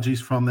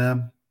technologies from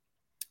them.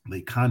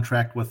 They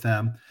contract with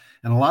them.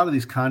 And a lot of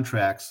these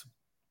contracts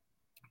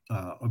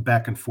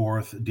back and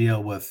forth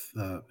deal with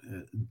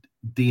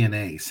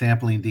DNA,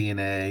 sampling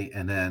DNA,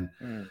 and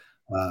then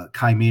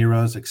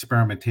chimeras,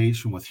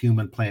 experimentation with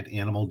human, plant,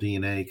 animal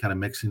DNA, kind of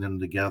mixing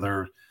them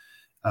together.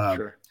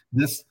 Sure.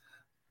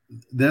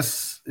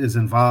 This is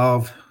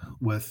involved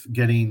with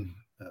getting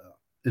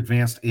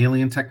advanced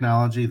alien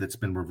technology that's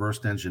been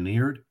reverse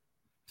engineered,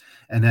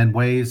 and then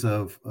ways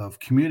of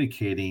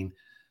communicating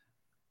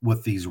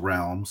with these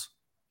realms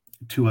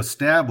to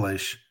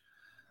establish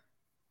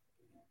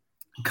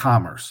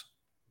commerce,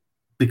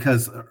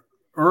 because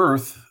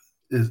Earth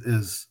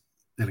is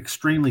an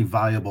extremely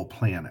valuable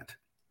planet,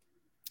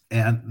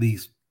 and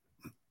these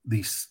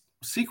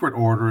secret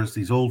orders,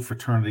 these old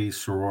fraternities,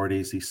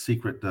 sororities, these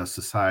secret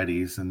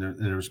societies, and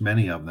there's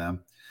many of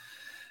them,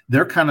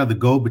 they're kind of the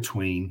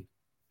go-between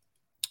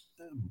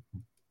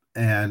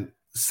and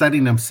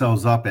setting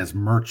themselves up as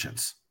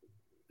merchants,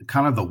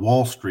 kind of the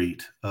Wall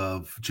Street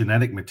of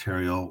genetic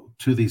material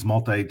to these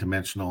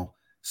multidimensional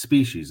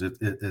species.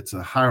 It's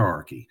a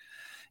hierarchy.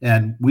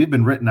 And we've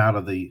been written out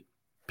of the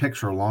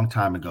picture a long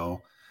time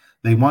ago.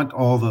 They want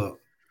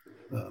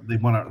they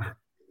want to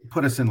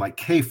put us in like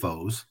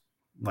CAFOs,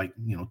 like,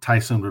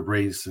 Tyson would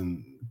raise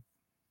in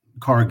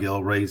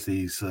Cargill, raise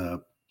these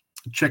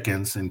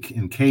chickens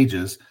in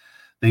cages.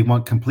 They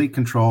want complete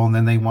control, and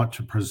then they want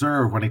to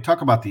preserve. When they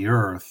talk about the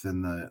Earth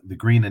and the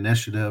Green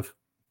Initiative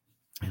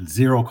and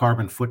zero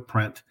carbon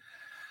footprint,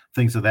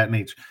 things of that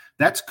nature,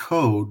 that's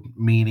code,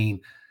 meaning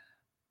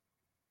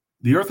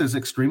the Earth is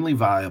extremely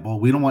valuable.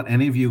 We don't want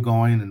any of you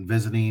going and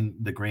visiting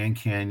the Grand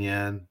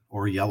Canyon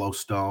or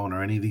Yellowstone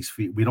or any of these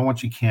feet. We don't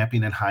want you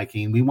camping and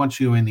hiking. We want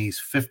you in these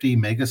 50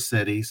 mega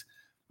cities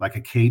like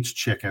a caged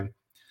chicken.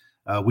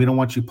 We don't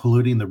want you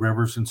polluting the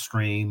rivers and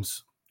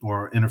streams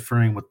or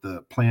interfering with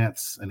the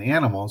plants and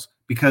animals,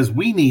 because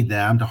we need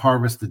them to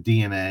harvest the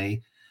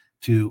DNA,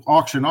 to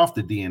auction off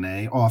the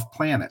DNA off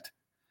planet.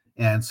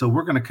 And so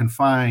we're going to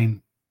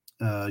confine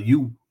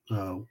you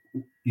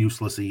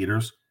useless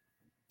eaters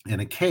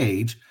in a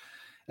cage,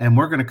 and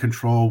we're going to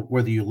control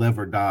whether you live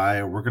or die,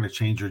 or we're going to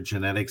change your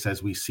genetics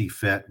as we see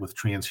fit with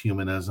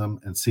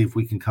transhumanism and see if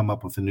we can come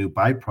up with a new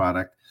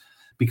byproduct.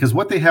 Because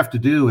what they have to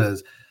do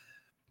is,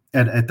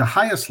 at the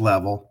highest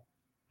level,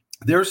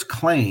 there's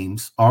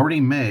claims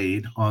already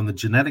made on the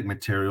genetic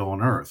material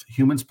on Earth.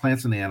 Humans,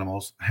 plants, and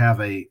animals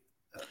have a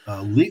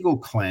legal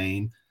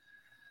claim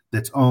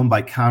that's owned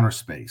by counter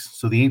space.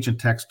 So the ancient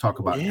texts talk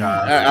about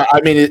God.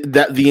 I mean,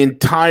 that the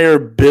entire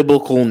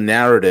biblical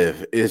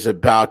narrative is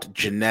about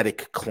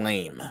genetic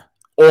claim,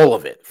 all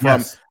of it.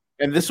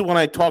 And this is when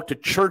I talk to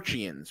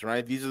Churchians,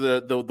 right? These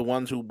are the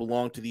ones who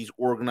belong to these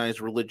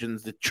organized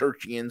religions, the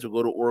Churchians who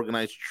go to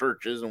organized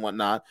churches and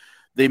whatnot.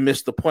 They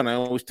miss the point. I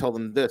always tell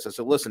them this. I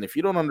said, listen, if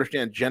you don't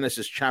understand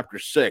Genesis chapter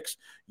 6,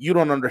 you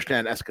don't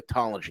understand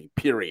eschatology,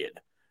 period.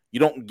 You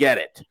don't get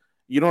it.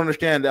 You don't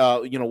understand,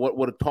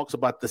 what it talks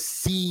about, the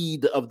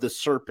seed of the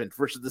serpent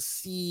versus the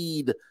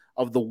seed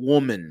of the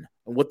woman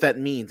and what that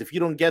means. If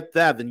you don't get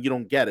that, then you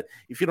don't get it.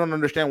 If you don't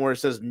understand where it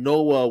says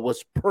Noah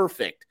was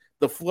perfect,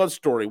 the flood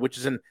story, which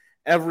is in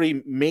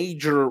every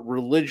major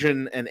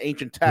religion and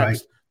ancient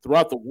text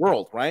throughout the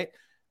world, right?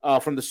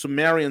 From the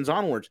Sumerians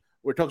onwards,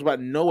 where it talks about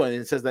Noah, and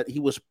it says that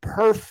he was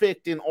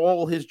perfect in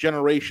all his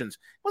generations.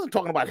 It wasn't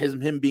talking about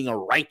him being a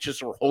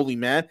righteous or holy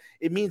man.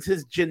 It means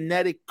his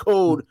genetic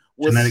code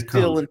was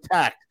still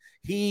intact.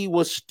 He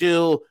was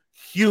still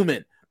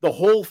human. The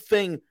whole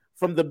thing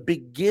from the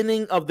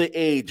beginning of the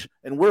age,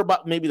 and we're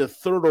about maybe the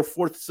third or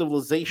fourth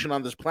civilization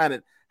on this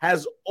planet,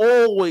 has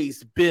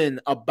always been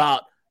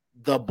about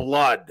the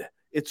blood.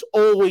 It's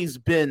always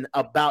been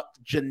about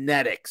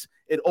genetics.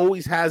 It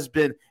always has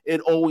been.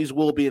 It always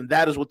will be. And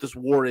that is what this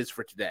war is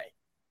for today.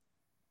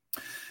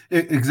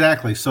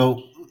 Exactly.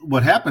 So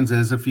what happens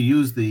is if you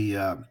use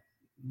the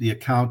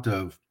account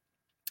of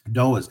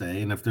Noah's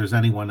Day, and if there's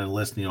anyone in the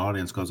listening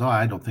audience goes, "Oh,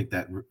 I don't think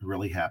that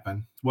really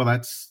happened." Well,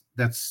 that's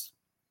that's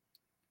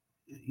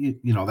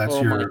your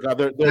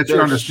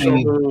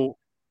understanding. So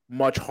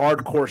much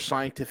hardcore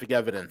scientific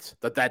evidence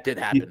that did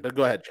happen. But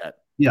go ahead, Chet.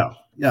 Yeah.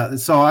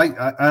 So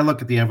I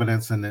look at the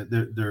evidence, and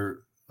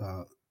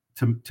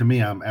to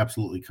me, I'm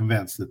absolutely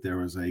convinced that there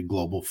was a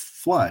global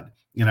flood.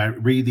 And I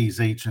read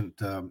these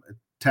ancient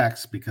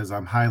texts because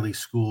I'm highly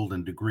schooled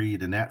and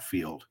degreed in that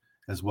field,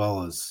 as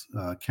well as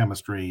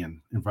chemistry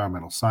and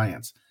environmental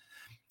science.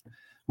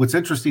 What's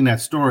interesting,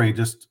 that story,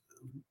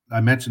 I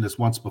mentioned this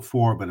once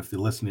before, but if the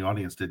listening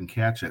audience didn't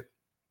catch it,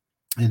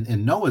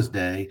 in Noah's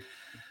day,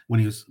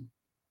 when he was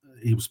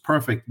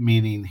perfect,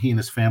 meaning he and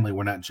his family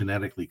were not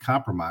genetically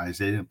compromised.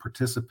 They didn't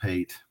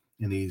participate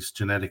in these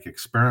genetic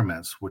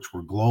experiments, which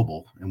were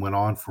global and went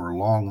on for a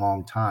long,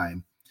 long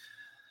time.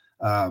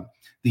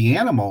 The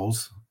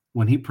animals,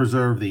 when he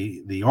preserved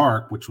the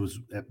ark, which was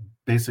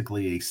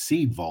basically a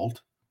seed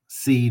vault,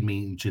 seed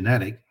meaning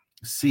genetic,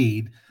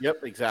 seed. Yep,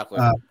 exactly.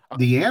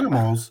 The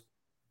animals,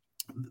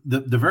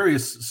 the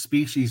various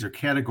species or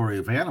category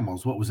of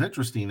animals, what was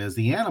interesting is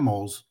the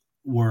animals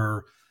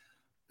were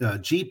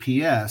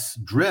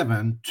GPS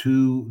driven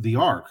to the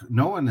ark.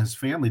 Noah and his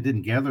family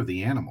didn't gather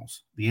the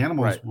animals. The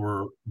animals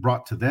were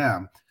brought to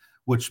them,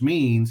 which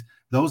means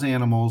those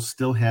animals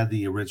still had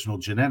the original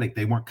genetic.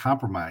 They weren't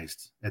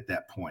compromised at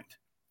that point.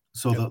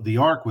 So the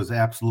ark was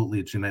absolutely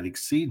a genetic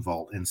seed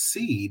vault. And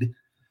seed,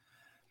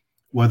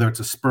 whether it's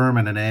a sperm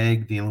and an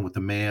egg dealing with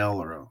the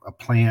male or a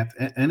plant,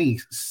 any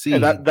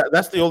seed.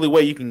 That's the only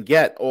way you can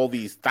get all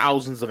these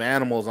thousands of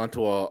animals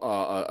onto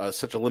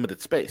such a limited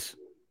space.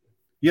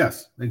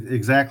 Yes,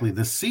 exactly.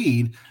 The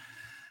seed,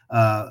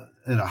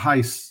 in a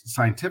high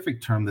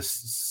scientific term, the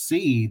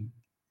seed,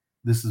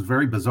 this is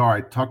very bizarre.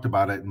 I talked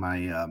about it in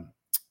my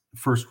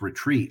first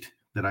retreat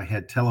that I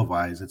had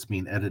televised. It's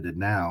being edited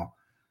now.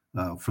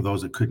 For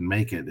those that couldn't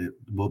make it, it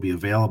will be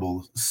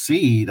available.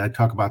 Seed, I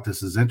talk about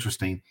this, is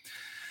interesting.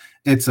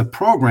 It's a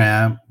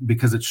program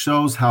because it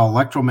shows how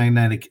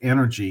electromagnetic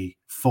energy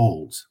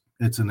folds.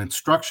 It's an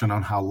instruction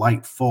on how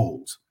light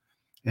folds.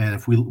 And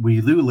if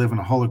we do live in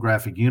a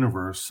holographic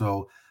universe,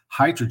 so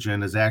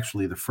hydrogen is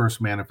actually the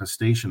first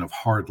manifestation of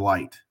hard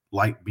light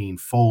being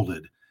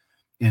folded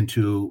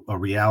into a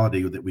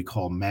reality that we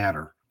call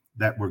matter.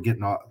 That we're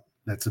getting off,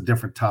 that's a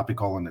different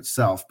topic all in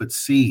itself, but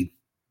seed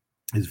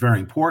is very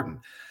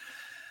important.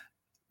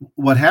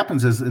 What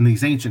happens is in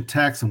these ancient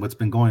texts and what's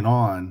been going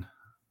on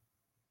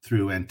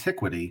through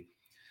antiquity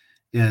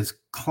is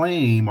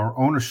claim or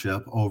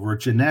ownership over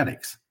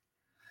genetics.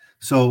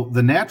 So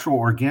the natural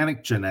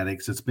organic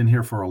genetics that's been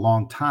here for a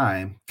long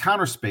time,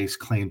 Counterspace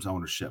claims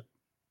ownership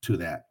to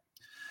that.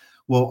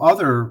 Well,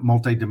 other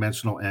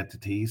multidimensional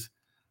entities,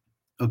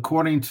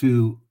 according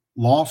to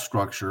law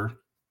structure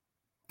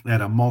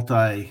at a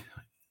multidimensional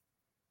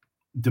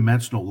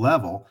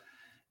level,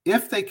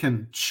 if they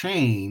can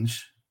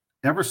change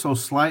ever so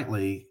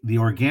slightly the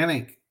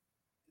organic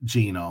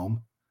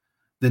genome,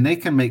 then they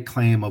can make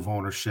claim of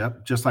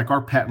ownership, just like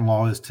our patent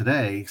law is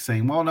today,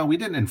 saying, well, no, we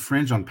didn't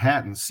infringe on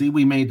patents. See,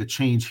 we made the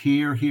change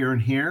here, here,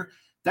 and here.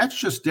 That's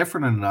just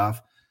different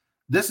enough.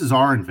 This is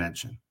our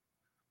invention.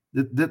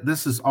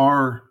 This is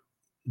our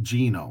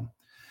genome.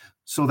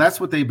 So that's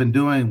what they've been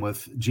doing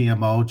with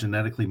GMO,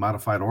 genetically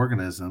modified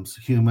organisms,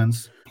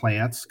 humans,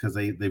 plants, because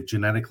they've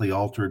genetically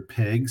altered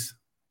pigs.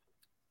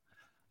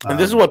 And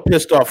this is what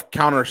pissed off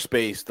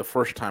Counterspace the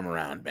first time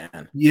around,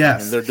 man.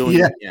 Yes. And they're doing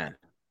it again.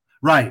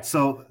 Right.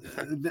 So,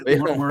 this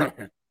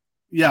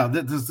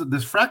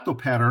fractal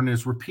pattern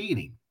is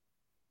repeating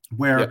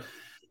where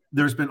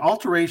there's been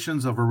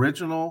alterations of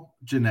original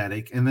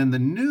genetic, and then the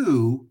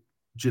new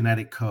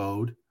genetic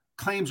code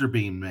claims are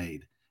being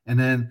made. And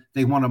then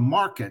they want to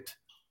market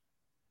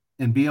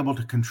and be able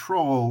to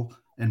control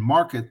and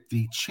market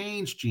the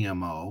changed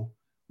GMO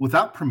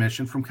without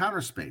permission from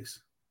Counterspace.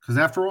 Because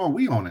after all,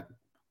 we own it.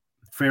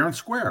 Fair and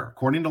square.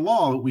 According to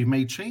law, we've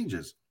made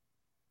changes.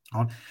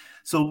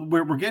 So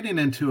we're getting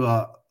into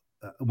I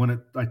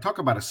talk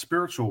about a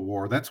spiritual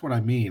war, that's what I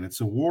mean.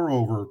 It's a war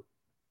over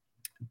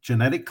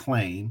genetic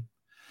claim.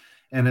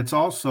 And it's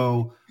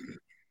also,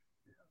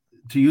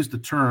 to use the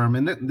term,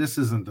 and this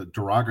isn't a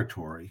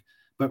derogatory,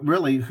 but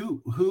really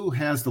who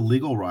has the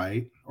legal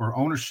right or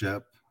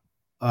ownership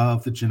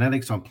of the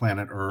genetics on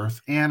planet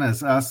Earth and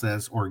as us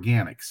as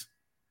organics?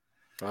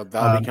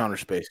 That'll be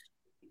Counterspace.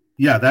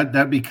 Yeah,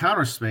 that'd be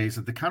Counterspace.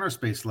 At the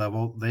Counterspace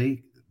level,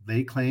 they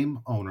claim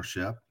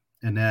ownership.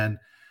 And then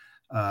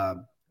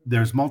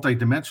there's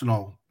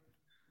multidimensional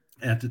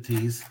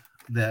entities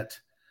that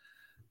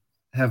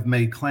have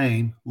made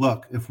claim,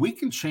 look, if we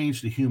can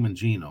change the human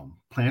genome,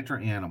 plant or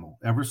animal,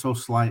 ever so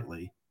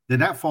slightly, then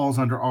that falls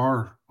under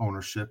our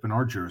ownership and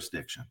our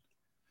jurisdiction.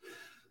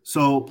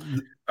 So,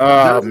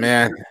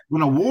 man,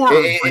 when a war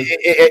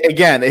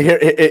again,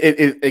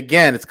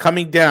 it's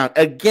coming down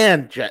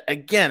again, Jet.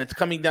 Again, it's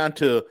coming down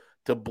to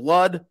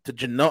blood, to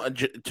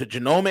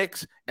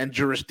genomics and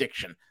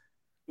jurisdiction.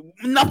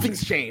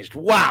 Nothing's changed.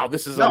 Wow,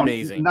 this is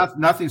amazing.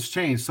 Nothing's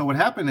changed. So what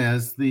happened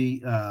is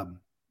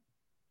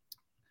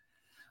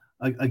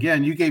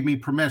again, you gave me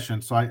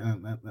permission, so I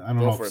don't know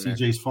if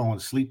CJ's fallen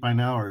asleep by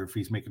now or if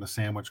he's making a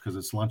sandwich because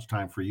it's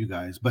lunchtime for you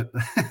guys. But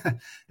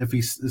if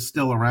he's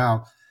still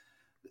around,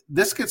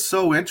 this gets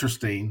so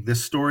interesting.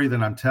 This story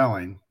that I'm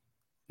telling,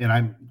 and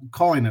I'm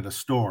calling it a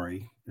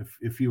story.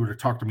 If you were to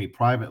talk to me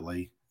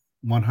privately,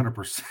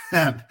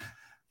 100%,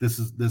 this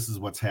is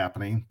what's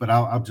happening. But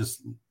I'll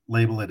just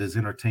label it as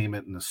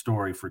entertainment and a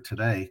story for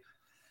today.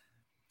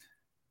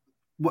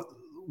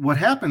 What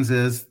happens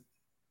is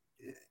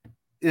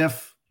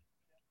if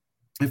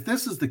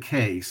this is the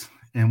case,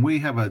 and we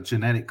have a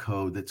genetic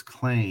code that's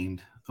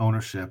claimed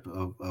ownership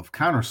of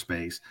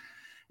Counterspace,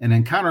 and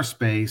then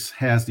Counterspace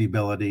has the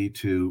ability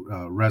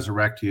to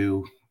resurrect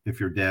you if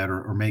you're dead,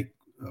 or make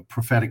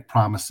prophetic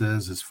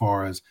promises as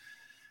far as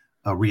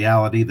a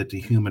reality that the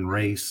human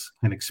race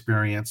can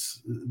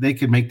experience, they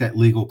could make that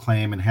legal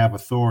claim and have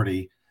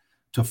authority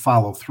to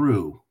follow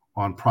through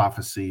on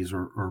prophecies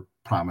or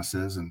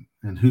promises.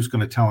 And who's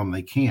going to tell them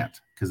they can't,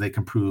 because they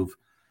can prove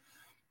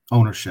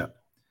ownership.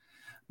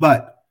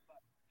 But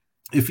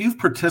if you've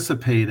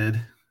participated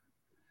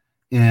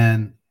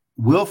in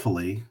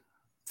willfully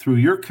through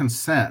your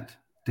consent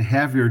to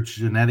have your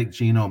genetic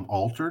genome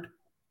altered,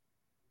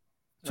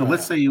 so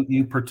let's say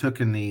you partook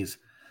in these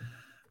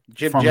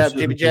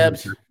jibby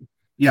jabs.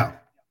 Yeah.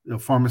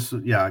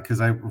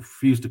 Because I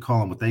refuse to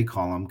call them what they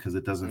call them because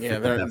it doesn't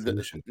fit the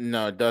definition.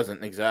 No, it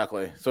doesn't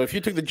exactly. So if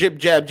you took the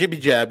jibby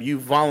jab, you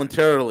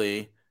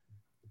voluntarily.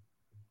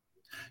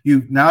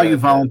 You've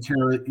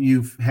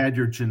had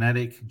your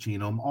genetic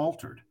genome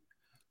altered.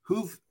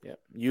 You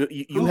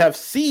have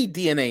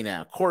cDNA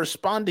now,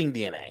 corresponding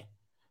DNA,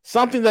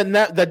 something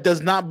that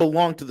does not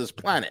belong to this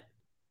planet.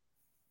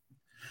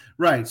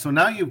 Right. So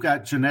now you've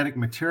got genetic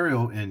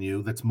material in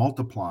you that's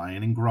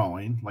multiplying and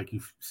growing, like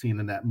you've seen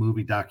in that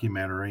movie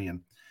documentary, and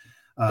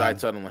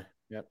died suddenly.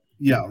 Yep.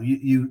 Yeah.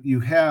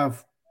 You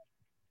have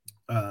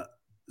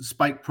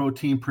spike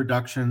protein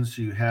productions.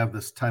 You have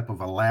this type of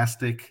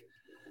elastic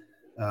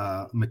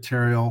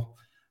material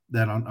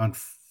that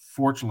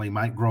unfortunately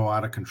might grow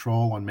out of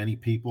control on many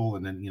people,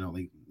 and then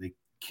they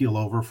keel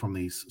over from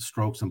these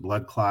strokes and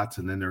blood clots,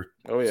 and then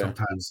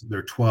sometimes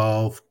they're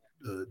 12,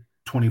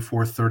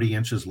 24, 30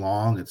 inches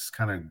long. It's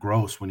kind of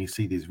gross when you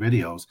see these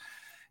videos.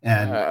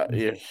 And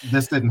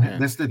this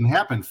didn't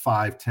happen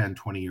 5, 10,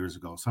 20 years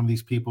ago. Some of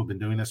these people have been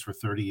doing this for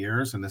 30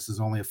 years, and this is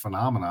only a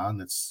phenomenon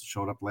that's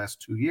showed up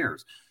last 2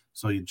 years.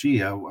 So, I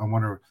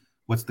wonder,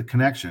 what's the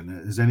connection?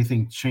 Has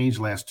anything changed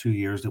last 2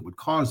 years that would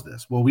cause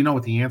this? Well, we know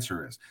what the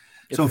answer is.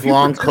 It's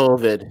long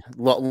COVID.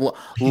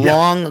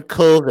 Long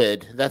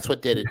COVID. That's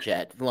what did it,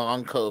 Jet.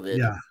 Long COVID.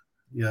 Yeah.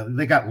 Yeah,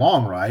 they got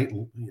long, right?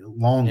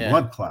 Long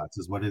blood clots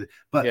is what it is.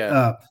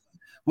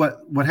 But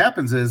what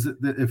happens is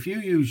that if you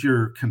use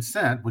your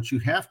consent, which you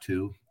have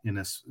to in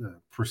this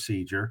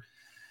procedure,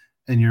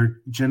 and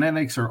your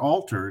genetics are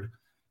altered,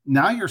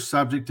 now you're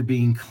subject to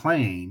being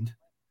claimed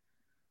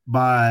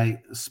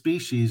by a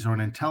species or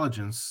an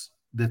intelligence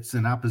that's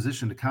in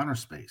opposition to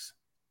Counterspace.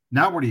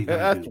 Now what are you going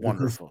to do? That's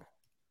wonderful.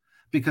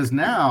 Because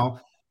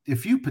now,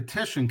 if you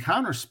petition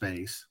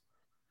Counterspace,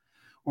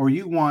 or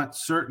you want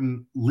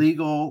certain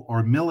legal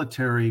or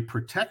military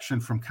protection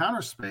from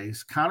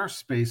Counterspace,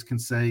 Counterspace can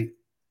say,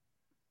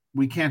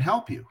 we can't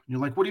help you.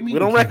 You're like, what do you mean? We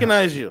don't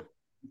recognize you.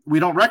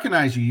 We don't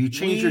recognize you. You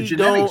change your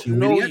genetics. We don't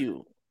know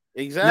you.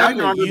 Exactly.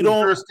 Now you're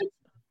under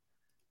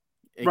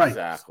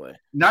Exactly. Right.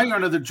 Now you're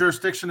under the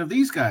jurisdiction of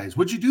these guys.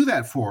 What'd you do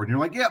that for? And you're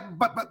like,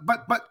 but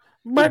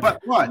what?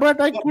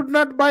 But I could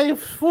not buy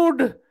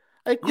food.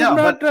 I could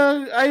not.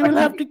 I will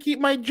have to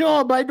keep my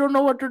job. I don't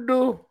know what to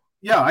do.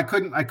 Yeah, I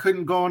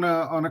couldn't go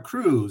on a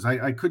cruise.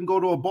 I couldn't go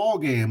to a ball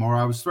game, or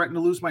I was threatened to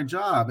lose my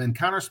job. And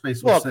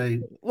Counterspace will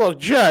say, "Look,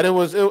 Jet, it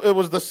was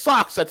the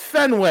Sox at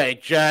Fenway,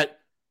 Jet.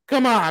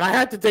 Come on, I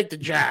had to take the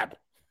jab."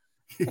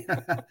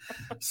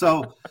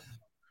 So,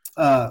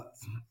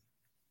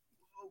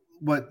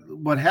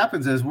 what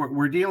happens is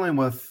we're dealing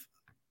with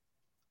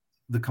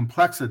the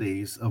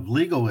complexities of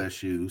legal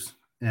issues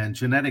and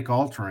genetic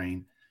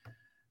altering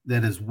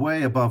that is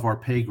way above our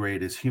pay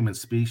grade as human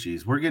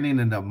species. We're getting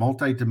into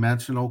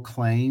multidimensional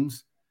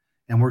claims,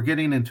 and we're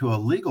getting into a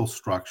legal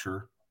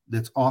structure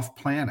that's off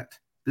planet.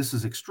 This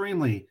is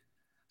extremely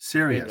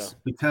serious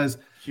because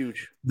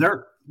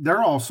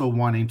they're also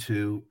wanting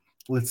to,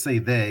 let's say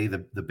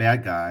the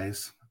bad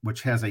guys,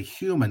 which has a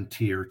human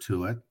tier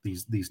to it,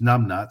 these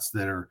numbnuts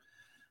that are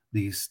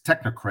these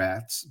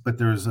technocrats, but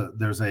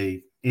there's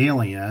a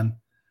alien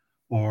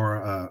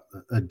or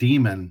a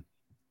demon,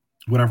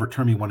 whatever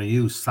term you want to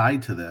use,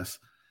 side to this,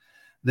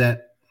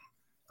 that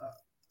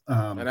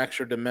an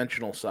extra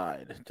dimensional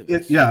side to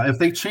this. If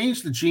they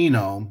change the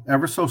genome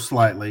ever so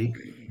slightly,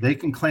 they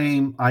can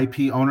claim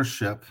IP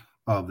ownership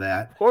of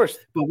that. Of course.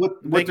 But what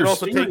they can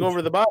also take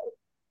over the body.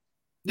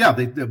 Yeah,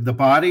 the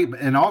body,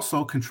 and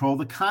also control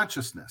the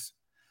consciousness.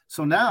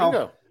 So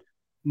now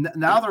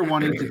they're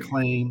wanting to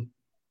claim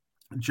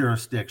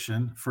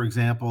jurisdiction, for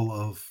example,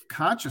 of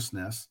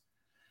consciousness.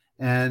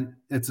 And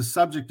it's a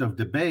subject of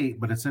debate,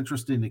 but it's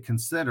interesting to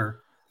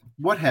consider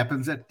what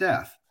happens at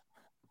death.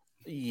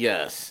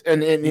 Yes.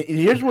 And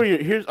here's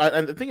where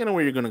I think I know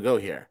where you're going to go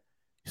here.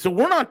 So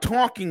we're not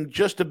talking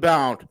just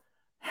about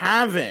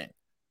having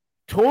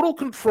total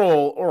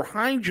control or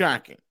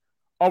hijacking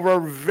of our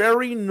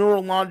very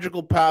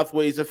neurological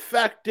pathways,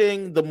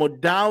 affecting the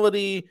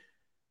modality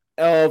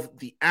of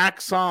the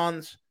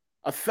axons,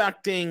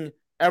 affecting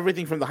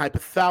everything from the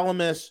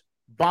hypothalamus,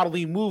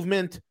 bodily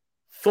movement,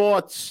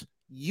 thoughts,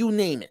 you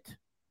name it.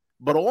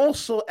 But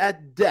also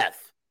at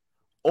death,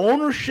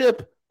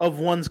 ownership of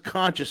one's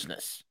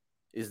consciousness.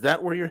 Is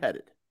that where you're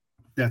headed?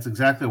 That's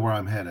exactly where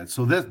I'm headed.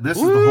 So this is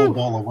the whole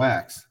ball of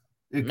wax.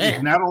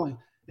 It not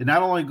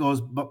only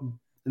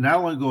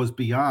goes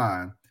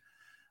beyond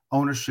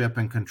ownership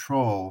and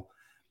control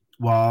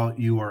while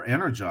you are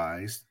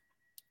energized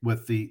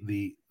with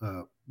the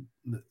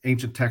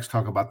ancient texts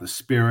talk about the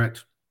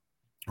spirit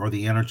or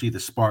the energy, the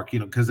spark,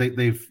 because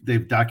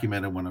they've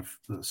documented when a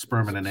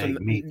sperm and an egg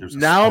meet.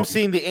 Now I'm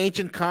seeing the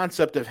ancient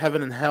concept of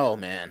heaven and hell,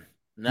 man.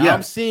 Now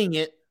I'm seeing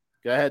it.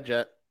 Go ahead,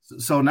 Jet.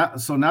 So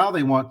now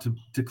they want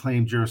to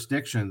claim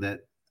jurisdiction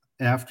that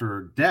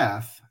after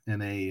death,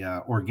 in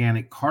a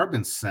organic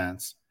carbon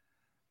sense,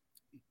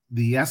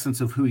 the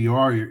essence of who you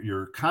are,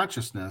 your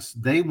consciousness,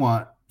 they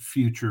want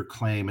future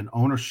claim and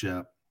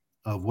ownership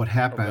of what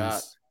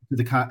happens to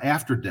the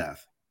after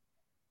death.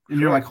 And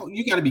you're like, oh,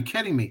 you got to be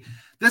kidding me.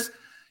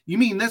 You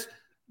mean this?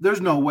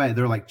 There's no way.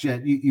 They're like,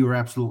 Jet, you are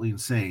absolutely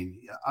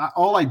insane.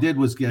 All I did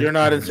was get. You're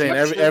not insane.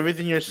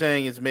 Everything you're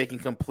saying is making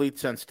complete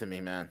sense to me,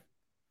 man.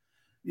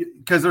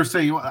 Because they're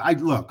saying, I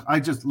got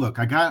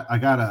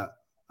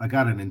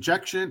an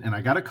injection and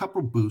I got a couple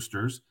of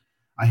boosters.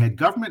 I had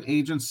government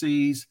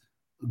agencies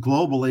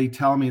globally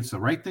telling me it's the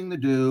right thing to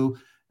do.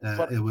 I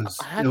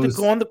had to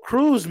go on the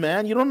cruise,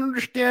 man. You don't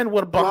understand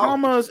what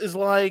Bahamas is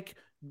like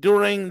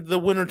during the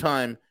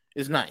wintertime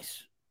is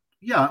nice.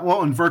 Yeah,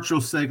 well, in virtual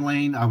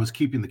signaling, I was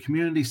keeping the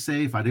community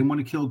safe. I didn't want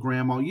to kill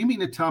grandma. You mean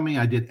to tell me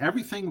I did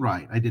everything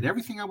right? I did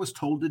everything I was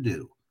told to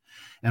do.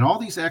 And all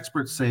these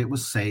experts say it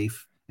was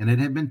safe and it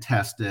had been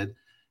tested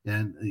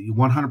and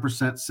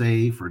 100%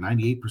 safe or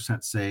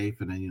 98%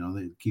 safe. And then,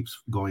 it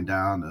keeps going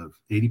down to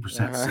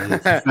 80% safe,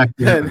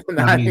 effective.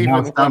 Now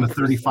it's down to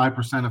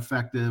 35%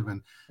 effective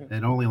and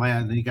only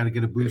land. And then you got to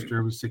get a booster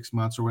every 6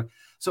 months or what.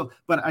 So,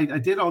 but I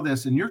did all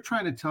this. And you're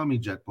trying to tell me,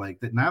 Jet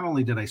Blake, that not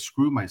only did I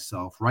screw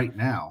myself right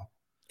now,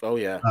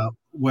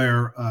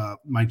 where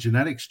my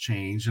genetics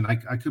change and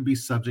I could be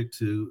subject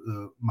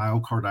to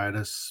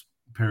myocarditis,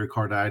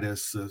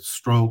 pericarditis,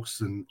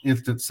 strokes, and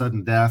instant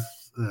sudden death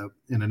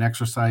in an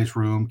exercise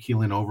room,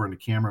 keeling over, and the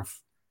camera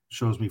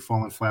shows me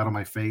falling flat on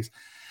my face.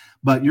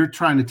 But you're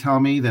trying to tell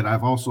me that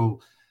I've also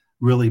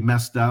really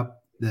messed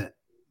up that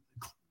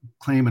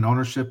claim and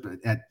ownership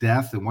at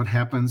death and what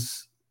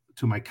happens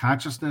to my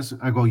consciousness.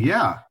 I go,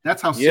 yeah,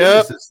 that's how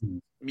serious this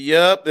is.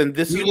 Yep, and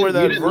this is where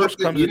that verse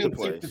comes into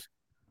place.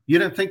 You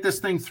didn't think this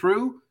thing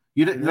through?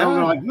 You didn't know?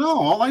 They're like, no,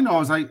 all I know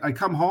is I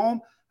come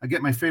home, I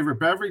get my favorite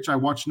beverage, I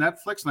watch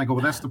Netflix, and I go,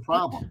 well, that's the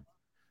problem.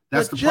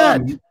 That's the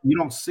problem. You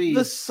don't see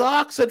the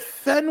Sox at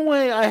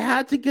Fenway. I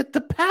had to get the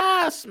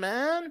pass,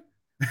 man.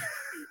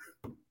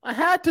 I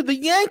had to. The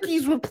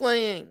Yankees were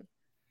playing.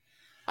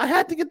 I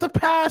had to get the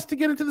pass to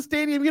get into the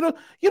stadium. You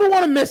don't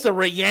want to miss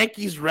a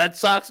Yankees Red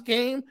Sox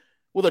game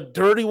with a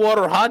dirty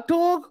water hot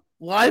dog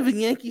live in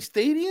Yankee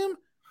Stadium.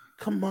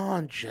 Come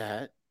on,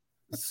 Jet.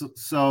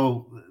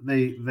 So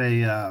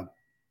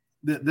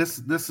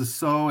this is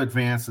so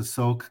advanced, it's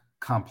so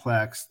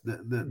complex.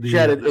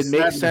 Jet, it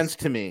makes sense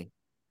to me.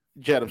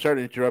 Jet, I'm sorry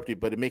to interrupt you,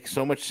 but it makes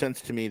so much sense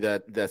to me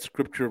that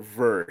scripture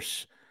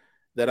verse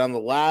that on the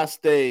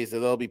last days that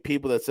there'll be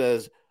people that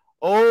says,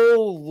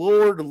 "Oh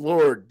Lord,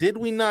 Lord, did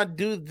we not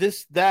do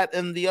this, that,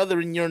 and the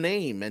other in your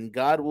name?" And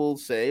God will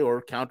say,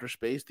 or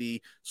counterspace, the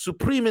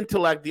supreme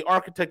intellect, the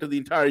architect of the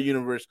entire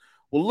universe,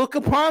 will look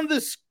upon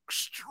this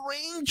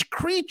strange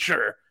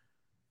creature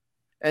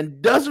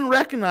and doesn't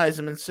recognize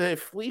him and say,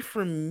 "Flee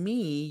from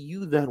me,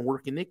 you that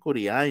work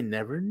iniquity. I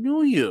never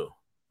knew you."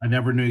 I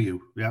never knew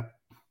you. Yep.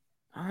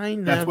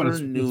 That's what it's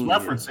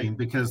referencing,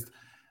 because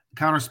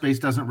counterspace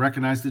doesn't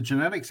recognize the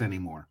genetics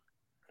anymore.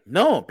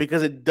 No,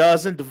 because it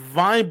doesn't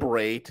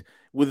vibrate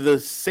with the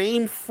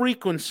same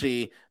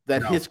frequency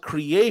that his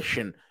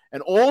creation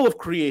and all of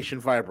creation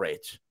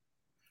vibrates.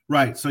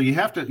 Right. So you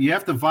have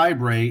to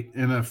vibrate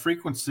in a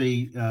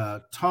frequency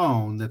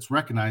tone that's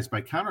recognized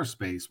by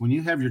counterspace. When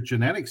you have your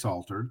genetics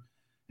altered,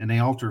 and they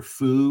alter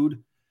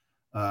food,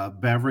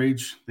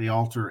 beverage, they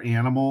alter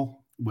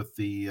animal with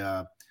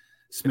the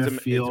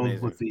Smithfield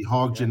with the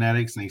hog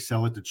genetics, and they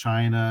sell it to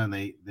China, and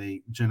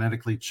they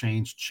genetically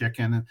change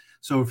chicken.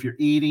 So if you're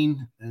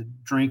eating,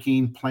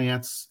 drinking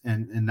plants,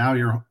 and now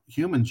your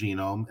human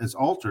genome is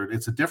altered,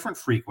 it's a different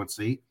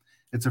frequency.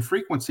 It's a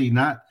frequency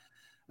not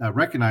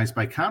recognized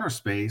by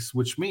counterspace,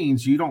 which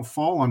means you don't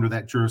fall under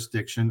that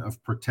jurisdiction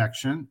of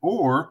protection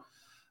or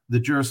the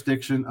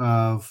jurisdiction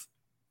of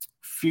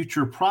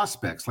future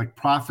prospects like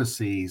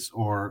prophecies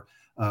or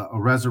a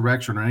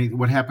resurrection or anything,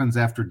 what happens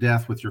after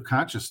death with your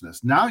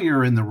consciousness. Now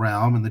you're in the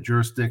realm and the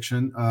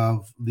jurisdiction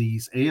of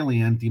these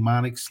alien,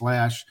 demonic /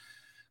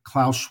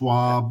 Klaus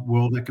Schwab,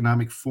 World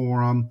Economic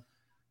Forum,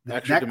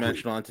 extra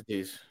dimensional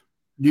entities.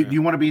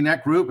 You want to be in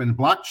that group, and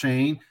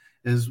blockchain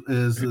is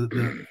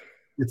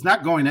it's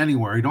not going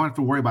anywhere. You don't have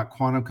to worry about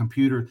quantum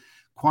computer,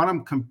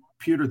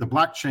 the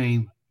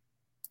blockchain.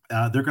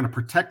 They're going to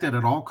protect it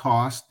at all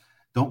costs.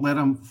 Don't let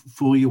them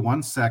fool you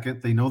 1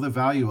 second. They know the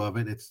value of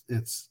it.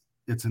 It's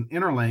an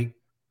interlink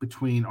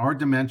between our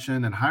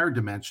dimension and higher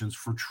dimensions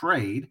for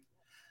trade.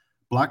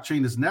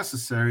 Blockchain is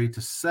necessary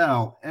to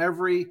sell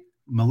every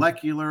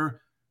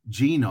molecular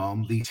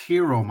genome. These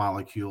hero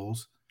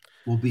molecules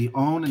will be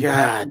owned. And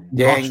God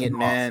dang it,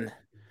 man!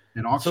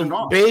 And auctioned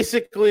off.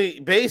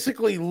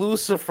 Basically,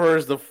 Lucifer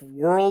is the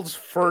world's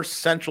first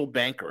central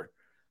banker.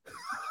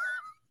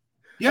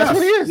 Yes, that's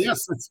what he is.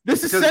 Yes,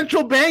 this is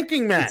central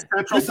banking, man.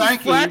 This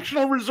is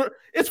fractional reserve.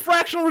 It's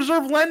fractional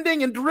reserve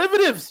lending and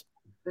derivatives.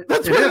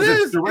 That's what it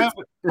is.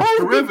 It's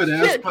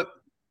derivatives, but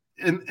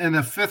in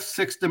a fifth,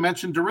 sixth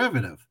dimension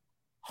derivative.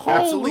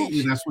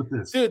 Absolutely, that's what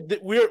this. Dude,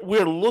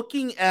 we're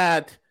looking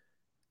at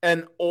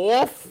an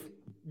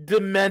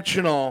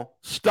off-dimensional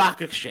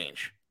stock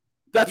exchange.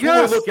 That's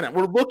what we're looking at.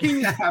 We're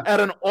looking at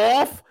an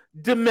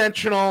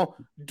off-dimensional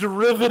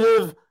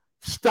derivative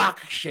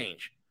stock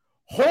exchange.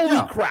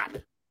 Holy crap.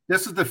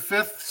 This is the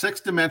fifth,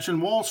 sixth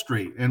dimension Wall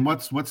Street. And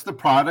what's the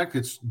product?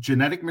 It's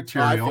genetic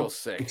material,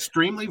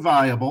 extremely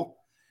viable.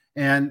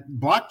 And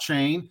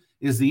blockchain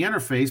is the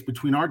interface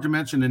between our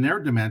dimension and their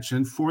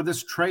dimension for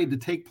this trade to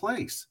take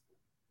place.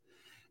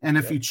 And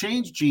if you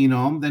change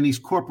genome, then these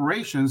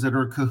corporations that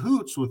are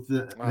cahoots with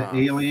the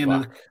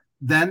alien,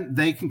 then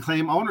they can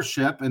claim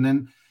ownership. And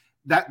then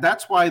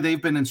that's why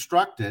they've been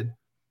instructed,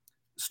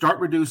 start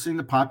reducing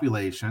the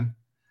population,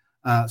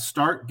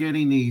 start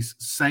getting these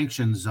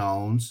sanction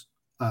zones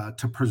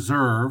to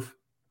preserve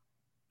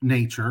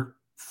nature,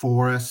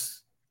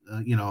 forests,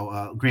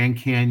 Grand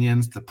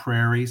Canyons, the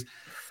prairies.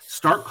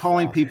 Start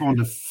calling people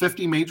into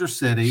 50 major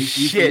cities.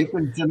 You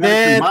can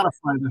genetically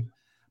modify them.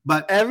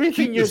 But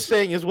everything you're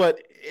saying is what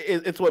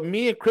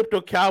me and Crypto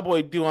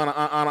Cowboy do on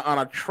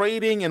a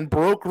trading and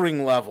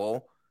brokering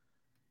level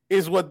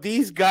is what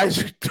these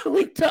guys are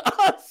doing to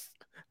us.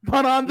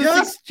 But on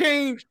this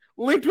exchange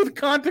linked with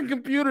quantum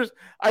computers,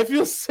 I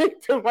feel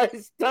sick to my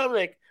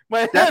stomach.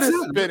 My head is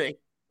spinning.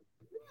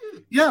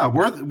 Yeah,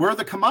 we're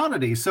the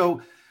commodity.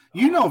 So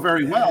you know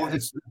very well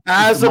it's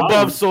as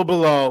above, so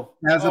below.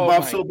 As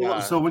above, so below.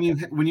 So when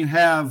you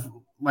have,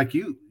 like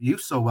you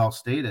so well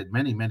stated,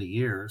 many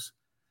years,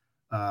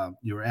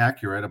 you were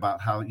accurate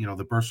about how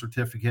the birth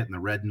certificate and the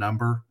red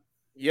number.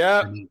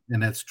 Yeah,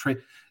 and it's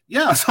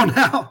Yeah, so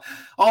now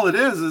all it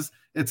is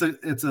it's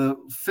a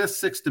fifth,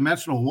 sixth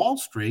dimensional Wall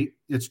Street.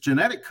 It's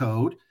genetic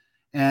code,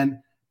 and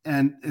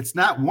it's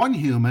not one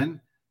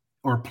human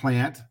or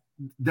plant.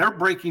 They're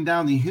breaking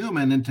down the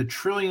human into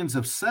trillions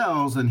of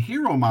cells and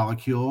hero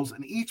molecules,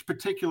 and each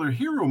particular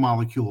hero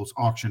molecule is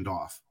auctioned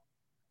off.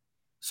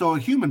 So a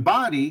human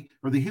body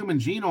or the human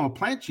genome, a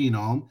plant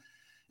genome,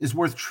 is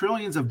worth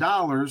trillions of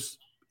dollars.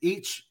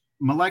 Each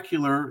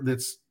molecular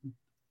that's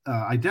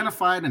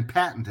identified and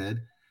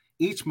patented,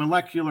 each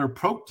molecular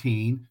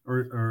protein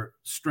or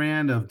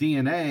strand of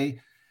DNA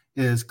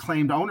is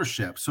claimed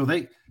ownership. So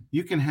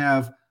you can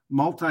have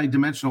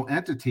multi-dimensional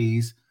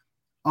entities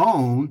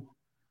own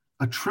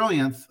a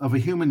trillionth of a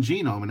human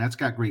genome, and that's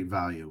got great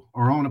value,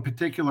 or own a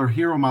particular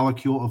hero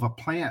molecule of a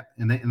plant,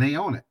 and they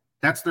own it.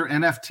 That's their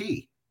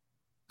NFT.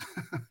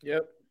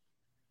 Yep.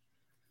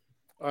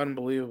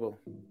 Unbelievable.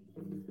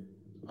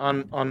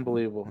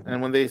 Unbelievable.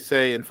 And when they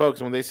say,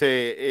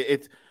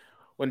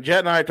 when Jet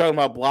and I are talking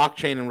about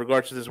blockchain in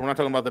regards to this, we're not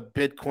talking about the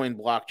Bitcoin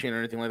blockchain or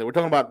anything like that. We're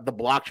talking about the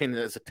blockchain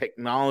as a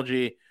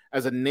technology,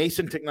 as a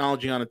nascent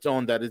technology on its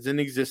own that is in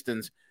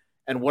existence,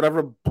 and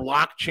whatever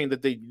blockchain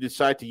that they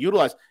decide to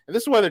utilize. And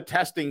this is why they're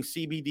testing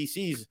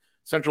CBDCs,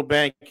 central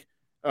bank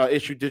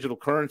issued digital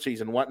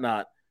currencies and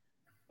whatnot.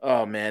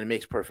 Oh, man, it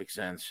makes perfect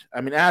sense. I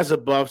mean, as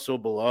above, so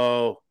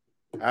below.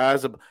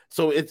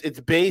 So it's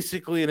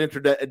basically an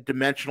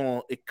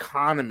interdimensional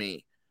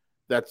economy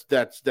that's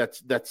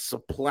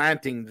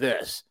supplanting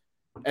this.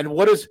 And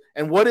what is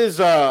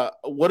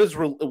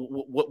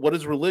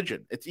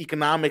religion? It's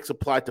economics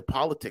applied to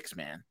politics,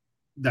 man.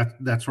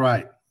 That's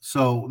right.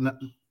 So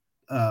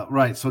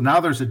right. So now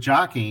there's a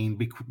jockeying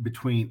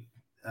between.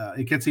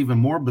 It gets even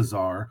more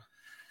bizarre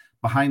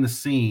behind the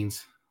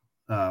scenes.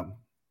 I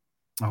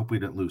hope we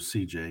didn't lose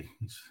CJ.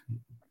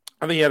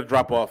 I think he had to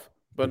drop off,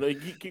 but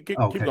keep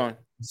going.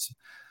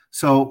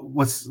 So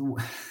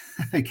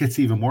it gets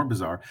even more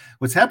bizarre.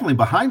 What's happening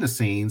behind the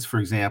scenes, for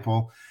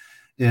example,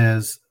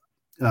 is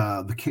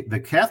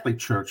the Catholic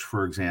Church,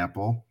 for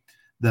example,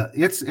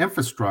 its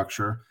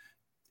infrastructure,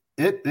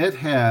 it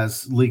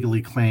has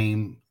legally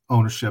claimed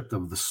ownership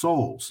of the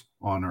souls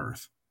on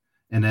earth.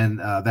 and then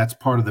that's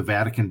part of the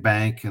Vatican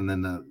Bank, and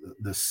then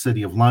the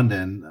City of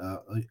London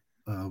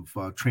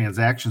of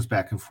transactions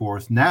back and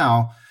forth.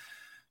 Now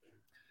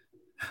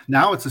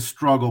it's a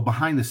struggle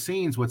behind the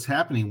scenes. What's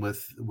happening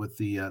with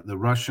the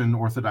Russian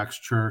Orthodox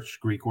Church,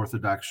 Greek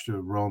Orthodox,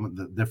 Roman,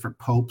 the different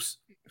popes,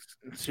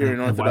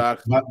 Syrian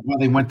Orthodox. Well,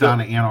 they went down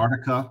to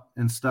Antarctica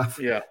and stuff.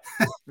 Yeah.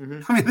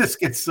 Mm-hmm. I mean, this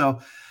gets so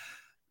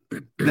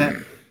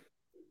that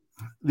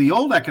the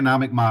old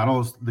economic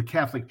models, the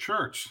Catholic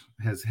Church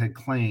had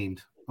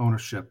claimed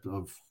ownership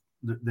of,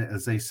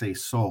 as they say,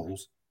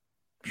 souls.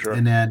 Sure.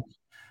 And then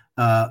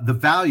the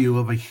value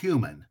of a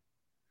human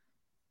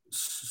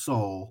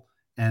soul,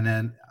 and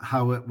then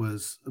how it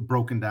was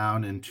broken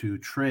down into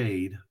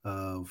trade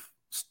of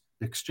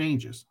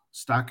exchanges,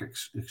 stock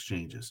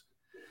exchanges.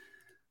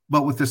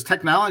 But with this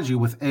technology,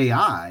 with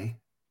AI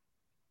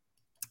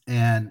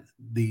and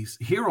these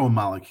hero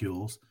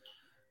molecules,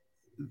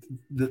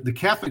 the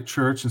Catholic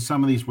Church and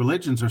some of these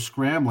religions are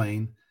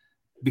scrambling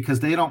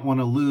because they don't want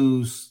to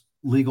lose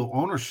legal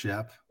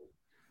ownership,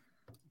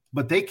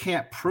 but they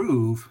can't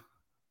prove.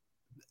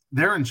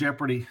 They're in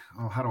jeopardy.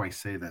 Oh, how do I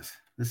say this?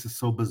 This is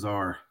so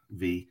bizarre,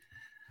 V.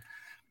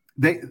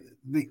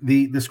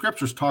 The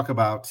scriptures talk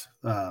about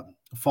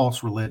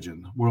false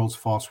religion, world's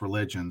false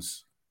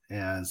religions,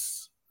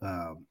 as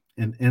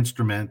an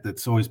instrument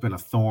that's always been a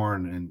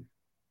thorn in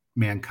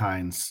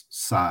mankind's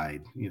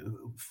side.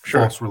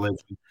 Sure. False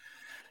religion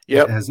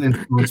has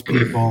influenced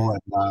people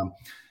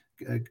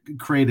and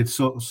created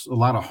a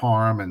lot of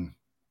harm and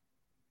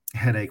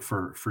headache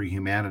for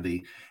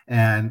humanity.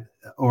 And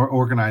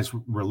organized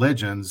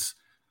religions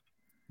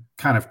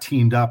kind of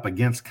teamed up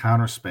against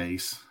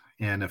Counterspace.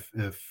 And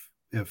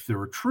if there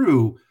were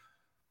true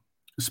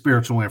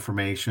spiritual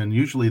information,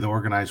 usually the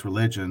organized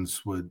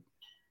religions would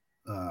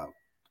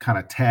kind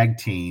of tag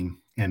team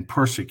and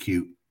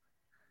persecute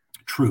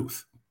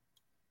truth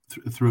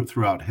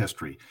throughout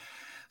history.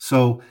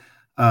 So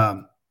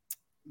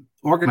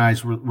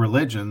organized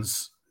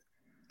religions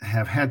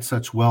have had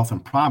such wealth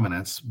and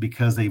prominence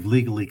because they've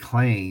legally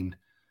claimed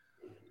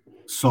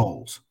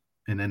souls,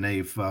 and then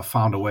they've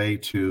found a way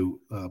to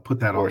put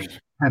that on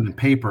pen and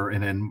paper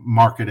and then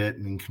market it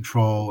and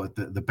control at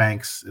the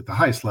banks at the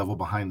highest level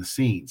behind the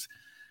scenes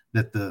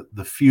that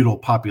the feudal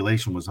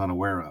population was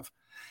unaware of.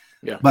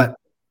 Yeah. But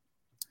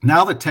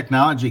now that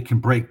technology can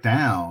break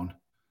down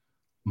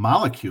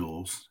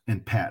molecules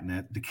and patent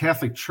it, the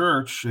Catholic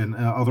Church and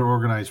other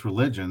organized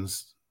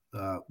religions,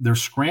 they're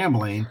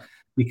scrambling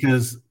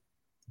because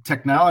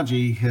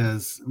technology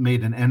has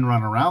made an end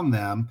run around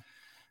them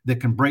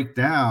that can break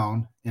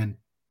down and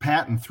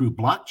patent through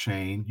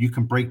blockchain. You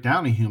can break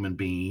down a human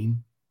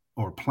being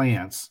or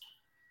plants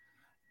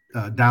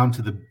down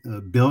to the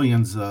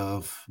billions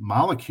of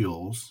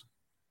molecules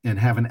and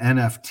have an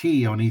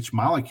NFT on each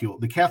molecule.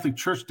 The Catholic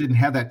Church didn't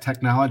have that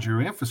technology or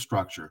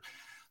infrastructure.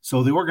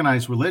 So the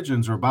organized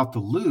religions are about to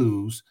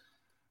lose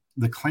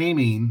the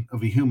claiming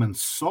of a human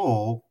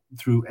soul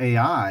through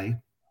AI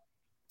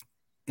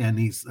and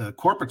these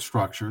corporate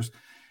structures.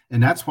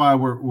 And that's why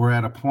we're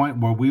at a point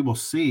where we will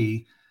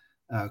see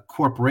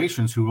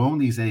corporations who own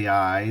these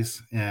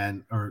AIs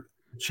and are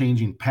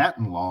changing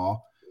patent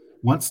law.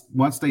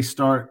 Once they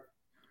start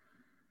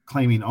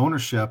claiming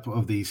ownership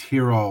of these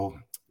hero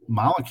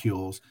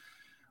molecules,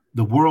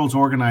 the world's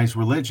organized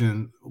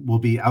religion will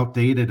be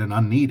outdated and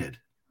unneeded,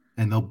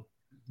 and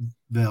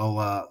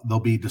they'll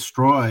be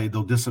destroyed.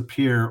 They'll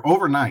disappear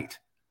overnight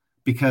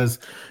because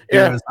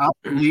they're as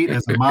obsolete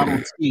as a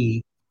Model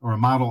T or a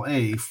Model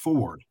A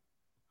Ford.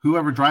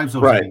 Whoever drives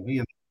those, right?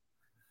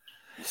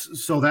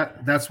 So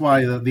that's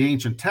why the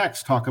ancient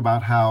texts talk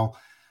about how.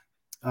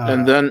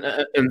 And then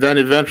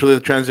eventually the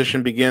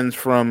transition begins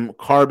from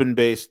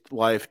carbon-based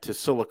life to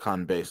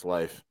silicon-based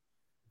life.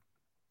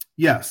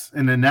 Yes,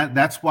 and then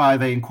that's why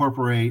they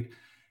incorporate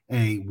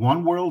a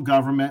one world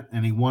government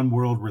and a one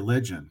world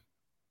religion,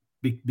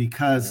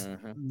 because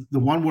the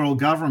one world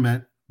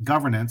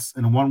governance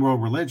and a one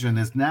world religion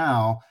is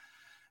now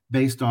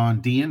based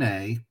on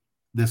DNA,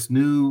 this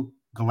new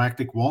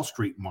galactic Wall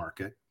Street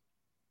market,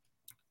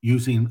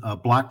 using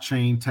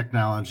blockchain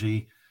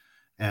technology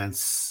and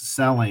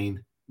selling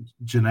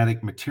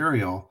genetic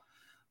material.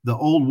 The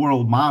old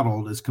world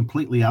model is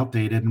completely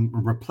outdated and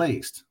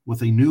replaced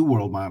with a new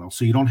world model.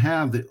 So you don't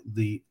have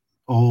the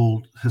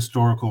old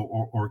historical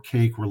or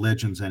archaic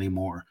religions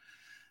anymore.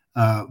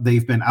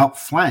 They've been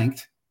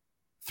outflanked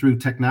through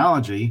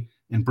technology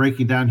and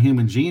breaking down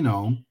human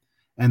genome,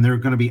 and they're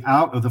going to be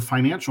out of the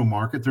financial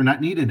market. They're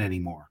not needed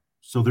anymore.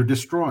 So they're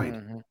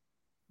destroyed.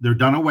 They're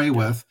done away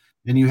with.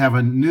 And you have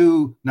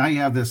now you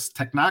have this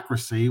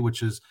technocracy,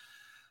 which is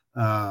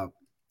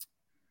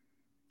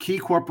key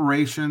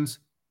corporations,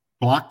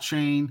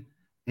 blockchain,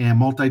 and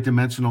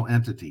multidimensional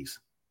entities.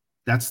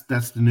 That's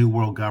the new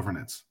world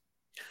governance.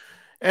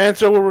 And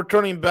so we're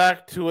returning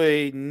back to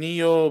a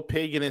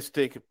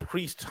neo-paganistic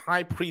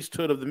high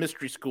priesthood of the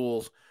mystery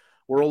schools,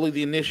 where only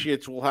the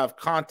initiates will have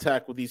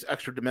contact with these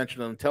extra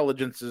dimensional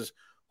intelligences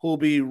who will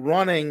be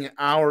running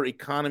our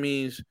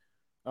economies,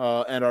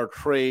 and our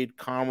trade,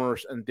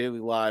 commerce, and daily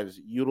lives,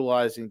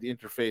 utilizing the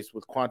interface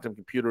with quantum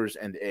computers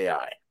and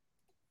AI.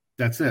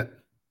 That's it.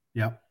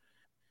 Yep.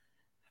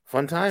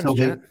 Fun times,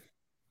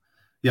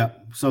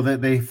 So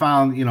they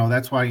found,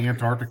 that's why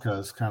Antarctica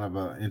is kind of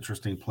an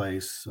interesting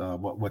place.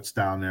 What's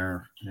down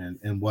there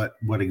and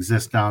what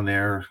exists down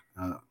there,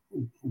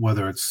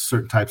 whether it's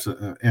certain types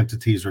of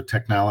entities or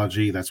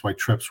technology. That's why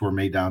trips were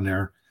made down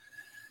there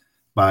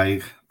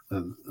by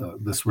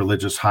this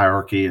religious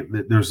hierarchy.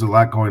 There's a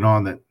lot going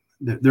on that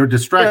they're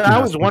distracting. I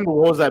was wondering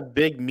what was that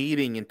big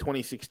meeting in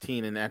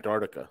 2016 in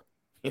Antarctica.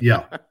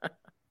 Yeah.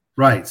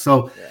 Right.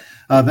 So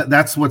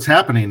that's what's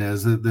happening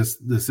is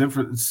this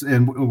inference,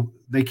 and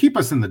they keep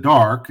us in the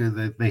dark.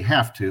 They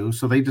have to.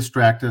 So they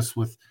distract us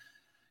with,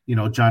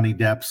 Johnny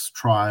Depp's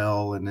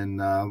trial, and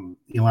then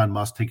Elon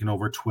Musk taking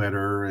over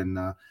Twitter,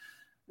 and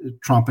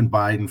Trump and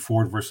Biden,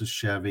 Ford versus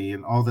Chevy,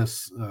 and all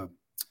this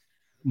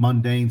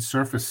mundane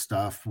surface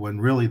stuff, when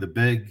really the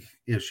big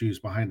issues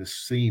behind the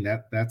scene,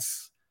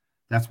 that's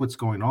what's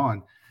going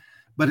on.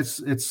 But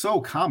it's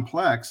so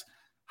complex.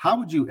 How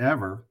would you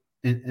ever,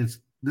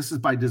 this is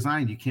by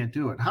design, you can't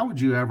do it. How would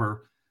you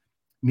ever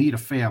meet a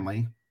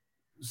family?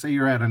 Say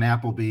you're at an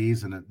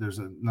Applebee's and there's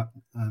a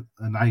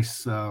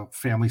nice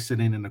family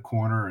sitting in the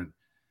corner, and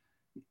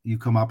you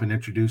come up and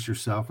introduce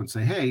yourself and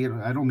say, hey,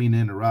 I don't mean to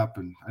interrupt,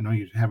 and I know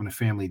you're having a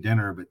family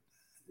dinner, but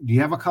do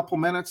you have a couple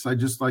minutes? I'd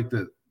just like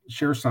to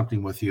share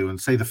something with you.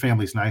 And say the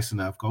family's nice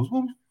enough, goes,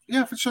 well,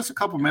 yeah, if it's just a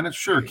couple minutes,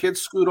 sure.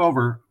 Kids, scoot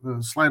over,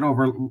 slide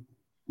over,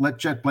 let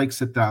Jet Blake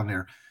sit down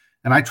there.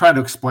 And I try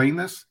to explain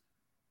this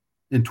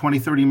in 20,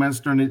 30 minutes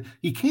during it.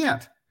 You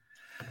can't.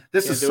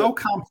 This is so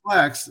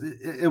complex.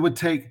 It would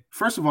take,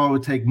 first of all, it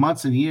would take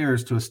months and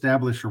years to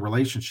establish a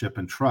relationship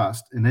and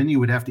trust. And then you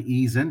would have to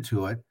ease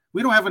into it.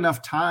 We don't have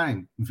enough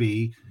time,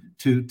 V,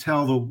 to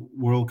tell the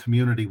world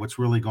community what's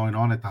really going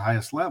on at the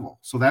highest level.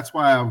 So that's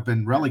why I've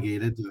been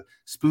relegated to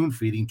spoon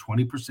feeding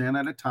 20%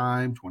 at a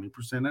time,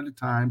 20% at a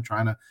time,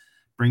 trying to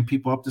bring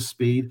people up to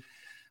speed.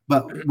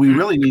 But we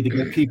really need to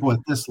get people at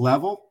this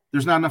level.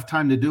 There's not enough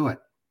time to do it.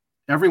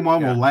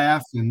 Everyone will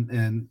laugh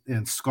and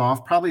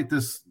scoff probably at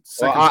this.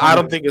 I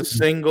don't think a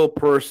single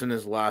person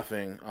is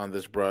laughing on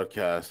this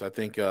broadcast. I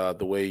think the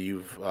way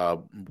you've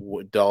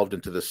delved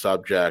into the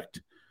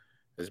subject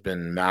has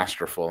been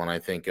masterful, and I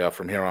think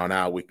from here on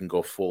out we can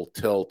go full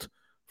tilt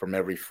for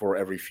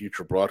every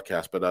future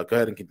broadcast. But go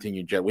ahead and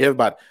continue, Jet. We have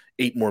about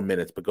 8 more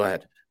minutes, but go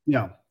ahead.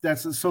 Yeah,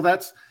 that's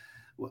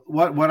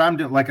what I'm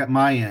doing. Like at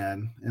my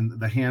end, and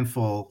the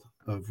handful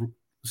of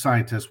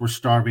scientists, we're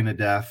starving to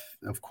death.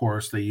 Of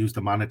course, they use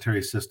the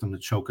monetary system to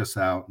choke us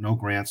out. No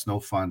grants, no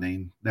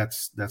funding.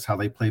 That's how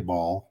they play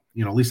ball.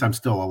 At least I'm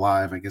still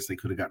alive. I guess they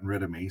could have gotten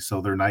rid of me,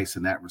 so they're nice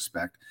in that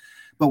respect.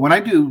 But when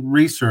I do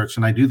research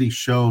and I do these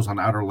shows on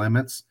outer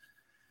limits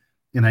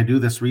and I do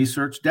this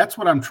research, that's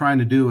what I'm trying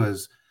to do,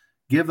 is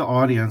give the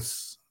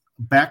audience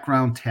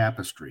background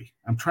tapestry.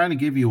 I'm trying to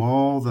give you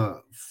all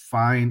the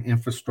fine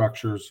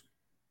infrastructures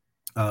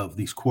of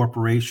these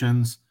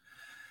corporations,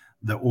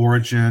 the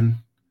origin,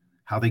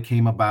 how they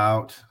came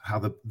about, how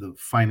the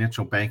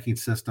financial banking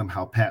system,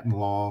 how patent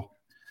law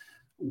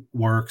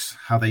works,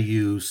 how they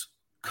use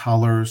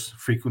colors,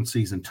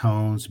 frequencies and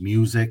tones,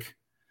 music,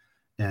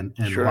 and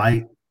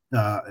light,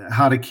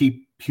 how to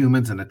keep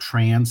humans in a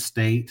trance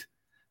state,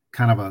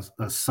 kind of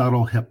a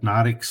subtle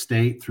hypnotic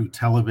state through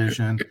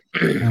television,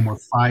 and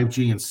with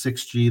 5G and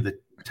 6G, the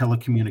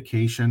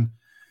telecommunication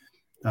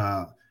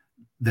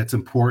that's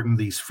important.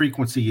 These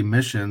frequency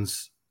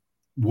emissions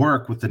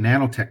work with the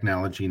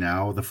nanotechnology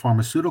now, the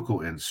pharmaceutical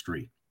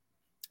industry.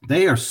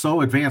 They are so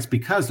advanced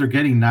because they're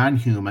getting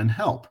non-human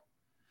help.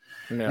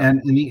 Yeah.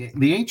 And in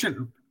the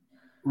ancient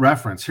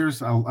reference,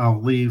 I'll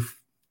leave,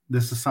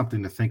 this is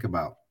something to think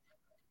about.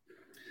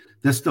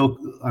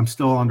 I'm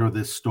still under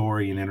this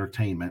story and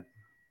entertainment.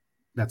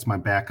 That's my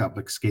backup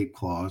escape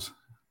clause.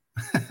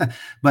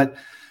 But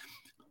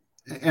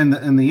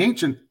in the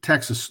ancient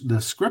text,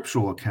 the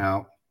scriptural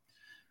account,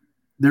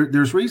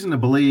 there's reason to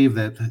believe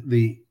that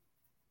the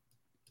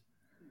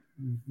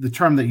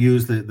term that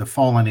used the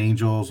fallen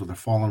angels or the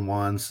fallen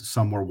ones,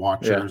 some were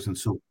watchers. And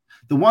so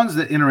the ones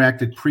that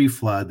interacted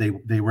pre-flood, they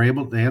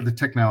had the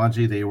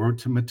technology, they were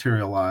to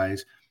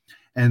materialize,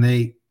 and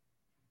they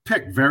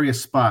picked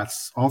various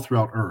spots all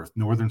throughout Earth,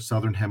 northern,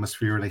 southern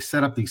hemisphere. They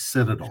set up these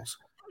citadels.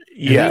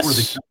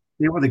 Yes.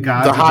 They were the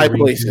gods. The high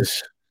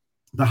places.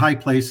 The high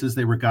places.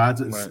 They were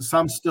gods. Right.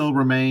 Some still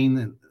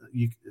remain,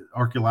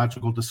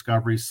 archaeological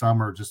discoveries.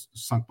 Some are just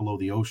sunk below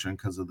the ocean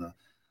because of the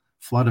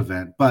flood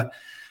event. But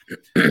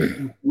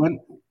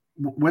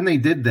when they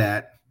did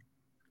that,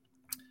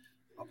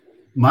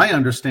 my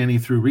understanding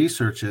through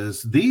research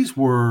is these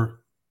were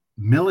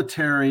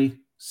military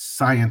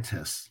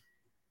scientists,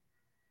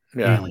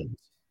 aliens.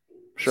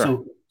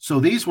 Sure. So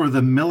these were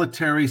the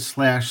military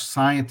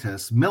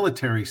scientists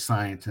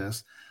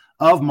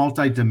of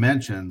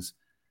multi-dimensions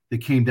that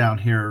came down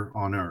here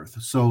on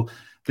Earth. So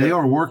they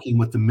are working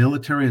with the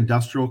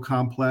military-industrial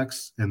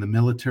complex and the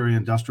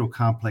military-industrial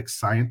complex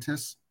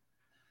scientists.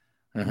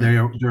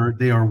 Mm-hmm.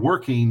 They are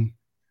working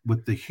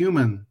with the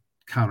human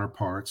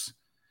counterparts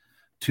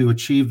to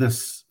achieve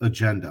this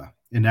agenda.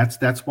 And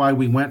that's why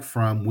we went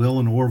from Will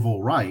and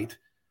Orville Wright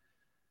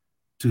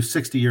to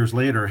 60 years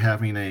later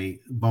having a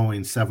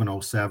Boeing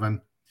 707,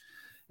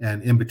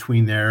 and in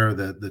between there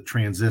the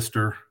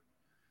transistor,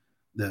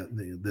 the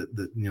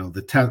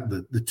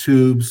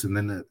tubes, and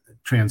then the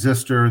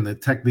transistor, and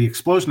the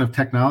explosion of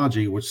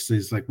technology, which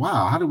is like,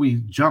 wow, how do we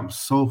jump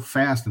so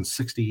fast in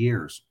 60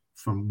 years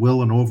from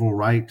Will and Orville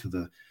Wright to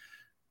the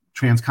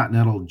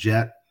transcontinental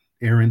jet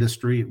air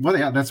industry? Well,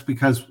 yeah, that's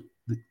because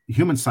the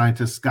human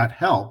scientists got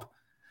help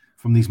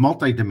from these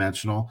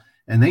multidimensional,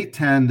 and they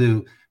tend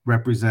to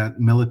represent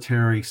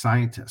military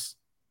scientists.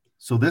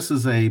 So this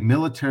is a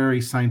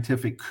military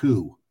scientific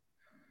coup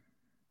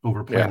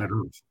over planet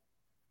Earth.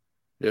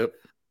 Yep.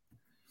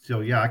 So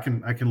yeah, I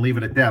can leave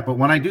it at that. But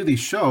when I do these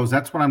shows,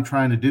 that's what I'm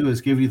trying to do,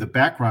 is give you the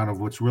background of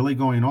what's really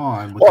going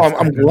on. Well,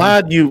 I'm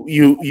glad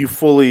you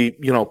fully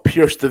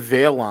pierced the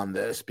veil on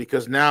this,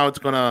 because now it's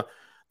gonna,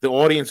 the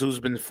audience who's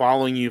been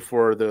following you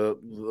for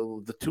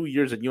the 2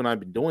 years that you and I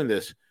have been doing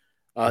this,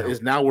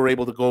 is now we're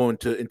able to go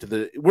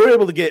we're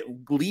able to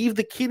leave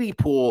the kiddie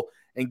pool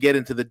and get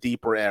into the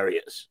deeper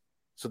areas.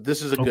 So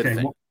this is a good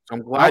thing. Well,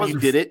 I'm glad you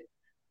did it.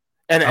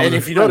 And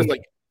if you notice,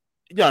 like,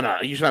 no,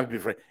 you should not be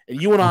afraid.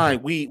 And you and I,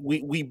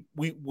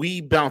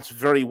 we bounce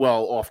very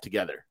well off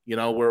together.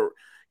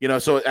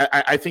 So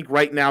I think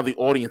right now the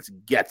audience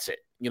gets it.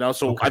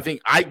 So I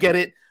think I get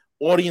it.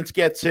 Audience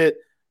gets it.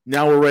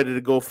 Now we're ready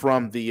to go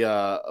from the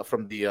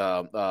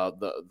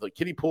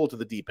kiddie pool to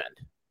the deep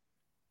end.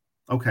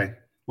 Okay.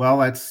 Well,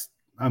 that's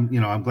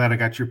I'm glad I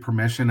got your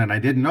permission, and I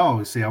didn't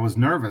know. See, I was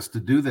nervous to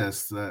do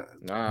this.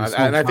 And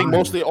I think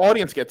most of the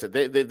audience gets it.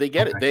 They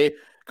get it. They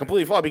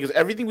completely follow, because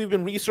everything we've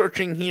been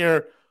researching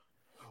here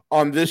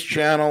on this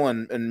channel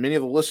and many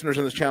of the listeners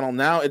on this channel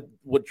now,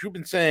 what you've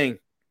been saying,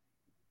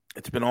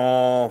 it's been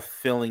all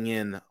filling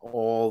in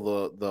all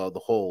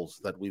the holes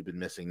that we've been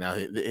missing. Now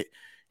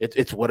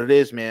it's what it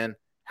is, man.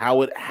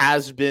 How it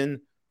has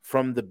been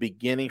from the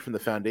beginning, from the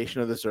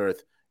foundation of this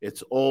earth.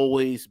 It's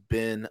always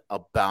been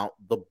about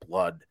the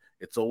blood.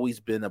 It's always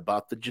been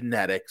about the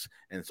genetics,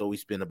 and it's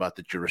always been about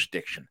the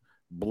jurisdiction.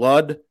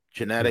 Blood,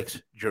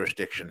 genetics,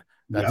 jurisdiction.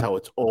 That's how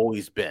it's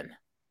always been.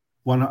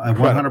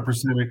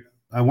 100%.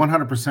 I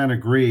 100%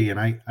 agree. And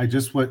I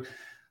just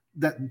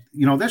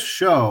this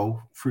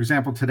show, for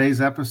example,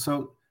 today's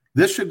episode,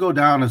 this should go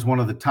down as one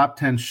of the top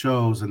 10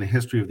 shows in the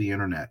history of the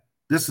internet.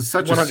 This is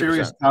such 100%. A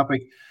serious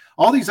topic.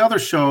 All these other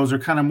shows are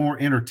kind of more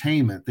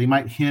entertainment. They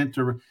might hint,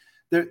 or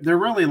they're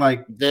really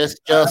like this.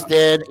 Just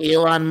in,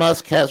 Elon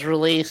Musk has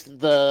released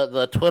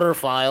the Twitter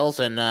files,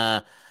 and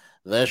that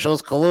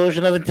shows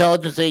collusion of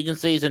intelligence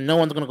agencies, and no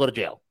one's going to go to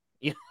jail.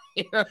 Who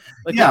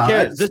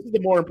cares? This is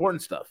the more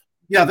important stuff.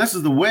 Yeah, this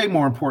is the way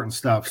more important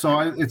stuff. So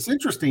it's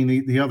interesting,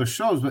 the other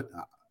shows, but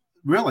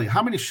really,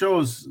 how many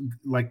shows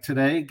like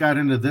today got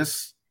into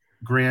this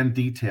grand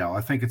detail?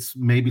 I think it's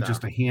maybe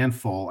just a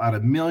handful out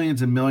of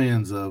millions and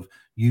millions of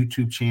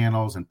YouTube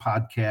channels and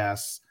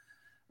podcasts,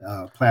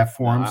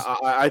 platforms.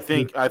 I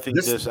think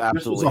this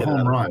absolutely was a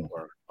home run.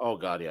 Oh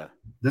God, yeah.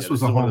 This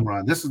was a home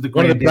run. This is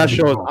one of the best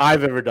shows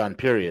I've ever done.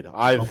 Period.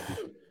 I've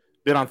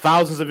been on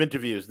thousands of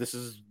interviews. This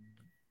is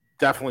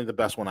definitely the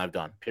best one I've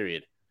done.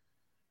 Period.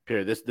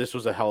 This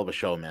was a hell of a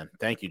show, man.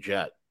 Thank you,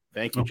 Jet.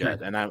 Thank you,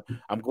 Jet. And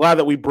I'm glad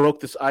that we broke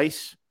this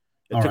ice.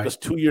 It took us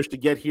 2 years to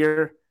get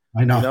here.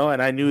 I know.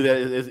 And I knew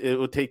that it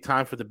would take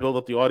time to build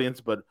up the audience,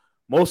 but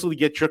mostly to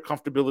get your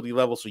comfortability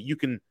level so you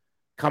can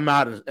come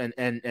out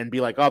and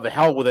be like, oh, the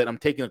hell with it. I'm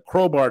taking a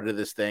crowbar to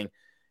this thing.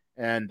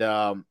 And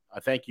I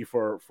thank you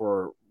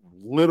for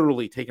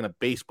literally taking a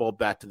baseball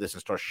bat to this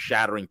and start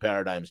shattering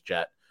paradigms,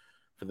 Jet.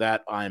 For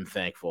that, I am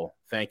thankful.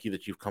 Thank you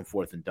that you've come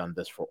forth and done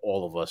this for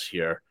all of us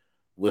here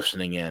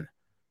listening in.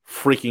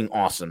 Freaking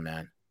awesome,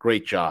 man.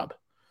 Great job.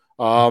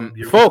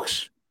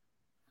 Folks,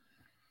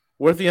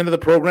 we're at the end of the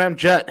program.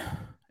 Jet,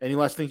 any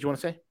last things you want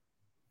to say?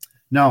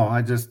 No,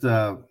 I just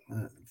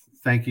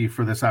thank you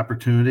for this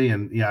opportunity.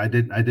 And yeah, I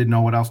didn't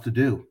know what else to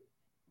do,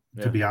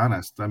 to be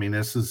honest. I mean,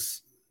 this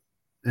is,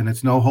 and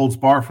it's no holds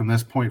bar from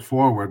this point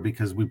forward,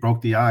 because we broke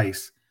the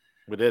ice.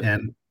 We did.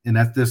 And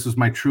that this was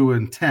my true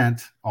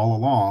intent all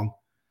along.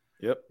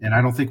 Yep. And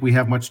I don't think we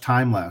have much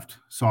time left.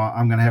 So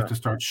I'm going to have to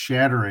start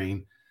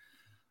shattering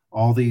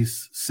all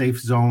these safe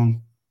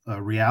zone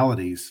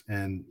realities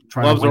and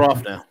try gloves to are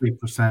off now.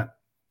 3%.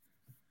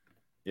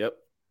 Yep.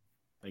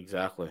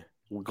 Exactly.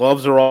 Well,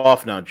 gloves are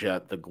off now,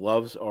 Jet. The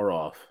gloves are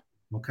off.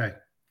 Okay.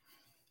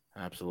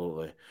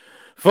 Absolutely.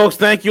 Folks,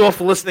 thank you all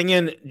for listening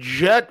in.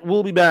 Jet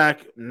will be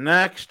back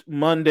next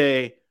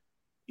Monday,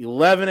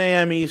 11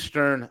 a.m.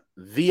 Eastern,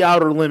 The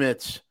Outer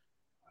Limits.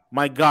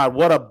 My God,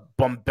 what a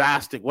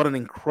bombastic, what an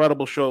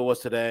incredible show it was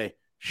today.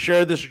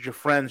 Share this with your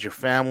friends, your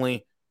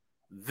family.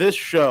 This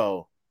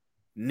show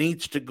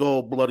needs to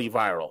go bloody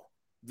viral.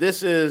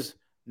 This is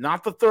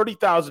not the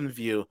 30,000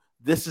 view.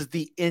 This is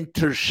the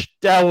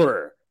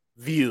interstellar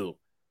view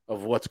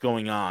of what's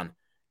going on.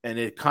 And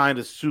it kind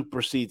of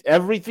supersedes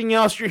everything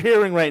else you're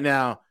hearing right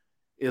now.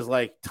 Is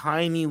like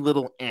tiny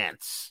little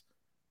ants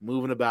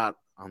moving about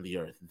on the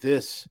earth.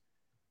 This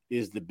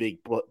is the big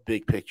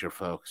picture,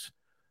 folks.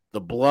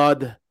 the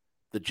blood,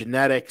 the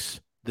genetics,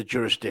 the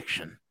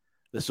jurisdiction.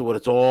 This is what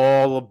it's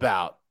all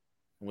about.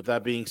 And with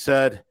that being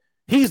said,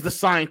 he's the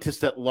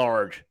scientist at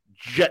large,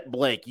 Jet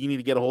Blake. You need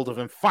to get a hold of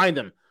him. Find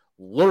him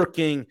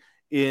lurking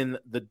in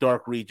the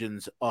dark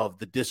regions of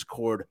the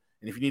Discord.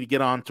 And if you need to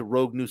get on to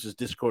Rogue News'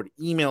 Discord,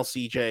 email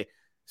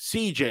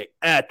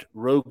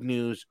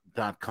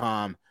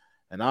cj@roguenews.com.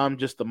 And I'm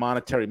just the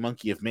monetary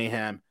monkey of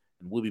mayhem,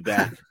 and we'll be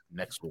back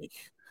next week.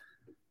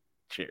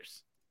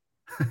 Cheers.